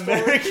Feud Story.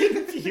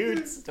 American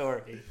Feud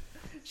Story.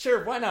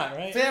 Sure, why not?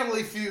 Right?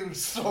 Family Feud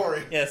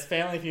Story. Yes,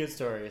 Family Feud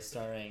Story,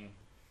 starring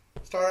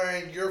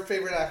your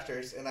favorite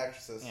actors and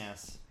actresses.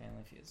 Yes,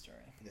 Family Feud Story.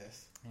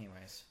 Yes.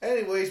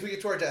 Anyways, we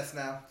get to our deaths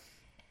now.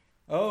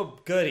 Oh,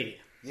 goody.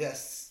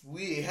 Yes,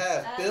 we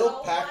have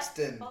Bill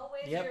Paxton,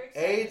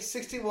 age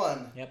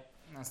 61. Yep.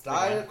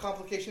 Died of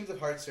complications of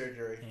heart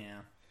surgery.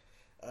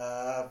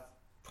 Yeah.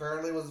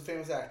 Apparently was a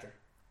famous actor.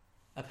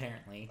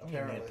 Apparently.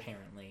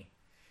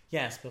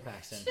 Yes, Bill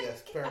Paxton.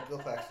 Yes, Bill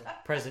Paxton.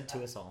 Present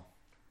to us all.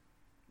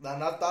 No,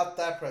 not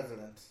that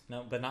president.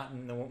 No, but not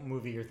in the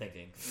movie you're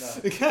thinking.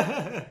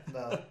 No.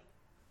 No.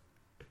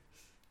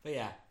 But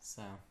yeah,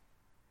 so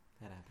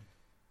that happened.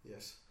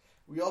 Yes.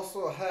 We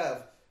also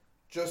have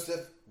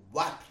Joseph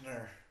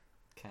Wapner.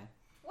 Okay.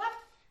 What?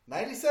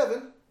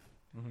 97.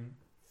 Mm-hmm.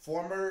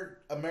 Former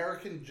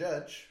American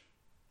judge.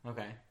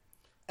 Okay.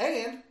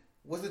 And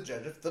was a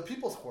judge of the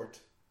People's Court.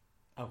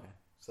 Okay.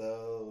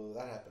 So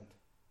that happened.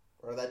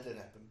 Or that did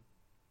happen.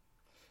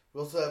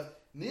 We also have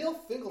Neil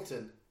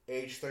Fingleton,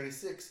 age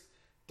 36.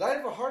 Died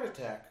of a heart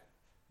attack.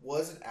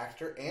 Was an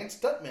actor and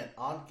stuntman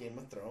on Game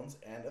of Thrones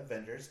and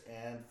Avengers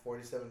and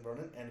 47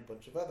 Ronin and a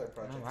bunch of other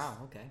projects. Oh, wow.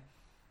 Okay.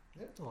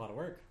 Yep. That's a lot of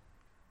work.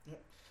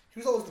 Yep. He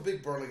was always the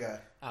big burly guy.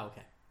 Oh,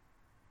 okay.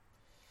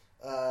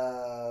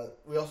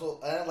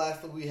 And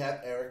lastly, we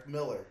have Eric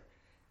Miller,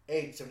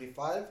 age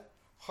 75,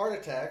 heart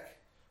attack,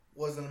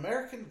 was an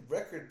American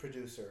record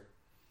producer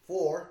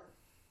for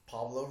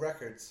Pablo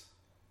Records.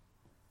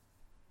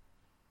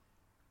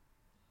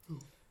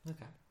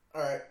 Okay.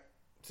 Alright,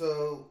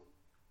 so,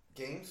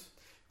 games?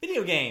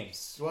 Video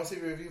games. Do you want to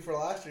save your review for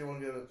last, or do you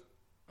want to go to...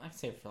 I can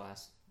save it for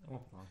last. It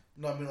won't be long.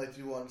 No, I mean, like,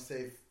 do you want to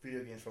save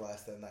video games for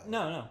last then?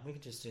 No, we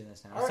can just do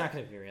this now. All It's right. not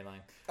going to be very long.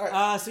 All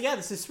right. So yeah,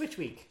 this is Switch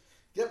Week.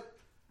 Yep.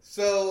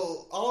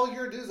 So, all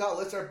your news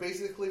outlets are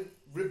basically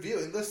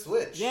reviewing the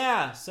Switch.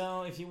 Yeah,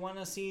 so if you want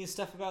to see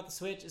stuff about the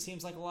Switch, it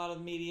seems like a lot of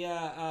the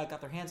media got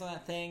their hands on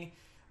that thing.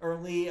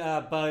 Early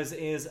buzz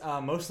is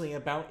mostly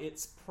about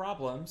its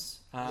problems.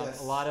 Yes,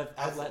 a lot of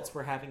outlets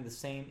were having the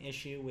same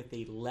issue with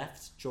the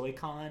left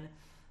Joy-Con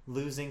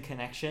losing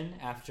connection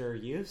after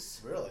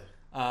use. Really?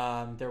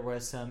 There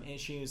was some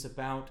issues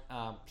about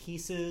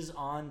pieces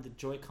on the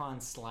Joy-Con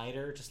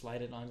slider to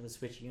slide it onto the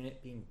Switch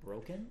unit being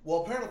broken.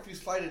 Well, apparently if you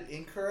slide it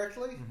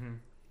incorrectly,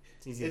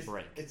 it's easy to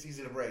break. It's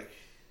easy to break.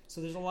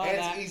 So there's a lot and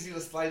of that. it's easy to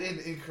slide in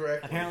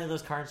incorrectly. Apparently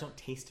those cards don't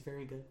taste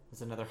very good.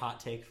 That's another hot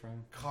take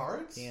from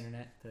Cards? the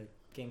internet, the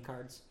game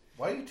cards.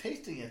 Why are you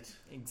tasting it?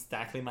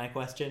 Exactly my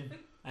question.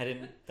 I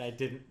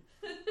didn't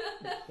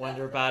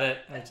wonder about it.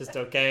 I'm just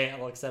okay.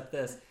 I'll accept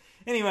this.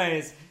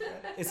 Anyways,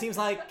 it seems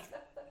like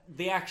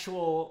the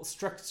actual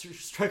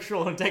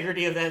structural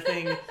integrity of that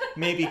thing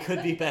maybe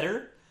could be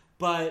better,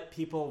 but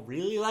people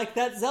really like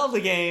that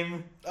Zelda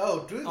game.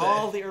 Oh, do they?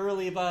 All the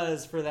early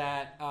buzz for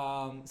that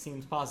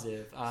seems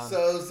positive.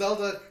 So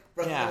Zelda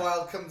Breath of the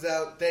Wild comes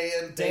out day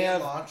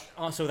of launch.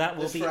 So that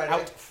will be Friday.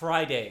 out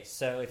Friday.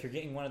 So if you're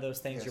getting one of those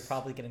things, Yes. you're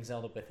probably getting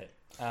Zelda with it.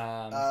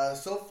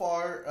 So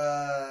far,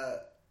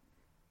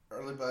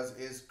 early buzz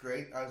is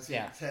great. I've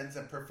seen 10s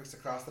and perfects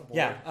across the board.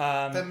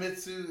 Yeah.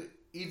 Famitsu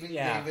even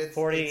Yeah, gave it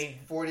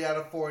 40 out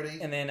of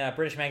 40. And then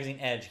British Magazine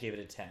Edge gave it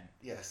a 10.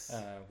 Yes.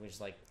 Which is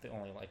like the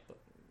only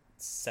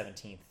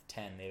 17th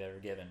 10 they've ever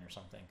given or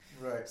something.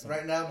 Right. Some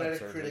Right now,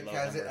 absurdly Metacritic low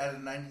has it number. at a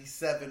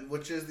 97,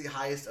 which is the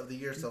highest of the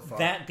year so far.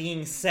 That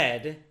being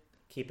said,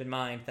 keep in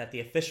mind that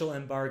the official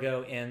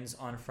embargo ends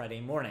on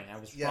Friday morning. I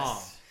was wrong.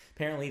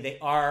 Apparently they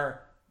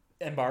are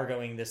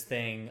embargoing this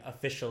thing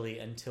officially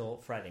until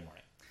Friday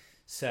morning.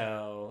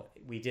 So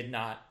we did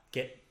not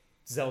get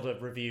Zelda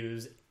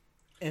reviews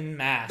en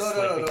masse.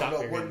 No.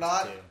 We're We're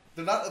not.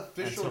 They're not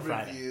official Until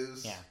Friday.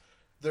 reviews. Yeah.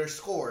 They're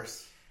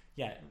scores.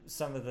 Yeah,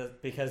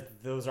 because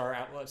those are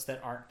outlets that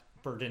aren't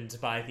burdened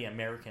by the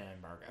American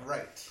embargo.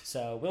 Right.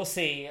 So we'll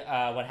see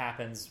what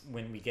happens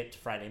when we get to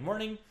Friday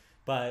morning,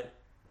 but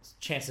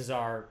chances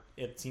are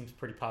it seems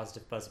pretty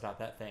positive buzz about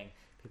that thing.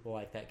 People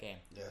like that game.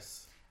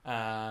 Yes.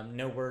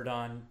 No word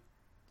on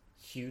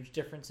huge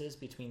differences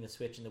between the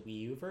Switch and the Wii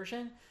U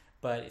version,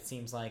 but it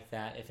seems like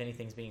that if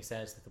anything's being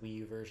said is that the Wii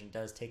U version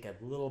does take a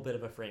little bit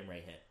of a frame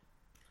rate hit.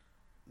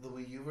 The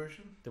Wii U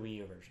version? The Wii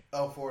U version.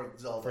 Oh, for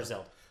Zelda. For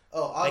Zelda.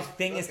 Oh, Like,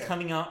 thing is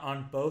coming out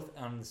on both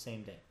on the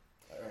same day.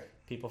 All right.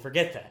 People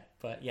forget that,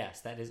 but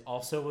yes, that is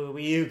also a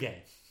Wii U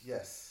game.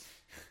 Yes.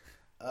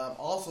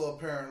 Also,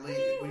 apparently,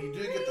 when you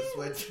do get the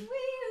Switch,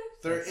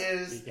 there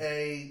is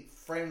a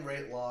frame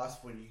rate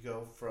loss when you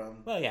go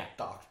from Well, yeah,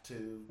 dock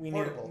to we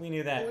portable.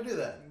 knew that. Well, we knew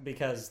that.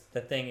 Because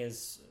the thing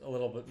is a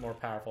little bit more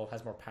powerful,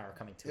 has more power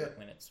coming to it Yep.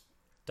 when it's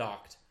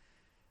docked.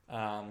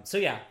 So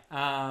yeah,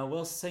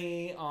 we'll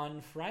see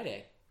on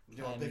Friday.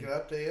 You want to pick it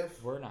up, Dave?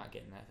 We're not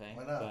getting that thing.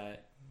 Why not?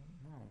 But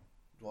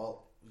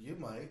Well, you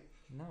might.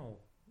 no,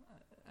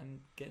 I'm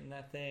getting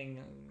that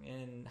thing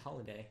in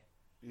holiday.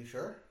 You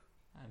sure?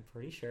 I'm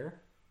pretty sure.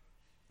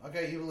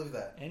 Okay, you believe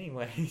that.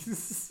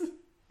 Anyways, I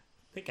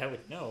think I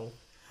would know.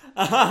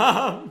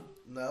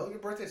 No, your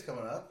birthday's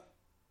coming up.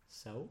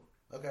 So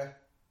Okay.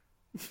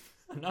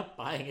 I'm not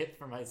buying it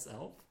for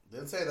myself.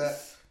 Didn't say that.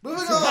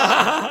 Moving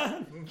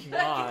on!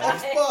 God,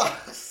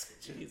 Xbox!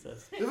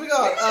 Jesus. Moving You're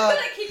on. really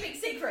good at keeping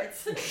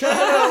secrets.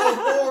 Shadow of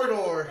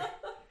Mordor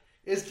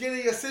is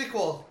getting a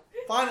sequel.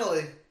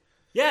 Finally.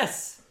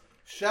 Yes,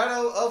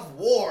 Shadow of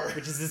War.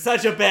 which is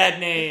such a bad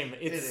name.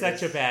 It's It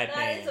such is. a bad That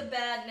name. is a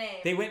bad name.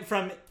 They went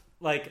from,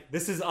 like,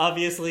 this is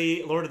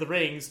obviously Lord of the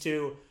Rings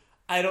to,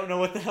 I don't know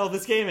what the hell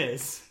this game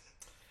is.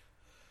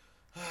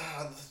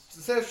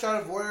 Instead of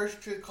Shadow of War,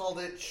 you should have called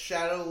it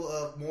Shadow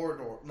of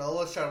Mordor. No,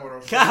 let's Shadow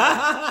of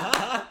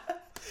Mordor.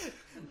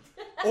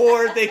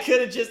 Or they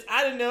could have just,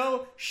 I don't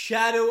know,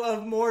 Shadow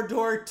of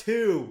Mordor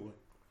 2.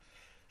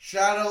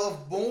 Shadow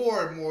of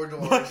Mordor.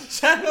 What?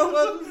 Shadow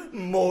of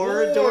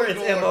Mordor? It's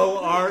Mordor.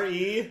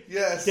 M-O-R-E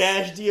Yes.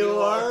 dash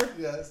D-O-R?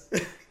 Yes.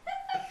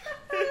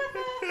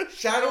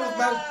 Shadow of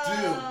Mount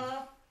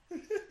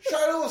Doom.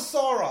 Shadow of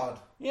Sauron.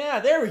 Yeah,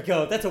 there we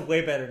go. That's a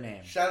way better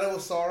name. Shadow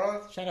of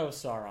Sauron. Shadow of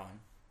Sauron.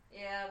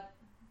 Yeah.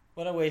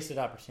 What a wasted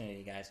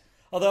opportunity, guys.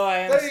 Although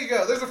There you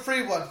go. There's a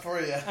free one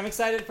for you. I'm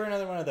excited for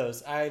another one of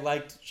those. I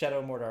liked Shadow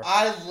of Mordor.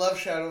 I love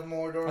Shadow of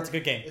Mordor. That's a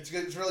good game. It's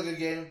good. It's a really good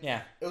game.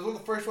 Yeah. It was one of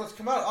the first ones to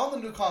come out on the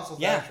new consoles,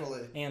 Yeah.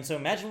 actually. And so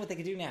imagine what they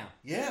could do now.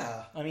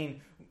 Yeah. I mean,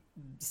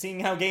 seeing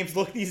how games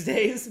look these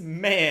days,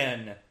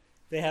 man,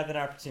 they have an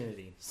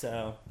opportunity.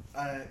 So,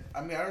 I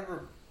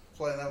remember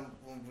playing that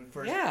when we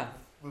first yeah,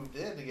 moved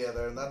in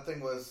together, and that game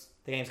was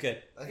the game's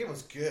good.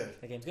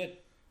 good. Good.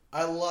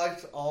 I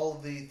liked all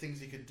the things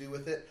you could do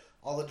with it,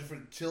 all the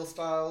different chill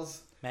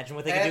styles. Imagine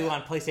what they could do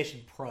on PlayStation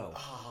Pro.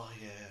 Oh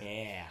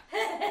yeah.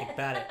 Yeah. Think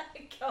about it.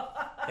 God.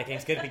 That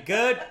game's going to be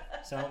good.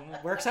 So,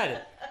 we're excited.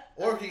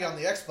 Or if you got on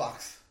the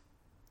Xbox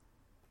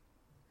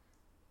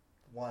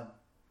One.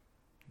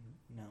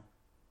 No.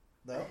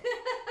 No.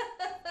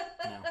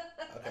 No.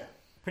 Okay.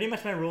 Pretty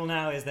much my rule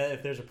now is that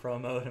if there's a pro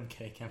mode, I'm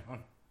getting it on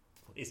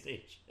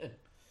PlayStation.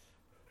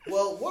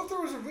 Well, what if there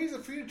was a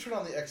reason for you to turn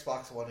on the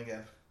Xbox One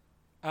again?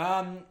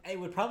 It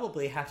would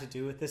probably have to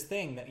do with this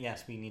thing that,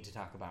 yes, we need to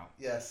talk about.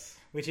 Yes.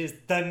 Which is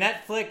the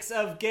Netflix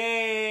of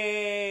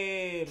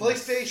games.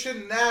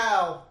 PlayStation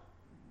Now.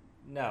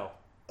 No,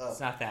 Oh. it's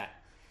not that.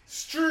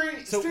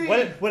 Steam. So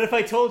what if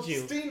I told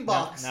you?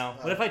 Steambox. No.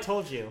 Oh. What if I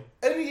told you?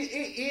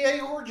 EA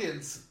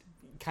Origins.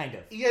 Kind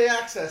of. EA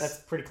Access. That's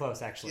pretty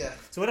close, actually. Yeah.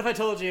 So what if I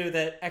told you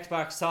that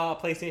Xbox saw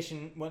what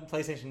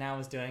PlayStation Now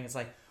was doing? It's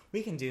like,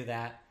 we can do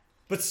that,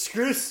 but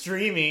screw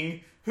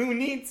streaming. Who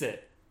needs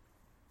it?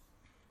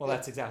 Well,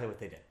 that's exactly what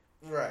they did.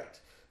 Right.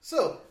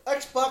 So,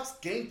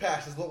 Xbox Game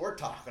Pass is what we're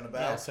talking Yeah,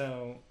 about.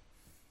 so,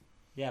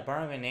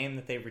 borrowing a name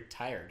that they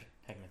retired,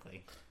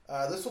 technically.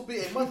 This will be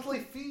a monthly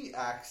fee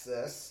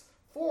access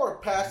for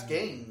past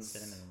games.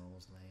 Cinnamon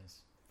rolls,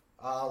 Lays.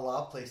 A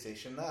la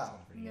PlayStation Now.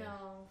 Pretty good.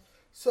 No.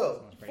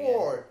 So, Sounds pretty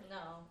for, No.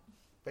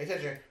 pay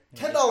attention,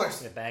 Get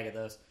 $10. a bag of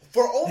those.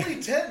 For only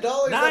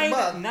 $10 a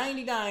month.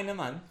 $9.99 a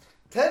month.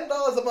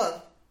 $10 a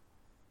month.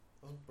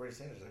 Oh, Bernie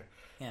Sanders there.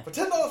 Yeah. For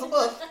 $10 a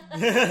month,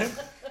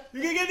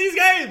 You can get these you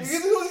games!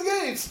 get these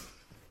games.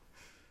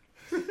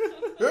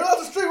 You're allowed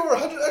to stream over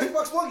 100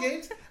 Xbox One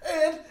games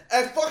and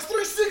Xbox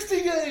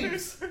 360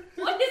 games.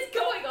 What is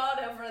going on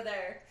over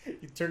there?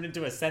 You turned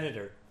into a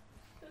senator.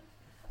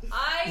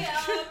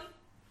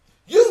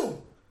 You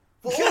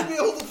will only be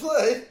able to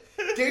play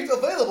games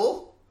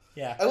available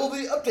Yeah. and will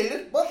be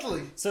updated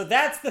monthly. So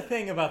that's the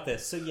thing about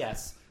this. So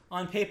yes,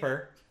 on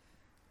paper,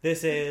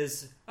 this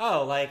is,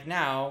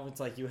 now it's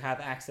like you have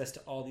access to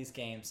all these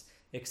games,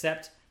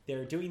 except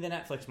they're doing the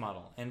Netflix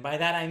model. And by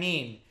that I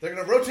mean, They're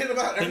going to rotate them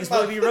out every things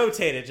month. will be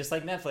rotated, just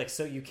like Netflix.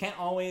 So you can't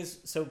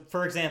always,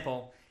 for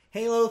example,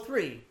 Halo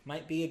 3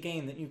 might be a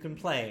game that you can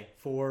play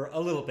for a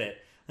little bit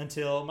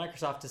until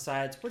Microsoft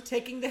decides we're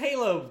taking the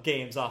Halo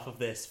games off of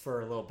this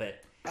for a little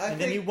bit. And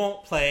then you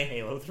won't play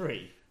Halo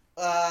 3.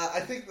 I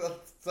think that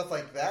stuff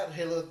like that,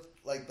 Halo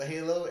like the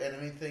Halo and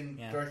anything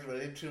Yeah. directly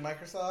related to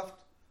Microsoft,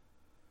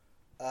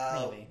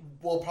 Maybe.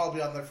 will probably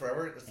be on there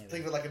forever. Maybe.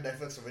 Think of it like a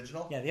Netflix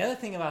original. Yeah, the other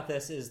thing about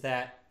this is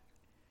that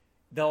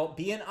there'll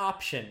be an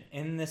option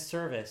in this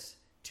service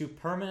to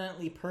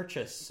permanently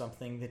purchase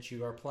something that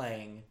you are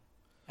playing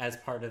as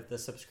part of the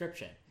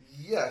subscription.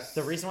 Yes.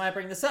 The reason why I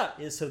bring this up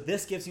is so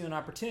this gives you an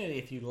opportunity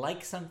if you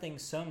like something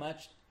so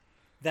much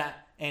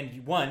that,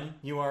 and one,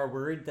 you are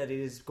worried that it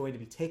is going to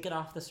be taken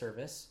off the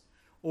service,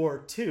 or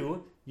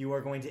two, you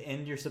are going to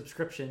end your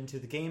subscription to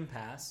the Game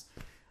Pass.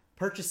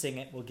 Purchasing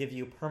it will give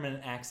you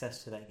permanent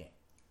access to that game.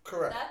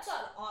 Correct. That's an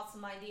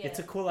awesome idea. It's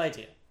a cool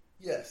idea.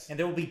 Yes. And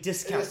there will be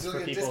discounts there'll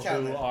for be a people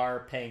discount who then.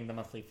 are paying the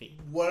monthly fee.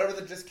 Whatever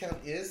the discount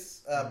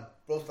is,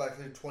 most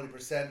likely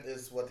 20%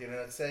 is what the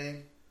internet's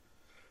saying.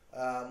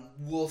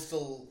 We'll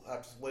still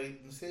have to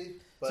wait and see.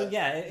 But, So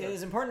yeah, it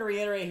is important to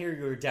reiterate here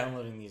you're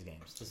downloading these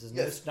games. This is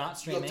Yes. not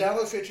streaming. You'll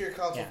download straight to your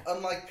console, Yeah.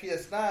 unlike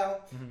PS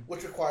Now, Mhm.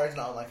 which requires an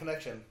online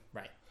connection.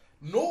 Right.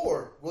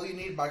 Nor will you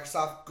need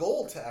Microsoft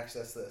Gold to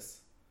access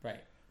this.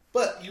 Right.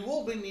 But you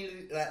will be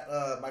needing that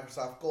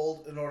Microsoft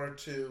Gold in order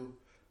to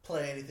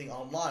play anything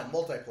online,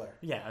 multiplayer.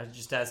 Yeah,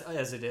 just as it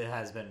has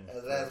been As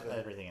it for has been.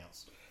 everything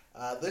else.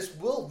 This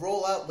will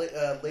roll out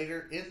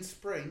later in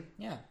spring.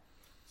 Yeah.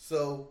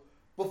 So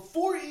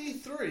before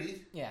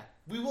E3, Yeah.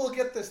 we will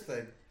get this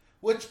thing.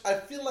 Which I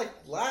feel like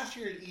last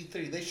year at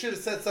E3, they should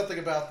have said something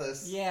about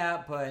this.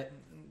 Yeah, but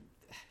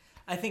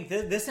I think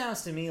this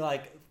sounds to me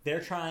like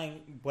they're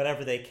trying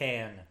whatever they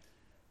can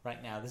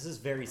right now. This is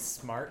very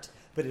smart,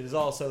 but it is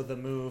also the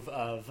move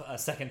of a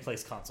second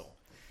place console.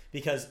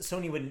 Because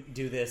Sony wouldn't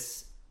do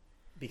this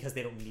because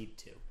they don't need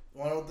to. You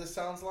want to know what this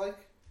sounds like?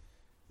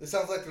 This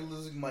sounds like they're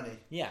losing money.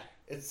 Yeah.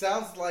 It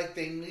sounds like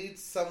they need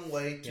some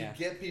way to Yeah.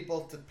 get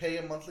people to pay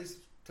a monthly,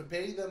 to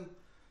pay them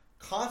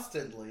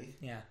constantly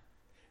Yeah.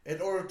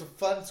 in order to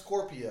fund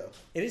Scorpio.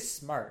 It is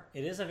smart.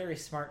 It is a very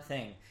smart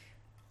thing.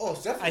 Oh,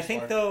 it's definitely I think,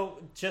 smart. though,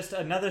 just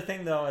another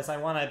thing, though, is I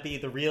want to be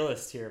the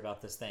realist here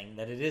about this thing,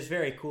 that it is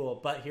very cool,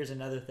 but here's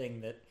another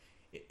thing that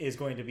is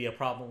going to be a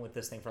problem with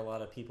this thing for a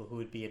lot of people who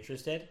would be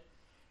interested.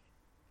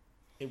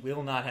 It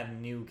will not have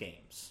new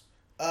games.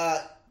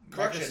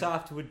 Correction.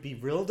 Microsoft would be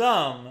real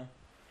dumb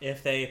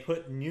if they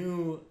put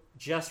new,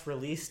 just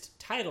released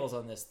titles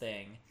on this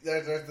thing,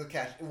 There's the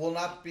catch. It will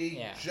not be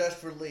Yeah.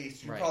 just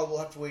released. You Right. probably will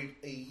have to wait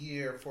a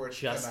year for it to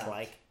just come out.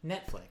 like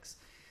Netflix.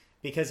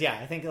 Because, yeah,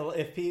 I think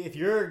if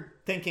you're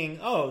thinking,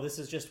 oh, this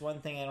is just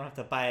one thing, I don't have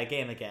to buy a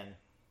game again.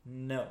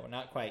 No,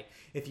 not quite.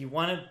 If you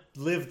want to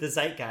live the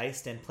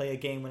zeitgeist and play a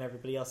game when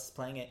everybody else is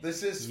playing it,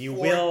 This is you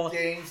for will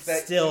games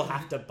that still you,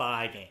 have to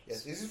buy games.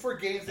 Yes, this is for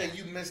games that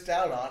you missed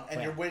out on, and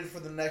Yeah. you're waiting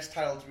for the next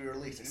title to be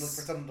released. And you look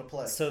for something to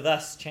play. So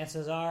thus,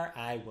 chances are,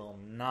 I will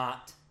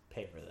not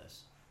pay for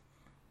this.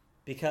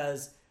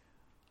 Because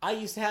I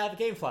used to have a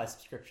GameFly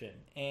subscription,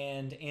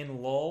 and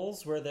in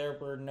lulls where there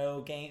were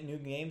no new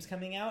games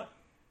coming out,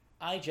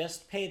 I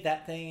just paid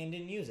that thing and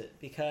didn't use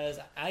it. Because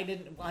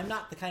I'm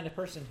not the kind of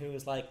person who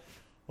is like,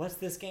 what's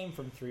this game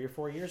from 3 or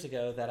 4 years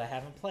ago that I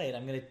haven't played?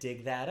 I'm going to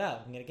dig that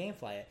up. I'm going to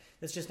GameFly it.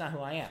 That's just not who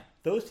I am.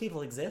 Those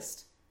people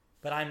exist,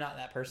 but I'm not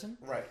that person.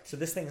 Right. So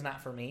this thing's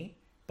not for me,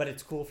 but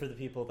it's cool for the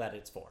people that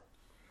it's for.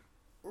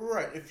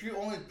 Right. If you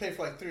only pay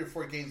for like 3 or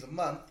 4 games a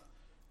month,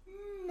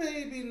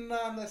 maybe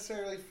not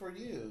necessarily for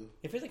you.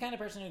 If you're the kind of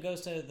person who goes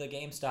to the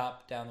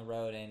GameStop down the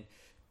road and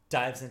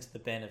dives into the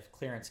bin of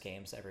clearance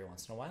games every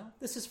once in a while,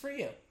 this is for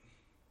you. It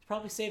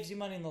probably saves you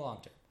money in the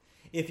long term.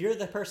 If you're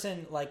the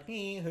person like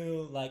me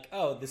who, like,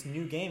 oh, this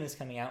new game is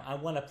coming out, I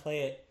want to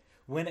play it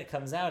when it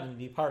comes out and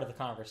be part of the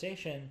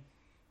conversation,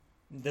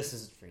 this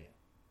isn't for you.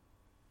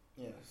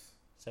 Yes.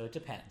 So it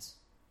depends.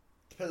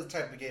 Depends on the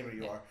type of gamer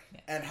you are,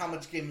 yeah. and how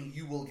much gaming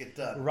you will get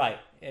done. Right.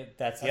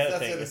 That's the That's other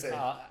the thing. other is, thing.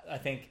 I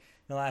think in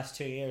the last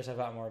 2 years I've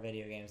bought more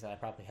video games than I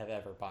probably have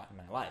ever bought in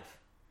my life.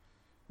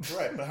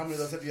 Right, but how many of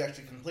those have you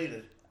actually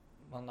completed?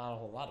 Well, not a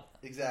whole lot of them.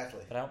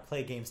 Exactly. But I don't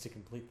play games to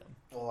complete them.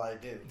 Well, I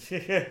do.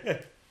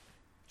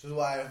 Which is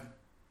why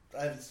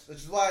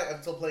I'm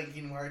still playing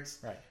Kingdom Hearts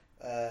Right.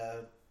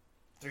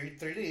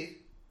 3D,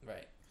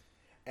 Right.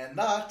 and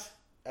not,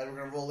 and we're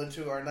going to roll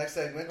into our next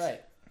segment,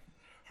 Right.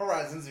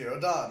 Horizon Zero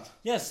Dawn.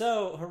 Yeah,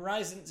 so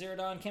Horizon Zero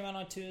Dawn came out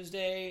on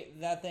Tuesday.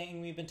 That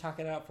thing we've been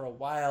talking about for a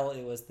while.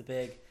 It was the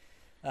big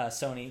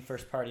Sony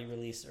first-party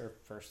release, or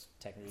first,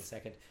 technically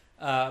second,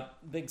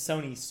 big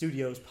Sony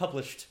Studios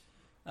published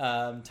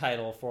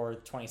title for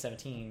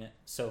 2017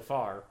 so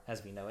far,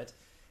 as we know it.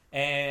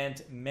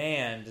 And,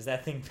 man, does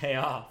that thing pay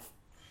off.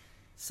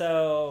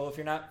 So, if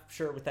you're not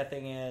sure what that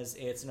thing is,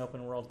 it's an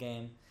open-world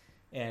game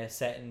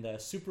set in the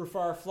super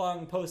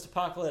far-flung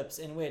post-apocalypse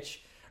in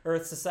which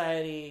Earth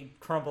society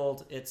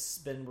crumbled. It's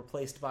been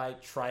replaced by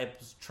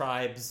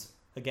tribes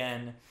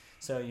again.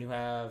 So you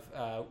have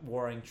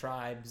warring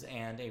tribes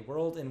and a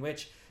world in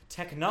which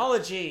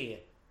technology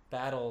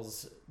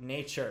battles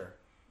nature.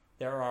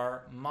 There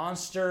are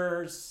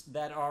monsters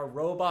that are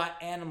robot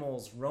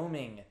animals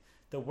roaming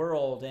the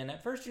world. And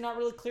at first you're not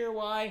really clear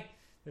why.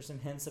 There's some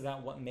hints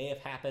about what may have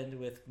happened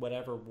with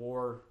whatever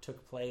war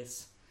took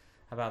place.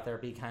 about there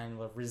be kind of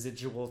a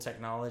residual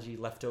technology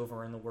left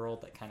over in the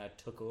world that kind of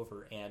took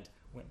over and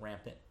went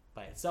rampant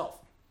by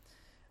itself.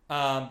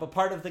 But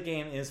part of the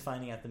game is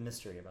finding out the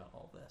mystery about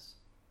all this.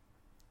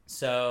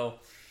 So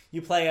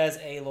you play as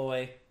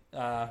Aloy,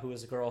 who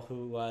is a girl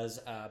who was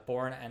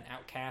born an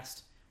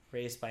outcast,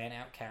 raised by an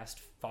outcast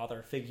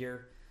father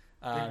figure.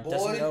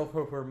 Doesn't know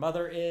who her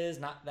mother is,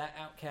 not that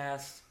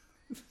outcast.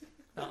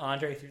 Not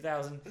Andre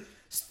 3000.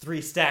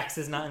 3 stacks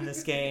is not in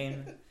this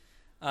game.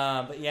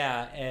 But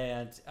yeah,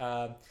 and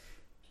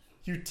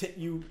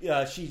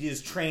she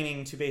is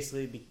training to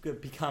basically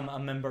become a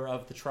member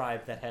of the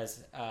tribe that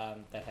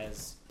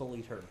has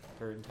bullied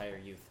her entire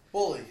youth.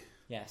 Bully.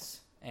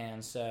 Yes,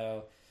 and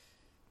so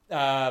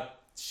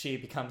she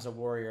becomes a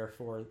warrior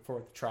for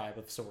the tribe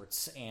of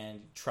sorts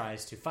and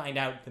tries to find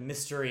out the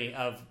mystery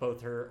of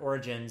both her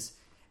origins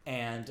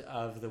and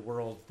of the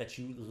world that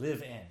you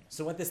live in.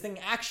 So what this thing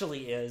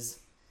actually is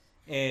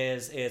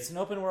it's an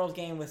open world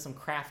game with some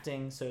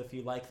crafting. So if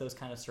you like those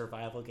kind of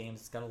survival games,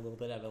 it's got a little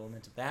bit of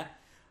element of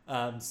that.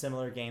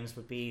 Similar games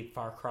would be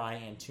Far Cry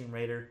and Tomb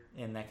Raider,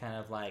 in that kind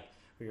of like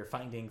where you're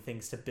finding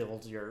things to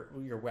build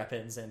your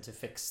weapons and to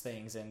fix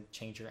things and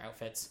change your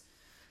outfits.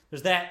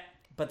 There's that,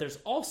 but there's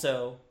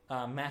also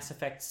Mass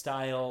Effect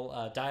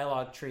style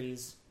dialogue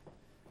trees.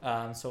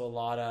 So a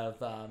lot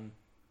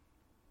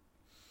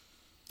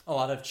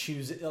of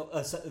choose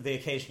the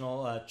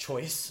occasional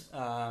choice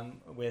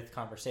with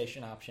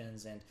conversation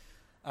options, and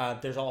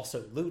there's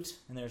also loot,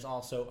 and there's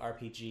also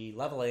RPG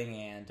leveling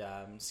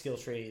and skill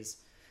trees.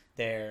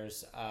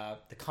 There's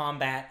the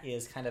combat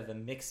is kind of a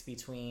mix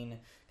between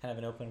kind of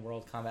an open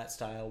world combat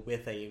style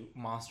with a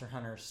Monster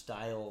Hunter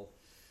style,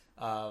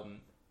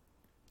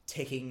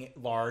 taking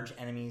large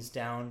enemies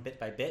down bit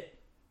by bit.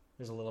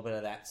 There's a little bit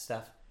of that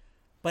stuff,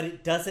 but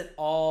it does it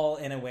all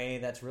in a way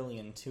that's really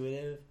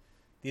intuitive.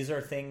 These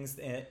are things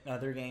in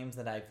other games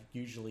that I've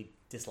usually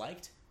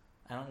disliked.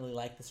 I don't really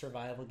like the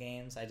survival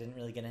games. I didn't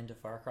really get into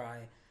Far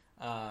Cry,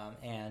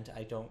 and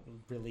I don't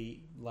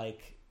really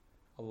like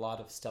a lot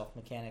of stealth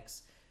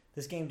mechanics.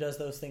 This game does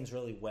those things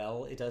really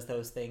well. It does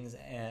those things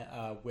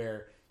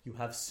where you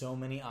have so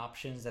many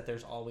options that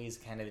there's always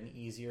kind of an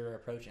easier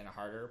approach and a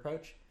harder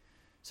approach.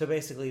 So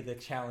basically the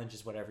challenge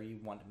is whatever you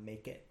want to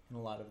make it in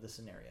a lot of the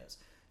scenarios.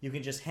 You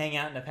can just hang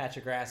out in a patch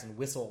of grass and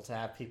whistle to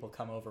have people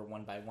come over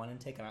one by one and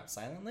take them out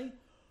silently.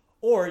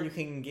 Or you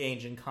can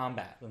engage in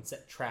combat and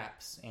set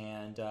traps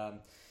and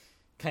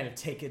kind of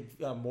take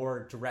a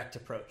more direct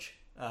approach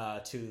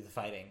to the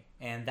fighting.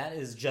 And that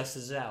is just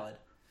as valid.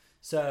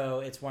 So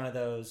it's one of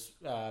those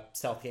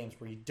stealth games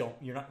where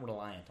you're not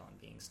reliant on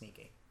being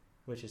sneaky,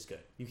 which is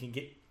good.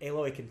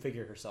 Aloy can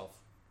figure herself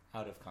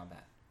out of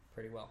combat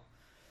pretty well.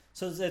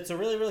 So it's a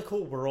really, really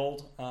cool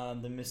world.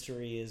 The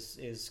mystery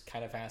is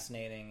kind of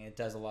fascinating. It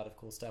does a lot of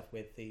cool stuff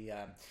with the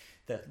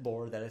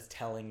lore that it's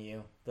telling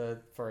you.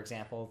 For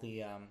example,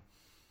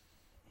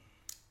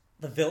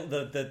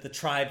 the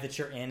tribe that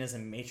you're in is a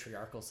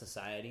matriarchal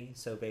society.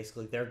 So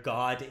basically, their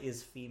god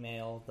is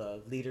female.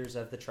 The leaders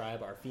of the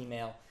tribe are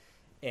female,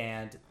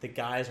 and the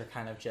guys are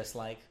kind of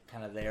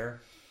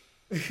there.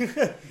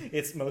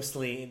 It's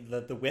mostly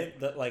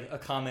like a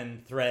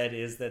common thread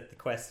is that the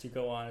quest you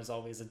go on is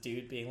always a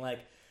dude being like,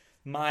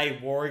 my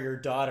warrior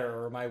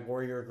daughter or my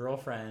warrior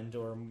girlfriend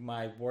or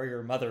my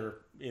warrior mother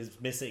is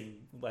missing.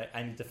 Like,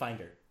 I need to find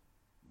her.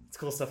 It's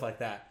cool stuff like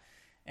that.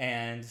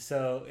 And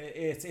so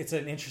it's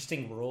an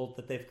interesting world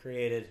that they've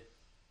created.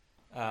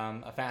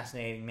 A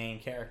fascinating main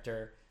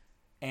character.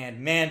 And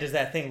man, does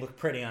that thing look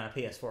pretty on a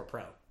PS4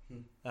 Pro.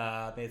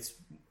 It's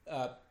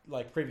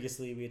like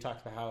previously we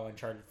talked about how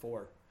Uncharted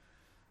 4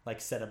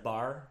 set a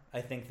bar. I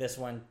think this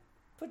one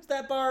puts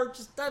that bar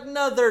just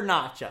another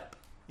notch up.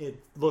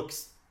 It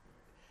looks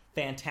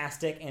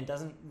fantastic and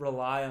doesn't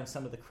rely on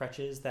some of the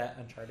crutches that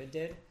Uncharted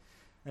did.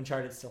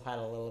 Uncharted still had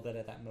a little bit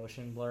of that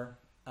motion blur.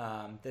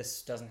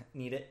 This doesn't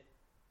need it.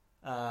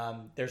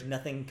 There's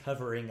nothing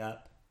covering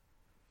up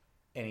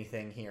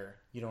anything here.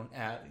 You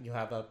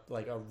have a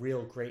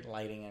real great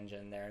lighting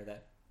engine there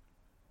that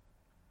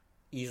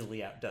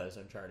easily outdoes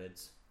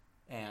Uncharted's.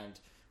 And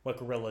what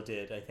Guerrilla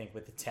did, I think,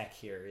 with the tech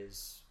here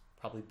is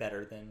probably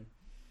better than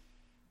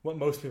what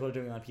most people are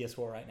doing on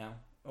PS4 right now,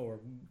 or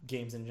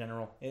games in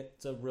general.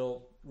 It's a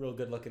real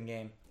good looking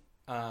game.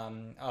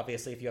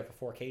 Obviously, if you have a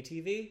 4K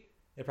TV,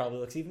 it probably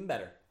looks even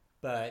better.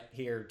 But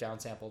here,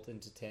 downsampled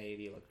into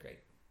 1080, it looked great.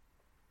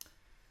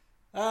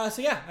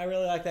 So yeah, I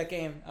really like that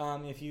game.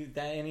 If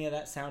any of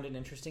that sounded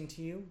interesting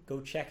to you,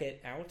 go check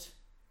it out.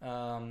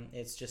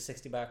 It's just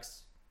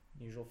 $60,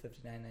 usual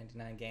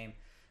 $59.99 game.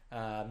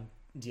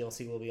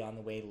 DLC will be on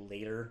the way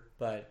later,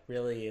 but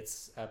really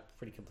it's a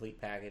pretty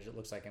complete package. It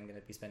looks like I'm going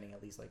to be spending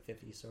at least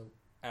 50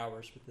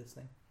 hours with this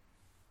thing.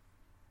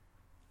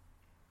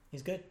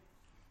 He's good.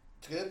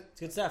 It's good? It's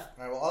good stuff.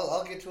 All right, well,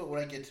 I'll get to it when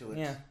I get to it.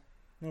 Yeah.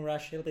 No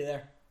rush. It'll be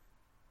there.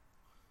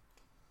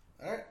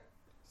 All right.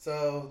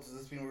 So, does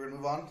this mean we're going to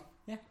move on?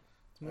 Yeah.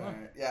 Let's move on.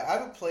 Right. Yeah, I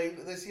haven't played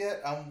this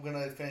yet. I'm going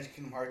to finish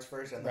Kingdom Hearts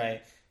first and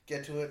then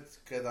get to it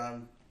because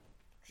I'm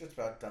just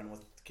about done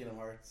with Kingdom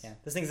Hearts. Yeah,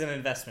 this thing's an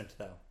investment,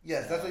 though.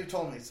 Yes, that's what you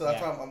told me. So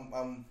that's Yeah. why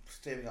I'm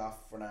staving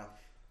off for now.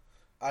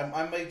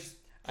 I may just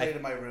play it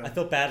in my room. I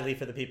feel badly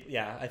for the people.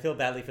 Yeah, I feel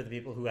badly for the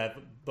people who have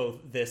both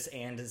this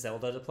and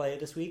Zelda to play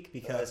this week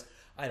because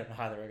I don't know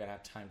how they're gonna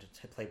have time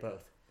to play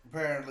both.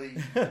 Apparently,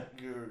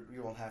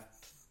 you won't have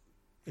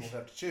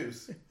to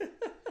choose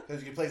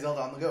because you can play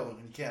Zelda on the go and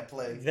you can't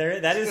play.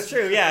 That is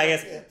true. Yeah, I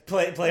guess Yeah.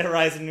 play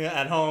Horizon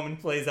at home and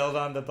play Zelda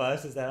on the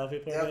bus. Is that how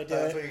people are Yep, gonna do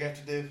that's it? what you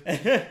have to do.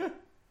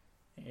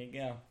 There you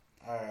go.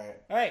 All right.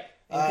 All right.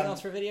 Anything Um,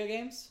 else for video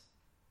games?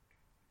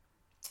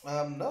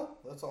 No,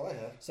 that's all I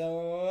have.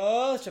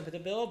 So let's jump into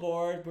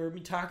Billboard. We're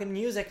talking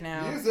music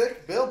now.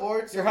 Music,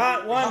 billboards. Your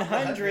Hot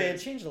 100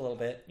 changed a little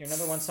bit. Your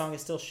number one song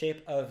is still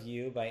 "Shape of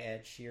You" by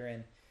Ed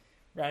Sheeran.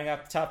 Rounding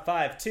up the top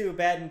 5, 2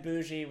 Bad and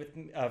Bougie with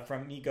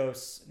from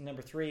Migos.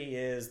 Number 3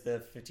 is the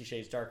 50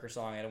 Shades Darker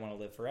song "I Don't Want to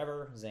Live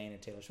Forever," Zayn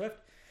and Taylor Swift.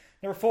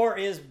 Number 4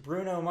 is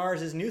Bruno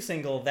Mars' new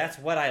single "That's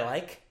What I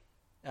Like."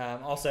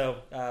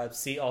 Also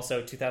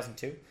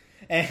 2002.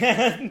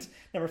 And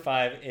number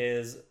 5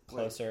 is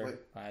 "Closer"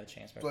 Wait. by the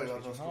Chainsmokers. Wait,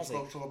 featuring let's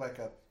Halsey. scroll back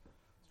up.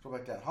 Scroll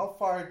back down. How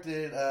far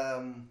did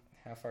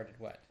How far did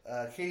what?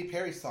 Katy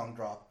Perry's song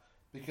drop?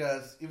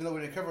 Because even though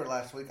we didn't cover it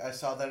last week, I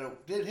saw that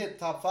it did hit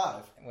top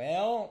 5.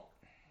 Well,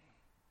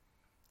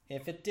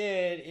 if it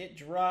did, it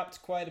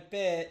dropped quite a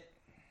bit.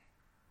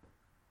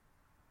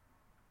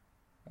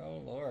 Oh,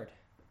 Lord.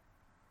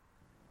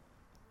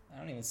 I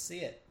don't even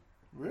see it.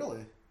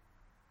 Really?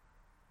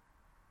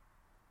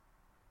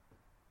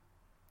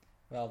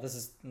 Well, this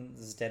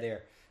is dead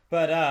air.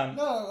 But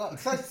No.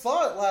 'Cause I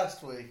saw it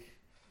last week.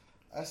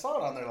 I saw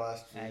it on there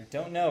last week. I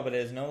don't know, but it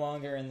is no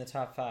longer in the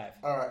top 5.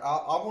 All right,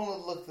 I want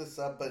to look this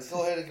up, but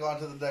go ahead and go on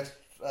to the next.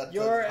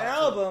 Your top two.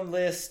 album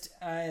list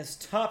is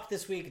topped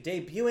this week,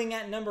 debuting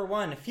at number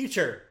 1,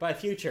 Future by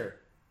Future.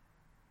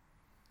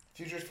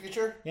 Future's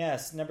Future?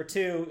 Yes, number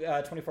 2,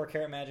 24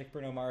 Karat Magic,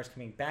 Bruno Mars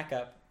coming back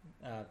up,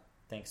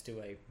 thanks to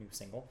a new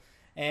single.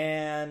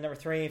 And number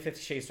 3,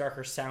 50 Shades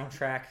Darker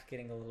soundtrack,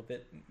 getting a little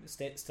bit,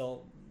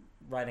 still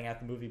riding out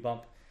the movie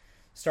bump.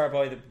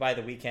 Starboy by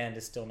The Weeknd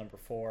is still number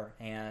 4,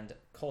 and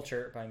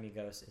Culture by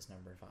Migos is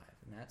number 5.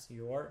 And that's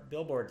your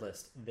Billboard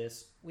list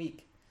this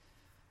week.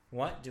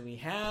 What do we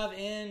have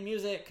in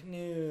music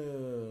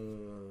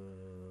news?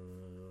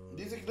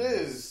 Music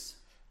news.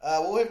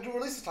 Well, we have new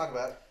releases to talk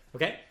about.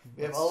 Okay.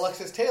 We have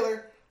Alexis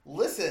Taylor,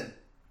 Listen,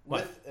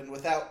 What? with and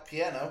without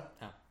piano.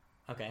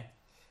 Okay.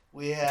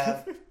 We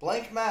have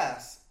Blank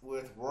Mass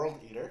with World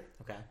Eater.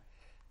 Okay.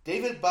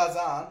 David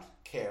Bazan,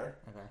 Care.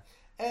 Okay.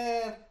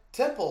 And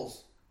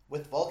Temples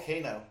with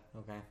Volcano.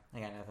 Okay. I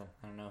got nothing.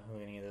 I don't know who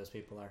any of those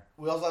people are.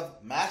 We also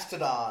have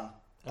Mastodon,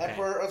 Okay.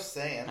 Emperor of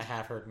Sand. I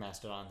have heard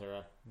Mastodon.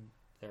 They're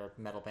a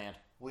metal band.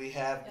 We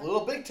have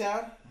Little Big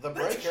Town, The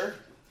Breaker.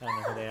 I don't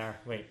know who they are.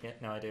 Wait, yeah,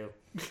 no, I do.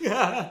 It's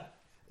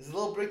a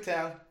Little Big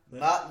Town,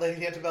 not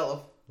Lady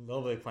Antebellum.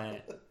 Little Big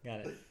Planet.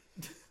 Got it.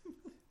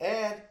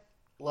 And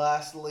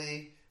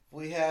lastly,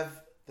 we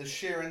have the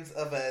Sheerans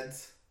of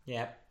Eds.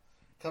 Yep.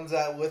 Comes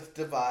out with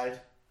Divide.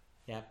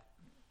 Yep.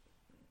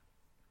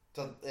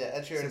 So, yeah,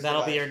 Ed So Sheeran's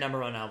that'll Divide. be your number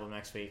 1 album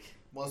next week.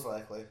 Most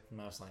likely.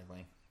 Most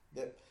likely.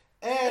 Yep.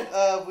 And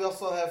we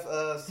also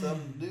have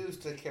some news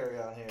to carry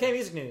on here. Okay,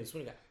 music news.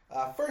 What do we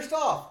got? First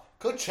off,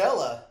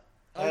 Coachella.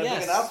 Oh, had a yes.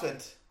 big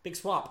announcement. Big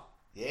swap.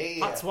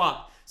 Yeah. Hot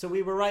swap. So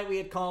we were right. We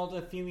had called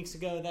a few weeks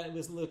ago that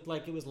looked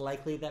like it was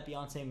likely that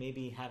Beyonce may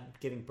be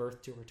giving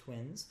birth to her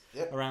twins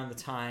around the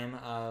time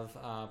of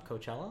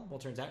Coachella. Well,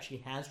 turns out she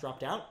has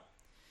dropped out,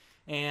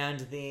 and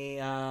the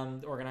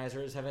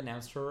organizers have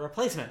announced her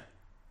replacement,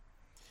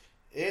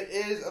 It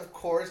is, of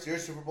course, your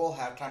Super Bowl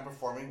halftime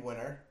performing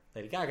winner,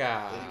 Lady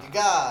Gaga. Lady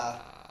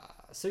Gaga.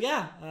 So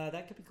yeah,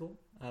 that could be cool.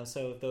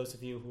 So those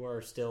of you who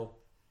are still,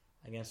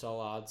 against all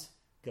odds,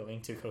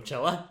 going to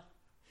Coachella,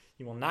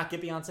 you will not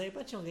get Beyonce,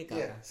 but you'll get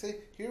Gaga. Yeah, see,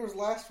 here was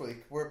last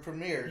week where it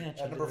premiered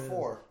Yeah, at number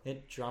 4.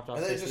 It dropped off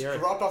And the then it face of just the earth.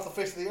 dropped off the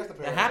face of the earth,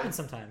 apparently. That happens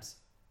sometimes.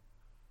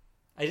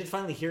 I did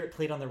finally hear it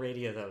played on the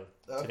radio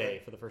though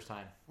today for the first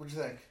time. What'd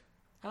you think?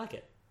 I like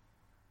it.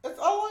 I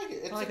like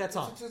it. It's I like that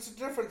song. It's a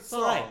different It's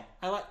song. all right.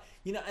 I like.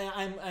 You know,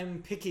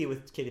 I'm picky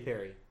with Katy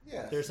Perry.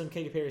 Yeah. There's some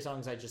Katy Perry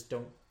songs I just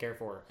don't care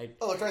for.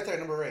 Oh, it's right there,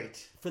 number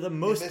 8. For the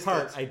most missed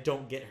part, it. I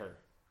don't get her.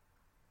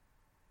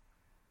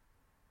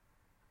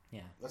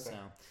 Yeah. Okay. So,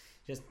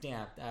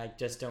 I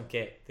just don't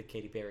get the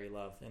Katy Perry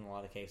love in a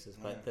lot of cases.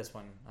 But Yeah. this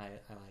one, I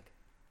like. I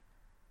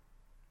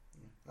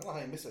don't know how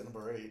you missed it at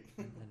number 8.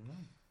 I don't know.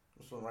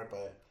 This one right by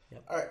it.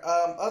 Yep. All right.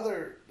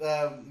 Other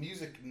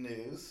music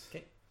news.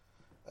 Okay.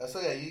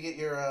 So yeah, you get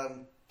your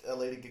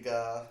Lady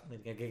Gaga.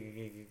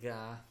 Lady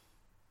Gaga.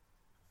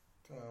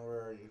 Come on,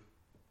 where are you?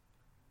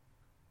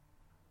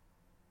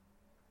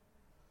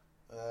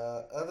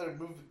 Other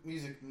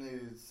music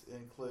news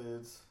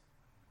includes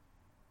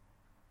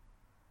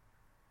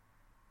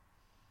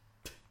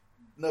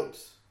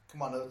Notes.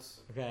 Come on,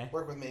 Notes. Okay.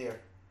 Work with me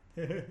here.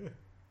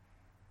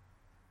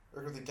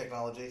 Work with the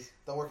technology.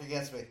 Don't work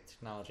against me.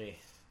 Technology.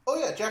 Oh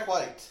yeah, Jack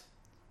White.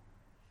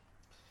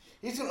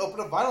 He's going to open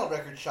a vinyl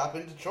record shop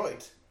in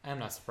Detroit. I'm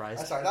not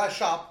surprised. I'm sorry, not a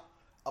shop.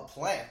 a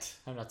plant.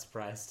 I'm not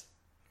surprised.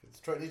 It's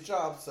Detroit needs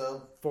jobs,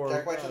 so For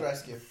Jack White to the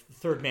rescue.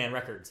 Third Man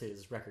Records,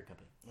 his record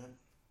company.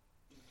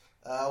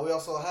 We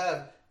also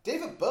have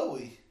David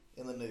Bowie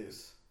in the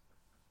news.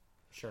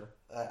 Sure.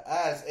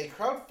 As a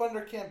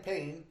crowdfunder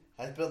campaign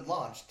has been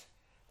launched,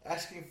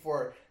 asking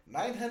for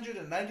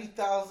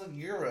 990,000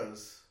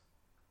 euros.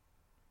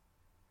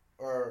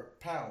 Or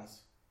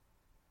pounds.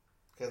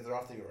 Because they're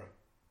off the euro.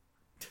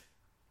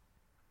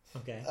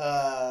 Okay.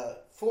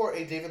 For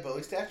a David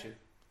Bowie statue.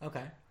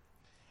 Okay.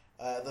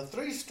 The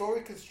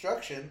 3-story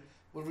construction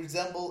would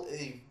resemble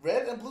a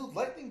red and blue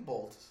lightning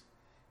bolt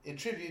in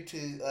tribute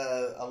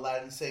to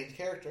Aladdin's Sane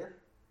character.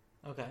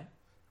 Okay.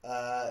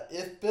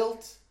 If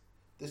built,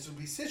 this would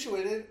be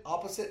situated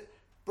opposite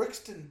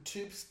Brixton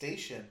Tube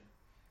Station,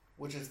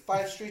 which is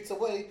 5 streets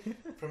away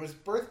from his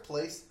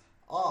birthplace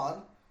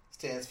on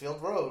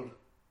Stansfield Road.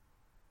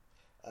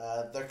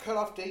 Their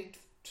cutoff date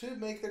to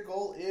make their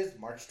goal is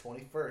March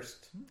 21st.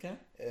 Okay.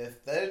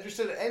 If they're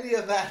interested in any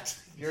of that,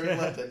 you're in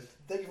London.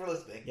 Thank you for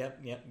listening.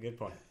 Yep, good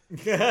point.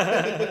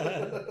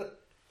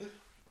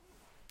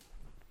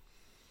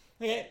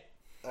 Okay.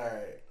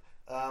 Alright.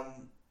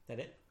 That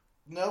it?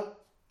 Nope.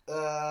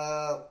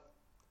 I'll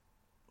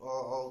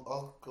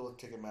go with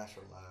Ticketmaster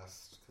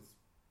last, because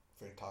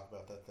we're going to talk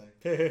about that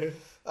thing.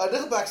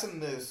 Nickelback's in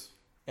the news.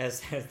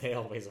 As they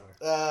always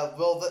are.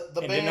 Well,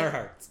 the and band... in our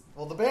hearts.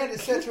 Well, the band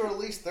is set to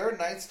release their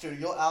 9th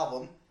studio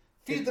album,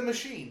 Feed the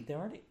Machine,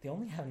 They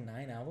only have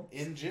 9 albums?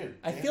 in June.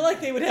 I feel like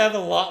they would have a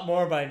lot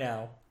more by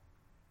now.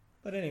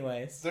 But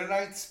anyways. Their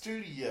 9th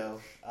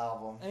studio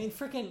album. I mean,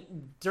 freaking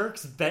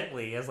Dierks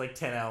Bentley has like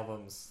 10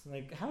 albums.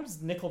 Like, how does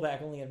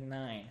Nickelback only have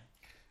 9?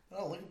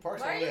 Oh, Linkin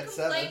Park's Why are only you at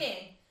 7. complaining?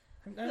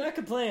 I'm not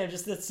complaining,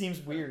 just that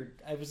seems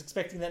weird. I was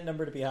expecting that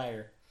number to be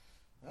higher.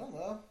 I don't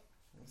know.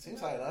 It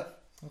seems high enough.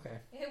 Okay.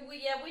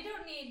 We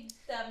don't need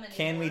that many.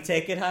 Can we more.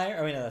 take it higher?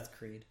 Oh, wait, no, that's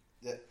Creed.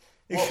 Yeah.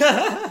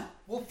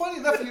 Well, funny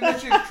enough, you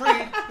mentioned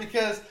Creed,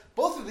 because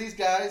both of these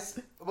guys,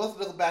 both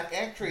Nickelback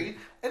and Creed,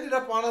 ended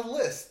up on a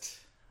list.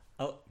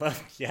 Oh,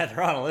 but yeah,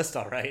 they're on a list,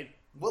 all right.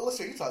 What list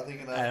are you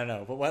thinking of? I don't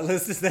know, but what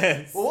list is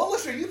this? Well, what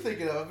list are you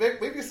thinking of?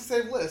 Maybe it's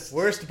the same list.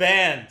 Worst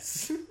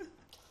bands.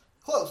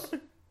 Close.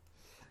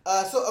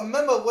 So a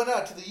memo went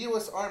out to the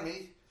U.S.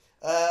 Army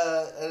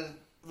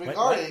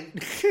regarding...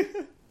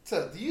 What?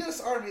 So the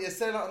U.S. Army has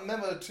sent out a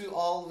memo to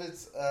all of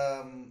its,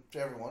 to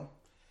everyone,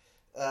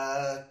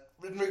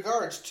 in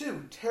regards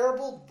to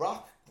terrible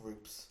rock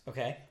groups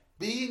Okay.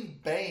 being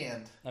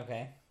banned.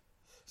 Okay.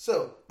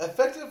 So,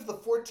 effective the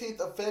 14th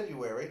of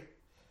February,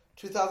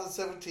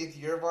 2017,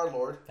 year of our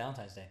Lord,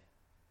 Valentine's Day.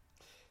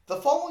 the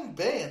following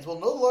bands will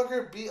no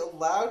longer be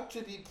allowed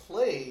to be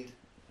played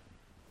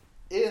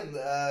in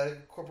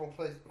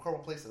corporal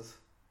places.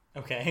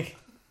 Okay.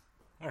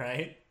 All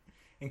right.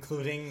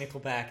 Including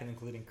Nickelback and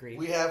including Creed.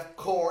 We have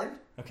Korn,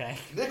 Okay.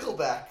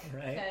 Nickelback, All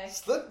right. Okay.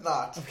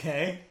 Slipknot,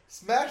 Okay.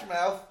 Smash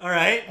Mouth, All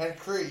right. and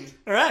Creed.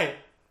 All right.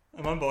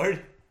 I'm on board.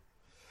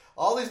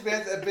 All these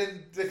bands have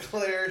been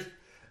declared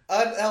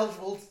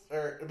uneligible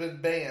or have been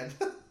banned.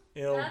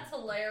 That's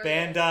hilarious.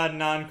 Banda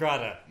non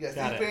grata. Yes,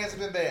 Got these it. bands have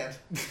been banned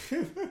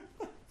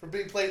from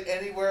being played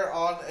anywhere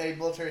on a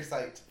military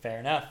site. Fair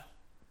enough.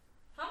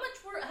 How much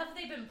have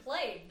they been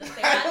played that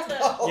they I had don't to?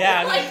 know.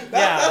 Yeah, I Like, mean,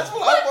 That's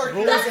what I'm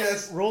more Rules,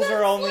 curious as. rules are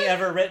That's only like-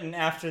 ever written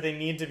after they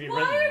need to be Why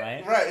written, are-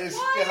 right? Right,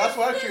 Why that's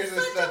what I'm is curious this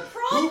is such that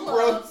a who problem?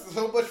 broke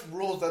so much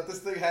rules that this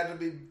thing had to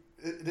be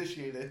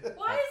initiated.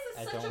 Why is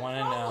I this such don't a wanna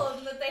know.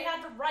 problem that they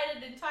had to write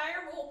an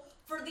entire rule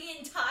for the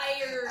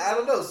entire? I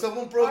don't know.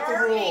 Someone broke the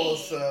Army.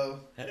 rules, so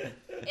entire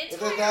either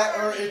that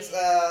or army. it's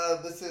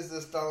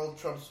this Donald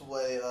Trump's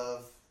way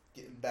of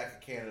getting back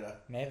at Canada.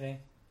 Maybe.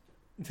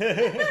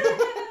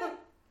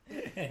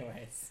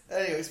 Anyways.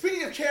 Anyway,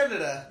 speaking of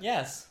Canada,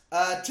 Yes.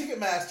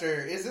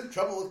 Ticketmaster is in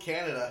trouble with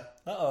Canada.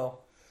 Uh-oh.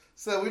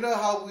 So we know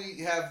how we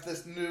have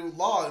this new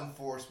law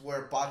enforced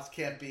where bots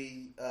can't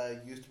be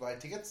used to buy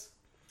tickets.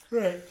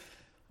 Right.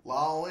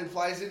 Law only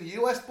applies in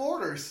U.S.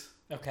 borders.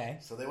 Okay.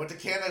 So they went to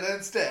Canada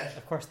instead.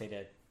 Of course they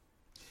did.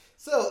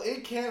 So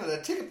in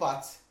Canada, ticket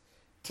bots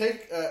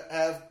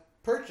have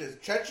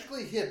purchased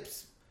Tragically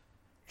Hip's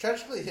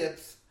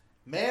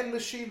Man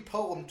Machine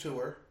Poem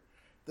Tour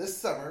this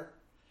summer,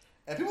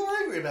 and people are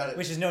angry about it.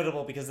 Which is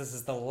notable because this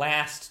is the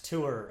last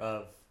tour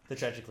of the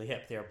Tragically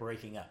Hip. They are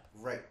breaking up.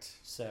 Right.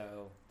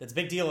 So it's a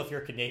big deal if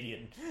you're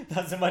Canadian.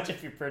 Not so much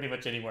if you're pretty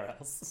much anywhere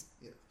else.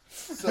 Yeah.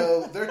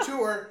 So their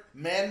tour,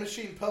 Man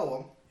Machine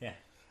Poem,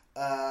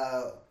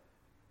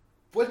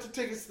 went to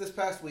tickets this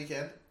past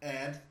weekend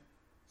and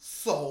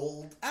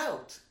sold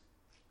out.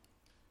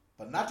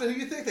 But not to who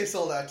you think they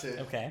sold out to.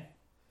 Okay.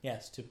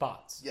 Yes, to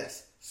bots.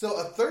 Yes. So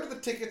a third of the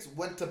tickets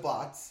went to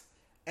bots,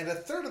 and a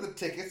third of the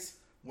tickets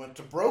went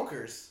to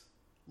brokers,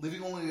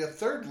 leaving only a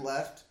third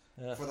left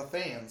Ugh. for the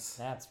fans.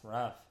 That's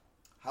rough.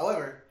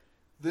 However,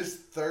 this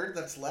third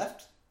that's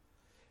left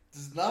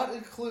does not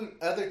include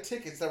other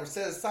tickets that were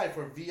set aside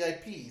for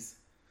VIPs,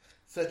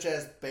 such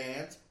as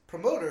bands,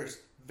 promoters,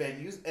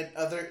 venues, and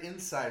other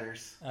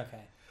insiders.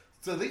 Okay.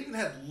 So they even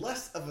had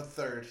less of a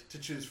third to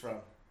choose from.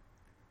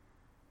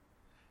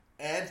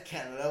 And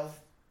Canada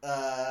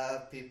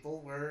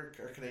people are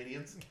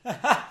Canadians. You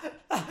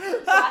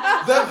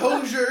The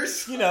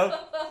Hoosiers. know,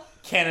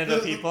 Canada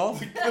people.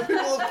 The people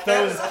of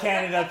Those Canada.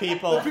 Canada The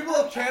people. people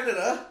of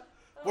Canada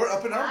were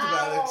up in arms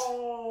about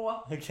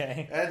Wow.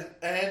 Okay. it.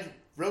 And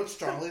wrote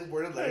strongly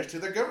worded letters to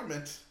their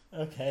government.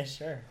 Okay,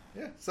 sure.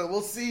 Yeah. So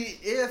we'll see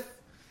if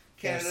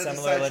There's Canada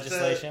similar decides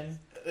legislation.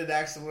 to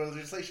enact similar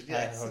legislation.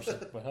 Yes. I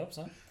would hope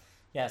so.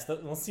 Yes,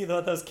 we'll see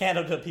what those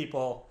Canada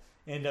people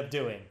end up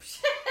doing.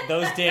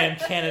 Those damn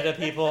Canada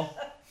people.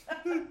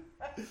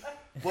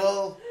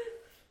 Well,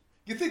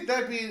 you think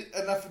that'd be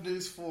enough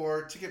news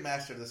for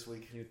Ticketmaster this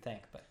week? You'd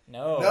think, but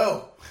no.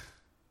 No.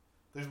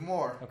 There's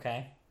more.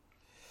 Okay.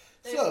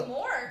 There's So-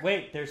 more.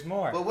 Wait, there's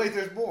more. But wait,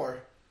 there's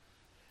more.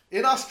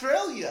 In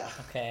Australia,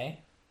 Okay.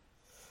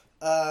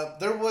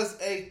 there was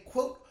a,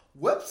 quote,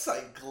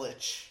 website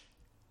glitch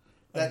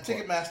that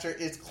Unquote. Ticketmaster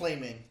is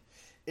claiming,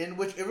 in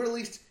which it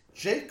released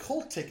J.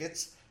 Cole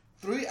tickets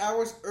 3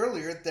 hours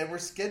earlier than were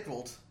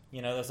scheduled.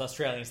 You know, those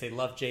Australians, they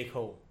love J.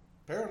 Cole.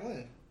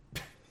 Apparently.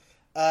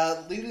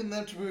 Leading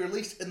them to be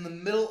released in the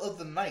middle of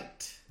the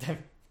night.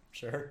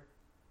 Sure.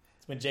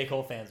 It's when J.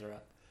 Cole fans are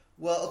up.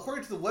 Well,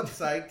 according to the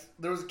website,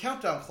 there was a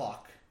countdown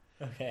clock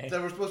Okay.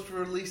 that were supposed to be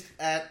released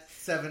at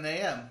 7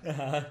 a.m.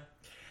 Uh-huh.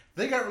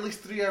 They got released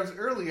 3 hours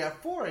early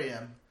at 4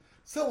 a.m.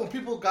 So when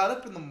people got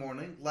up in the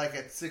morning, like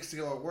at 6 to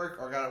go at work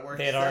or got at work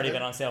They at had already 7,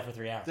 been on sale for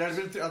 3 hours. they had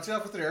been on sale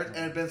for 3 hours and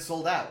had been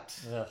sold out.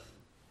 Ugh.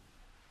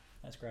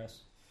 That's gross.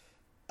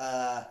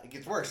 It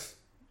gets worse.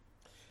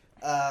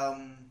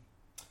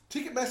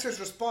 Ticketmaster's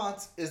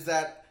response is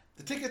that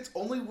the tickets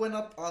only went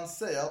up on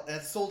sale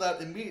and sold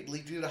out immediately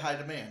due to high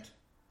demand.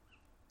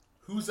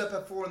 Who's up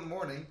at 4 in the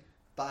morning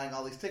buying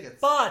all these tickets?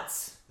 But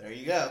There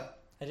you go.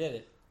 I did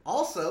it.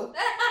 Also,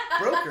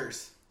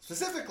 brokers,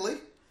 specifically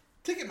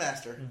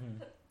Ticketmaster.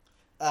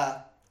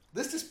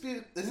 This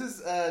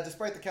is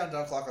despite the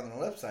countdown clock on their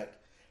website.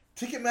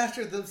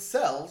 Ticketmaster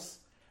themselves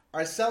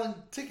are selling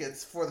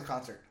tickets for the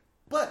concert,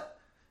 but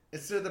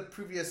instead of the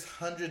previous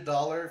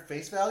 $100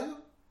 face value,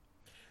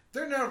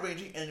 they're now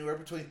ranging anywhere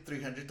between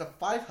 $300 to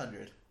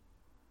 $500,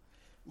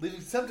 leaving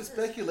some to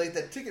speculate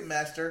that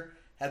Ticketmaster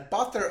had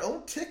bought their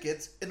own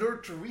tickets in order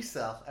to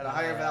resell at a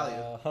higher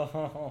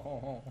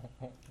value.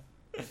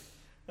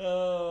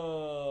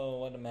 Oh,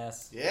 what a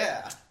mess.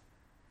 Yeah.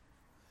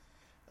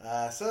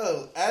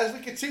 So, as we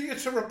continue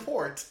to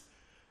report,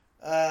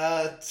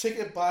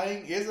 ticket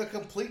buying is a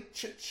complete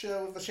shit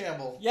show of the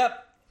shamble.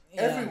 Yep.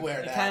 Yeah,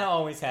 Everywhere it now. kind of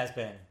always has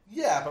been.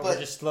 Yeah, But but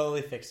we're just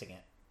slowly fixing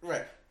it.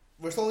 right,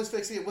 we're slowly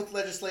fixing it with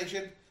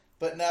legislation,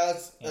 but now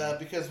it's Yeah.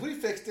 because we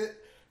fixed it.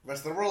 The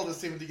rest of the world is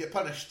seeming to get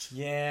punished.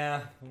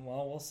 Yeah,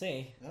 well, we'll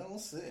see. Well, we'll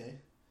see.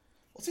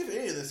 We'll see if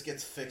any of this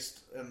gets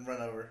fixed and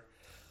run over.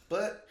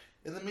 But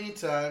in the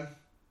meantime,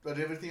 do you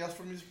have anything else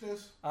for music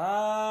news?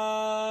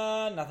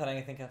 Not that I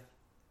can think of.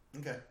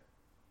 Okay.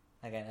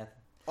 I got nothing.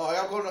 Oh,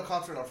 I'm going to a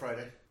concert on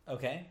Friday.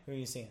 Okay, who are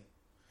you seeing?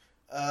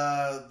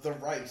 The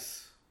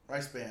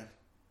Rice Band.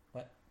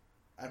 What?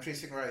 I'm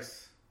chasing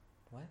Rice.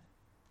 What?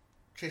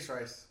 Chase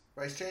Rice.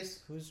 Rice Chase?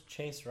 Who's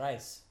Chase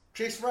Rice?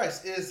 Chase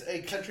Rice is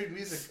a country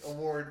music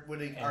award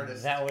winning And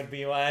artist. that would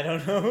be why I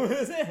don't know who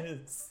this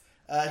is.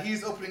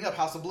 He's opening up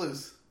House of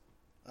Blues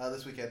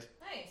this weekend.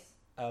 Nice.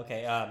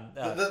 Okay,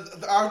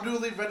 Our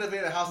newly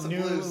renovated House of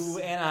new Blues.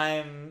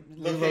 Anaheim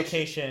new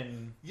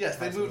location. Yes,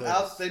 they House of moved Blues.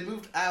 out. They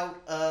moved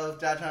out of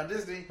downtown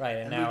Disney Right,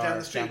 and now moved down are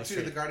the street down the to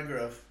street. the Garden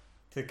Grove.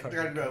 To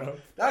Garden Grove,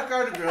 not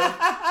Garden Grove.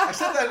 I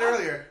said that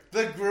earlier.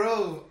 The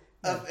Grove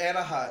of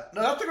Anaheim.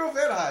 No, not the Grove of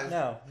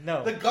Anaheim.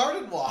 No. The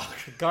Garden Walk.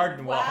 The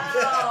Garden Walk.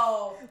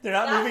 Wow. They're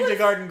not That moving to was-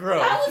 Garden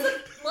Grove. That was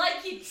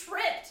like you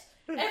tripped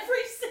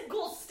every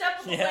single step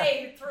of the Yeah.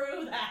 way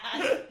through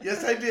that.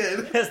 Yes, I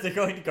did. Yes, they're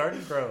going to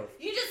Garden Grove.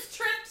 You just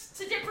tripped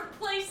to different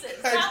places.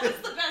 I That was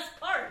did. the best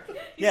part. You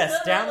Yes,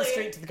 down the literally-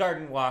 street to the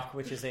Garden Walk,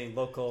 which is a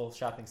local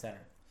shopping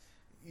center.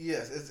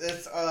 Yes,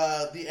 it's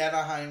the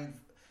Anaheim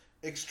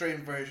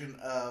extreme version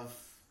of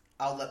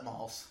outlet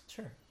malls.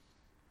 Sure.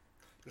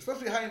 They're supposed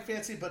to be high and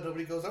fancy, but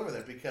nobody goes over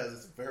there because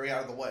it's very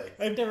out of the way.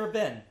 I've never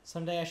been.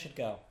 Someday I should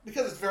go.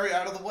 Because it's very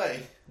out of the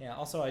way. Yeah,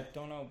 also, I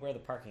don't know where the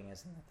parking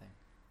is in that thing.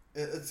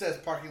 It says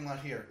parking lot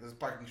here. There's a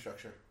parking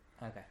structure.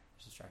 Okay,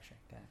 there's a structure.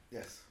 Okay.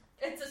 Yes.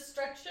 It's a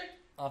structure.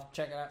 I'll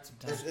check it out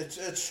sometime.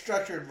 It's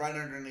structured right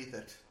underneath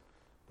it.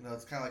 You know,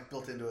 it's kind of like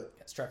built into it.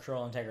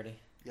 Structural integrity.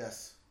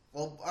 Yes.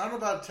 Well, I don't know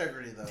about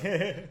integrity though.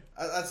 Fair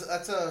That's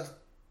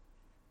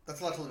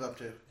a lot to live up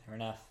to.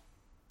 enough.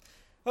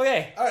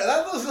 Okay. All right,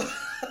 that was.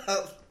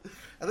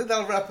 I think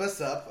that'll wrap us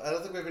up. I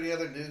don't think we have any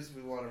other news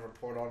we want to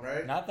report on,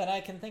 right? Not that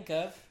I can think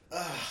of.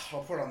 I'll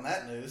report on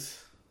that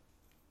news.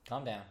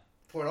 Calm down.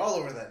 Report all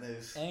over that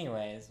news.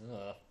 Anyways,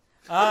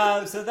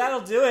 so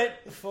that'll do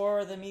it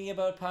for the Media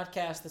Boat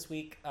podcast this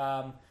week.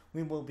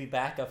 We will be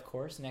back, of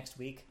course, next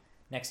week,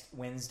 next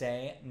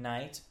Wednesday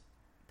night,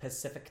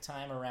 Pacific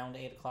time, around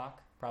 8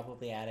 o'clock,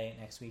 probably at 8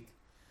 next week.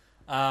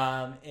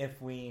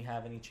 If we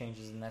have any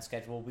changes in that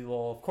schedule, we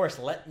will, of course,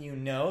 let you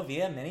know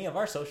via many of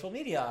our social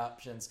media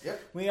options. Yep.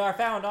 We are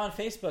found on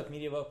Facebook,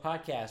 Media Boat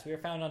Podcast. We are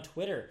found on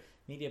Twitter,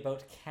 Media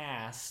Boat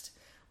Cast.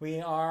 We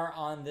are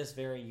on this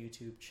very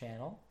YouTube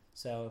channel.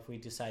 So if we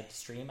decide to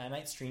stream, I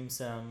might stream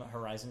some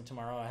Horizon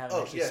tomorrow. I haven't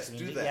actually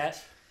streamed it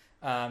yet.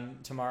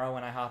 Tomorrow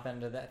when I hop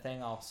into that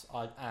thing,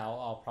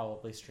 I'll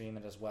probably stream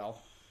it as well.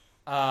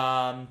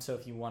 So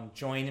if you want to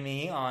join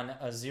me on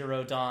a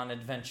Zero Dawn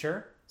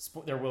adventure,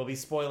 there will be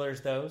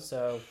spoilers though,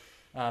 so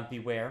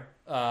beware.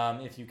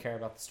 If you care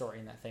about the story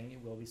in that thing,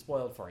 it will be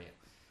spoiled for you.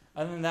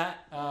 Other than that,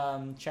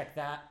 check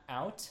that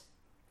out.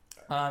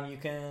 You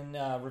can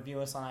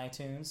review us on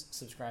iTunes,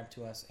 subscribe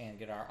to us, and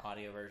get our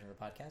audio version of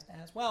the podcast,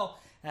 as well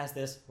as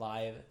this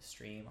live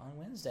stream on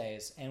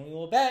Wednesdays. And we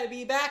will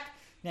be back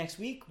next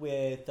week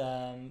with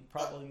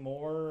probably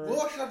more...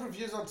 We'll actually have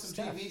reviews on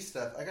some TV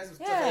stuff. I got some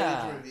stuff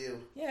I need to review.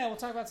 Yeah, we'll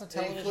talk about some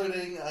television.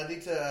 Including,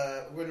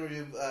 we're going to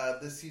review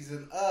this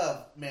season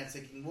of Man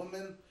Seeking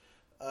Woman,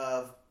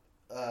 of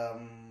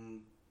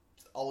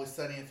Always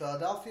Sunny in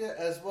Philadelphia,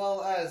 as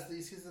well as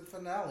the season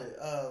finale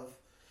of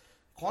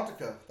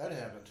Quantico. That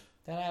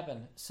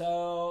happened.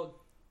 So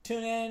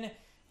tune in.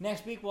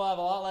 Next week we'll have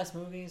a lot less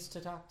movies to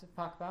talk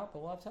about, but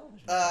we'll have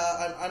television.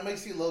 I may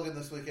see Logan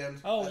this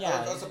weekend. Oh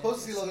yeah, I was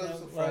supposed to see Logan with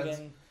some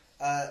friends.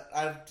 I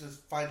have to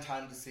find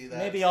time to see that.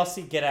 Maybe I'll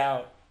see Get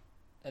Out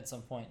at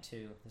some point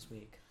too this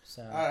week.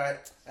 So all right,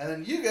 and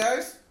then you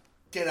guys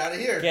get out of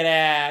here. Get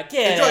out.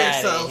 Enjoy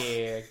yourself. Of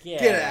here.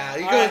 Get out.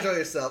 You go enjoy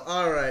yourself.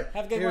 All right.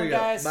 Have a good one,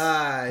 guys.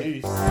 Bye.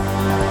 Peace.